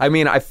good. I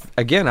mean, I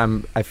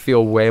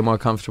feel way more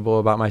comfortable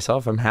about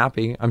myself. I'm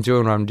happy. I'm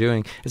doing what I'm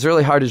doing. It's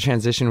really hard to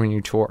transition when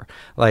you tour.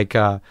 Like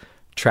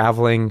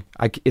traveling,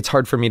 it's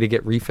hard for me to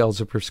get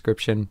refills of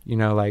prescription.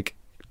 Like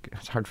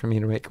it's hard for me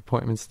to make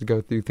appointments to go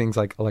through things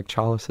like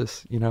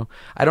electrolysis.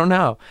 I don't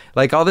know.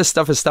 Like all this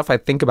stuff is stuff I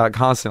think about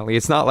constantly.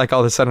 It's not like all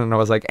of a sudden I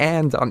was like,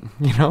 and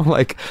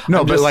like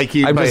no,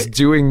 I'm just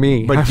doing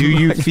me. But do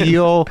you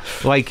feel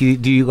like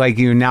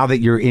now that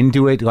you're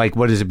into it? Like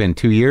what has it been?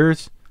 2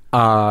 years?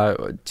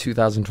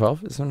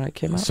 2012 is when I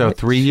came out. So right?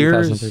 3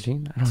 years.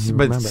 2013. I don't even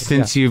remember. But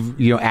since you've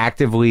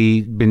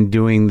actively been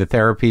doing the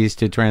therapies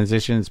to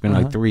transition, it's been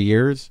like 3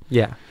 years.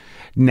 Yeah.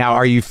 Now,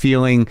 are you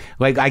feeling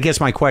like, I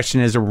guess my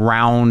question is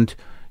around,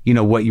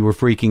 what you were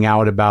freaking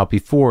out about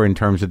before in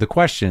terms of the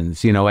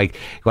questions,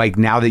 like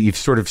now that you've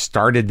sort of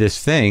started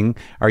this thing,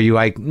 are you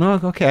like, oh,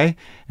 okay.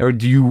 Or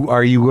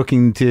are you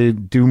looking to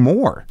do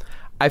more?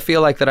 I feel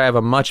like that I have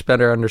a much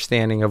better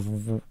understanding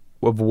of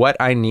what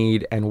I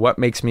need and what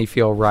makes me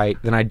feel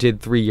right than I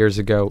did 3 years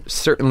ago.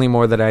 Certainly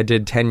more than I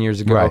did 10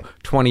 years ago,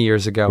 20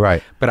 years ago.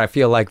 Right. But I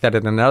feel like that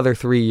in another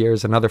 3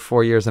 years, another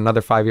 4 years,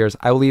 another 5 years,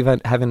 I will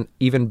even have an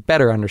even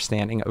better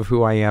understanding of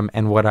who I am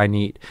and what I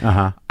need.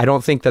 I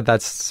don't think that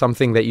that's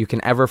something that you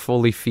can ever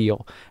fully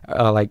feel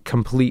like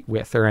complete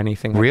with or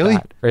anything like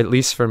that. Or at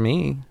least for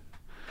me.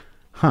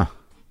 Huh.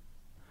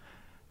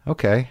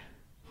 Okay.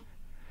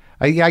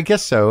 I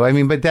guess so. I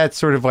mean, but that's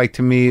sort of like,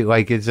 to me,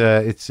 like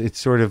it's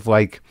sort of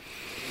like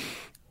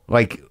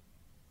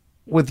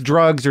with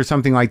drugs or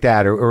something like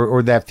that,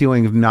 or that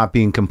feeling of not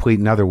being complete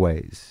in other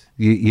ways.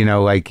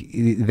 Like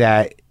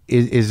that.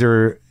 Is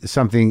there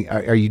something?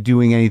 Are you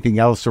doing anything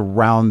else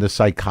around the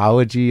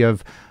psychology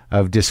of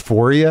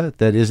dysphoria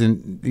that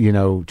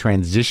isn't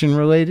transition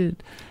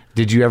related?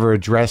 Did you ever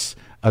address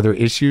other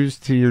issues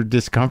to your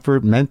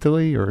discomfort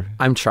mentally, or?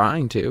 I'm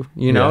trying to,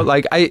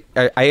 like I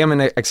am an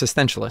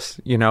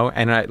existentialist,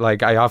 and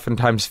I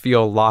oftentimes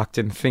feel locked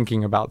in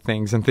thinking about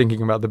things and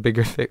thinking about the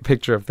bigger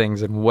picture of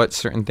things and what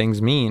certain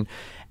things mean.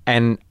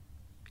 And,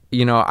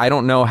 I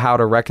don't know how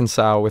to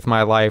reconcile with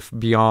my life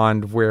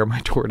beyond where my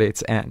tour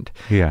dates end.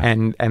 Yeah.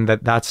 And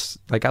that's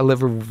like, I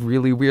live a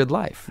really weird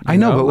life. I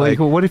know, but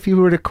well, what if you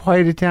were to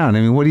quiet it down? I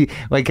mean, what do you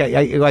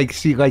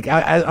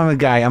I'm a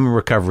guy, I'm a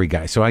recovery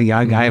guy. So I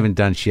haven't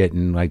done shit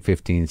in like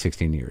 15,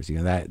 16 years.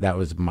 That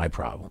was my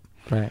problem.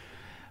 Right.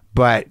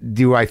 But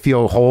do I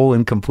feel whole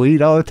and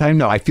complete all the time?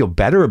 No, I feel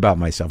better about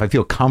myself. I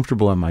feel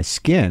comfortable in my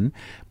skin,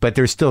 but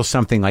there's still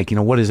something like,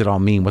 what does it all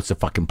mean? What's the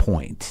fucking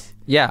point?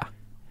 Yeah.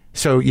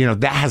 So, you know,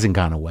 that hasn't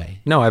gone away.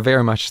 No, I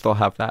very much still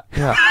have that.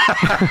 Yeah.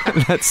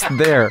 That's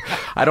there.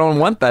 I don't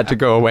want that to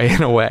go away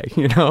in a way,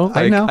 you know? Like,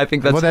 I know. I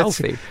think that's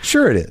healthy.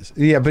 Sure it is.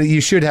 Yeah, but you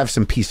should have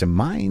some peace of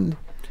mind.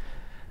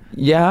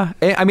 Yeah.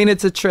 I mean,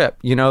 it's a trip,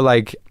 you know,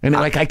 like... And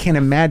like, I can't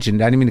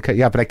imagine, I didn't mean to cut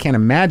you off, but I can't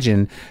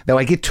imagine that,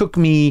 like, it took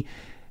me,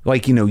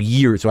 like, you know,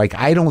 years. Like,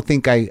 I don't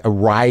think I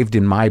arrived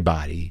in my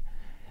body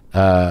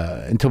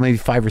until maybe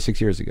 5 or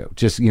 6 years ago.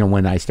 Just, you know,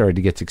 when I started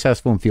to get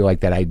successful and feel like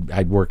that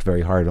I'd worked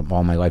very hard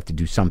all my life to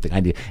do something.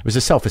 It was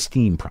a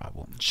self-esteem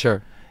problem.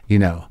 Sure. You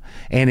know,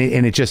 and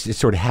it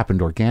sort of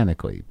happened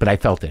organically, but I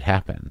felt it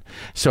happen.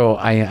 So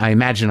I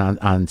imagine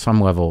on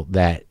some level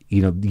that,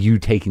 you know, you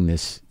taking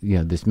this,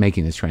 you know,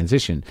 making this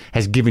transition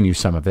has given you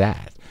some of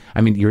that. I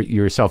mean,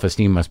 your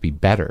self-esteem must be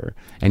better,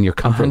 and your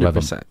comfort 100%,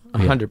 level.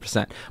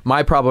 100%.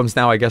 My problems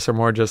now, I guess, are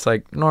more just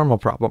like normal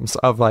problems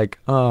of like,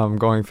 oh, I'm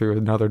going through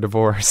another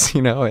divorce,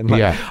 you know, and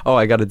like, oh,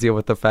 I got to deal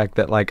with the fact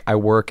that like I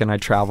work and I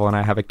travel and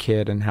I have a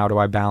kid, and how do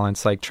I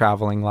balance like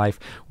traveling life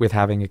with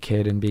having a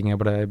kid and being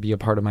able to be a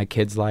part of my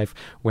kid's life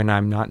when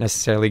I'm not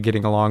necessarily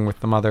getting along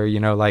with the mother,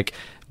 you know, like.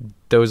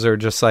 Those are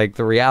just like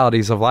the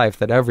realities of life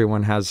that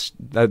everyone has.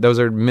 Those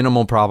are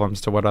minimal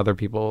problems to what other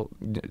people's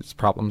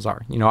problems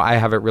are. You know, I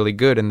have it really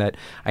good in that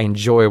I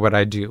enjoy what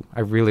I do. I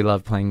really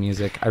love playing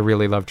music. I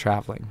really love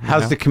traveling.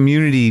 How's the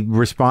community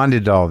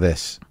responded to all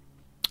this?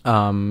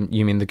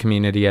 You mean the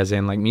community as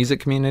in like music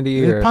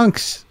community? The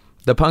punks.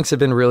 The punks have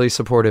been really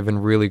supportive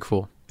and really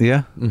cool.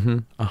 Yeah?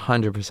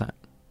 100%.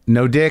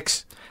 No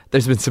dicks?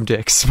 There's been some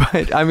dicks,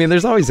 but I mean,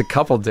 there's always a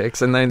couple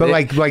dicks, and then but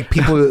like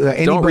people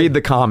don't read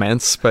the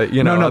comments, but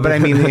you know, no, but I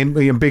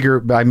mean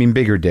bigger. I mean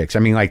bigger dicks. I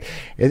mean, like,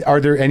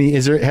 are there any?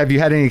 Have you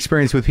had any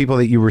experience with people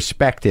that you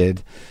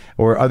respected,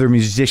 or other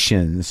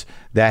musicians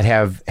that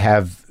have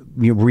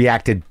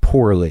reacted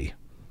poorly?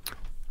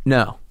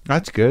 No,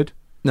 that's good.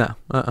 No,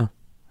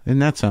 Isn't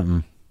that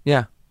something?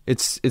 Yeah,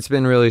 it's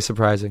been really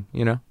surprising,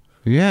 you know.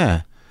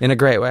 Yeah, in a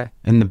great way.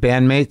 And the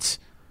bandmates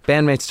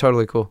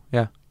totally cool.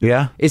 Yeah.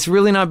 Yeah, it's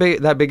really not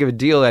that big of a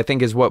deal, I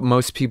think, is what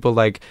most people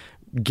like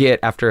get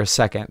after a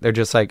second. They're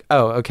just like,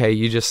 oh, okay,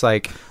 you just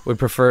like would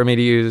prefer me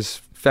to use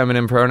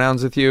feminine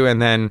pronouns with you,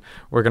 and then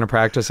we're going to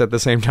practice at the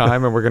same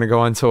time, and we're going to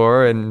go on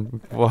tour,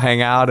 and we'll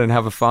hang out and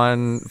have a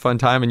fun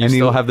time, and you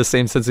still have the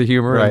same sense of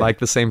humor and like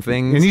the same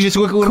things. And you just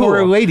look a little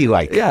more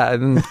ladylike. Yeah,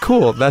 and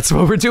cool. That's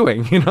what we're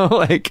doing, you know,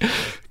 like,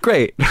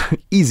 great,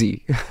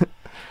 easy.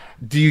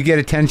 Do you get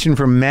attention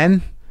from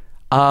men?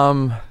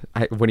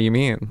 What do you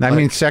mean? I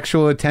mean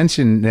sexual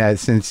attention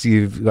since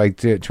you've like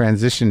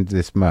transitioned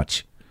this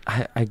much.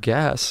 I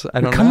guess.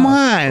 I don't know. Come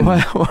on.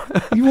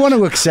 You want to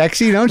look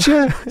sexy, don't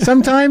you?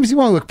 Sometimes you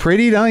want to look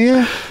pretty, don't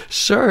you?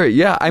 Sure.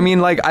 Yeah. I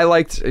mean, like, I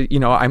liked, you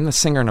know, I'm the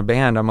singer in a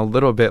band. I'm a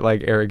little bit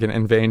like arrogant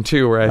and vain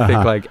too, where I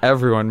think like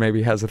everyone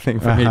maybe has a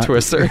thing for me to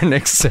a certain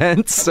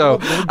extent. So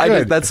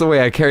that's the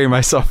way I carry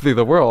myself through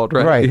the world,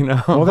 right? Right. You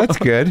know? Well, that's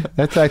good.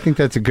 I think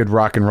that's a good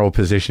rock and roll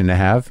position to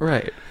have.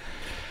 Right.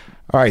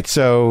 All right.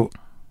 So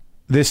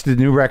the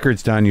new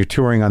record's done. You're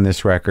touring on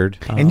this record,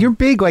 and you're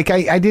big. Like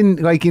I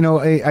didn't like, you know,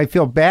 I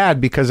feel bad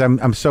because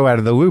I'm so out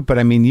of the loop. But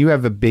I mean, you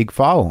have a big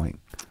following.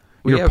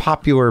 You're a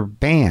popular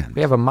band.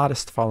 We have a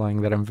modest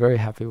following that I'm very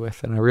happy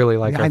with, and I really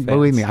like our fans.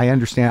 Believe me, I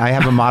understand. I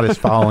have a modest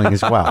following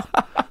as well.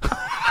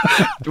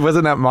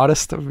 Wasn't that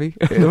modest of me?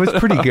 It was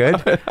pretty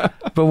good.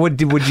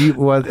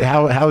 But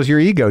how's your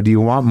ego? Do you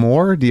want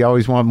more? Do you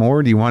always want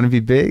more? Do you want to be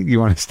big? Do you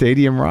want a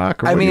stadium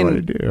rock? Or what do you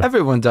want to do?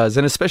 Everyone does,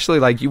 and especially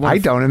like you want. I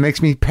don't. It makes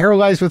me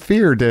paralyzed with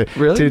fear to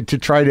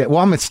try to. Well,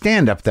 I'm a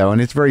stand-up though,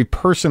 and it's very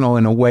personal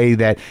in a way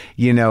that,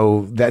 you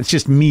know, that's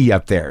just me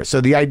up there. So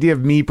the idea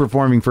of me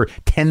performing for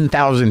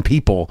 10,000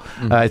 people,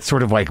 it's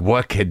sort of like,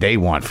 what could they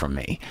want from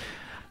me?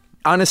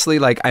 Honestly,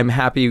 like, I'm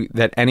happy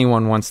that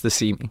anyone wants to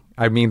see me.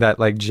 I mean that,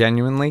 like,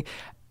 genuinely.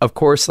 Of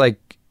course,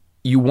 like,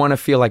 you want to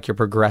feel like you're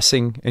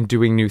progressing and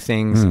doing new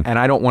things, and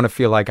I don't want to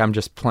feel like I'm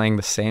just playing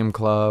the same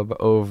club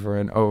over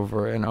and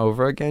over and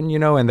over again, you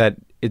know, and that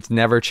it's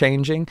never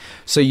changing.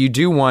 So you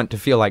do want to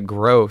feel like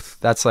growth.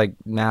 That's like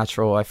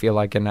natural, I feel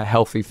like, and a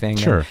healthy thing.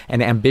 Sure.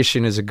 And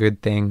ambition is a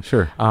good thing.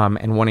 Sure.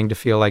 And wanting to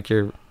feel like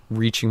you're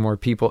reaching more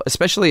people,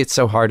 especially it's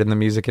so hard in the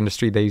music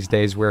industry these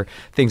days where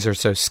things are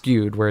so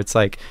skewed, where it's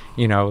like,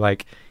 you know,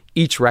 like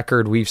each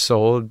record we've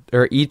sold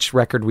or each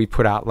record we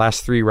put out,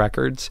 last 3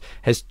 records,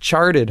 has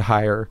charted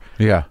higher.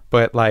 Yeah.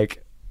 But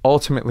like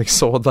ultimately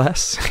sold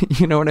less.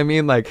 You know what I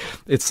mean? Like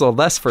it sold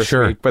less first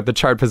week, but the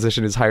chart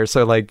position is higher.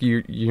 So like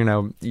you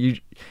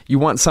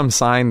want some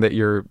sign that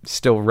you're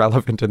still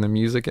relevant in the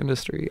music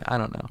industry. I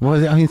don't know.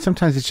 Well, I mean,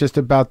 sometimes it's just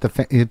about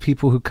the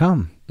people who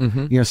come.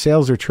 You know,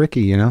 sales are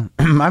tricky, you know.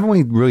 I've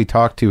only really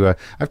talked to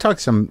I've talked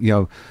to some, you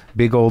know,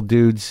 big old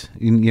dudes,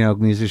 you know,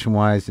 musician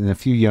wise, and a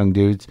few young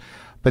dudes.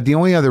 But the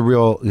only other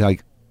real,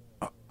 like,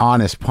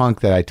 honest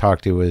punk that I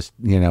talked to was,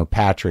 you know,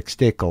 Patrick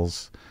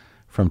Stickles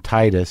from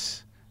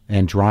Titus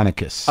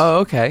Andronicus. Oh,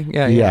 okay.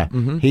 Yeah.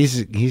 Mm-hmm.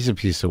 He's a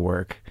piece of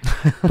work.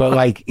 But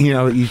like, you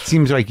know, it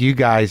seems like you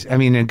guys, I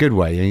mean, in a good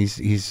way.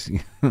 He's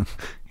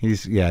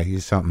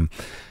something.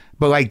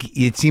 But like,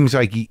 it seems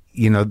like,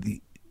 you know,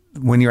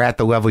 when you're at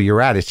the level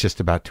you're at, it's just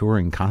about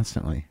touring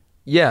constantly.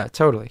 Yeah,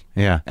 totally.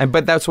 Yeah.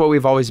 But that's what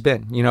we've always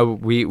been. You know,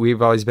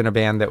 we've always been a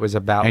band that was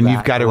about And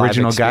you've got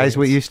original guys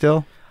with you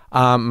still?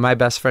 My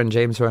best friend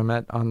James, who I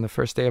met on the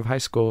first day of high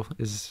school,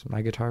 is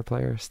my guitar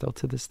player still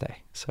to this day.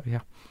 So, yeah.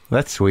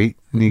 That's sweet.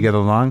 And you get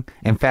along?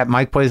 And Fat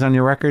Mike plays on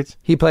your records?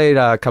 He played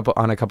on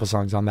a couple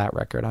songs on that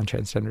record, on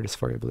Transgender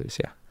Dysphoria Blues,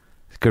 yeah.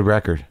 It's a good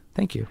record.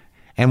 Thank you.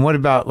 And what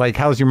about, like,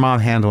 how's your mom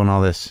handling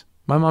all this?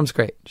 My mom's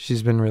great.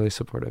 She's been really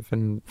supportive.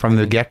 And from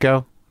the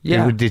get-go?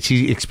 Yeah. Did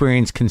she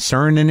experience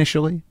concern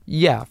initially?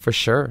 Yeah, for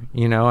sure.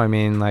 You know, I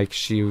mean, like,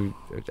 she's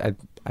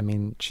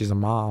a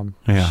mom.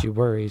 Yeah. She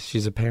worries.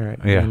 She's a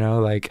parent. Yeah. You know,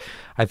 like,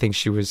 I think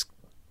she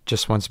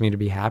just wants me to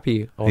be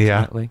happy,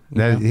 ultimately.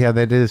 Yeah,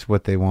 that is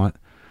what they want.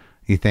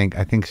 You think?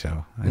 I think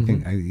so. I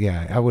think,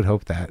 I would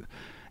hope that.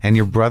 And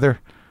your brother?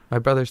 My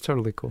brother's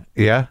totally cool.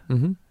 Yeah?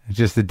 Mm-hmm. It's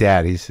just the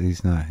dad.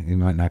 He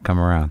might not come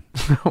around.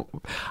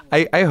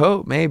 I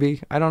hope,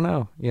 maybe. I don't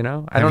know, you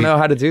know? I don't know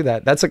how to do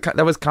that.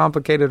 That was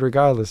complicated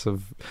regardless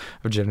of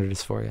gender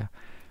dysphoria.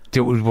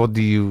 Do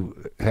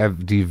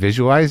you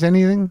visualize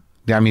anything?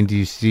 I mean, do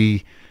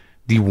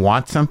you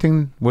want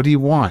something? What do you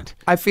want?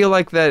 I feel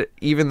like that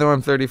even though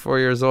I'm 34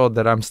 years old,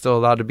 that I'm still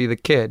allowed to be the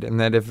kid,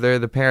 and that if they're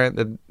the parent,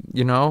 that,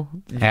 you know,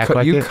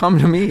 you come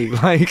to me,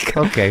 like,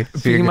 okay,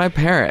 so be my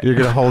parent. You're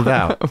going to hold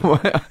out.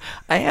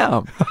 I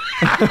am.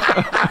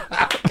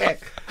 Okay.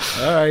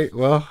 All right.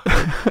 Well,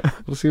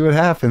 we'll see what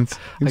happens.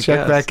 You can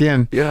check back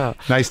in. Yeah.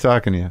 Nice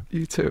talking to you.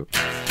 You too.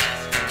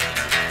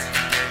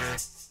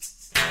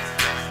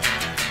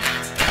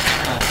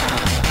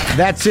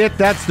 That's it.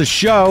 That's the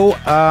show.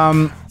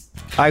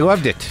 I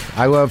loved it.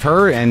 I love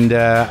her, and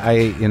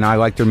I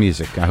liked her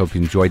music. I hope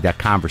you enjoyed that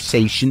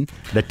conversation,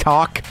 the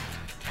talk.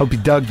 Hope you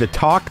dug the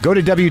talk. Go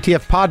to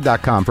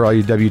WTFpod.com for all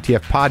your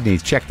WTF pod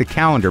needs. Check the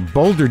calendar.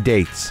 Boulder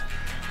dates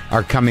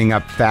are coming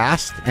up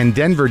fast, and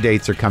Denver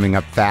dates are coming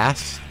up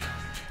fast.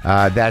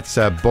 That's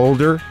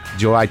Boulder,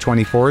 July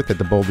 24th at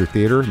the Boulder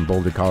Theater in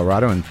Boulder,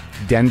 Colorado, and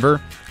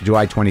Denver,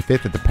 July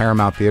 25th at the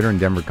Paramount Theater in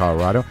Denver,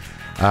 Colorado.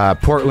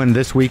 Portland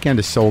this weekend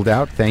is sold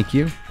out. Thank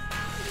you.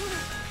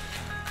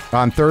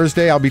 On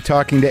Thursday, I'll be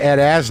talking to Ed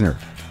Asner.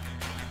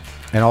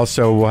 And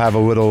also, we'll have a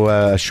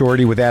little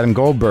shorty with Adam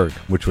Goldberg,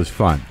 which was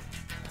fun.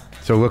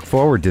 So look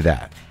forward to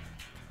that.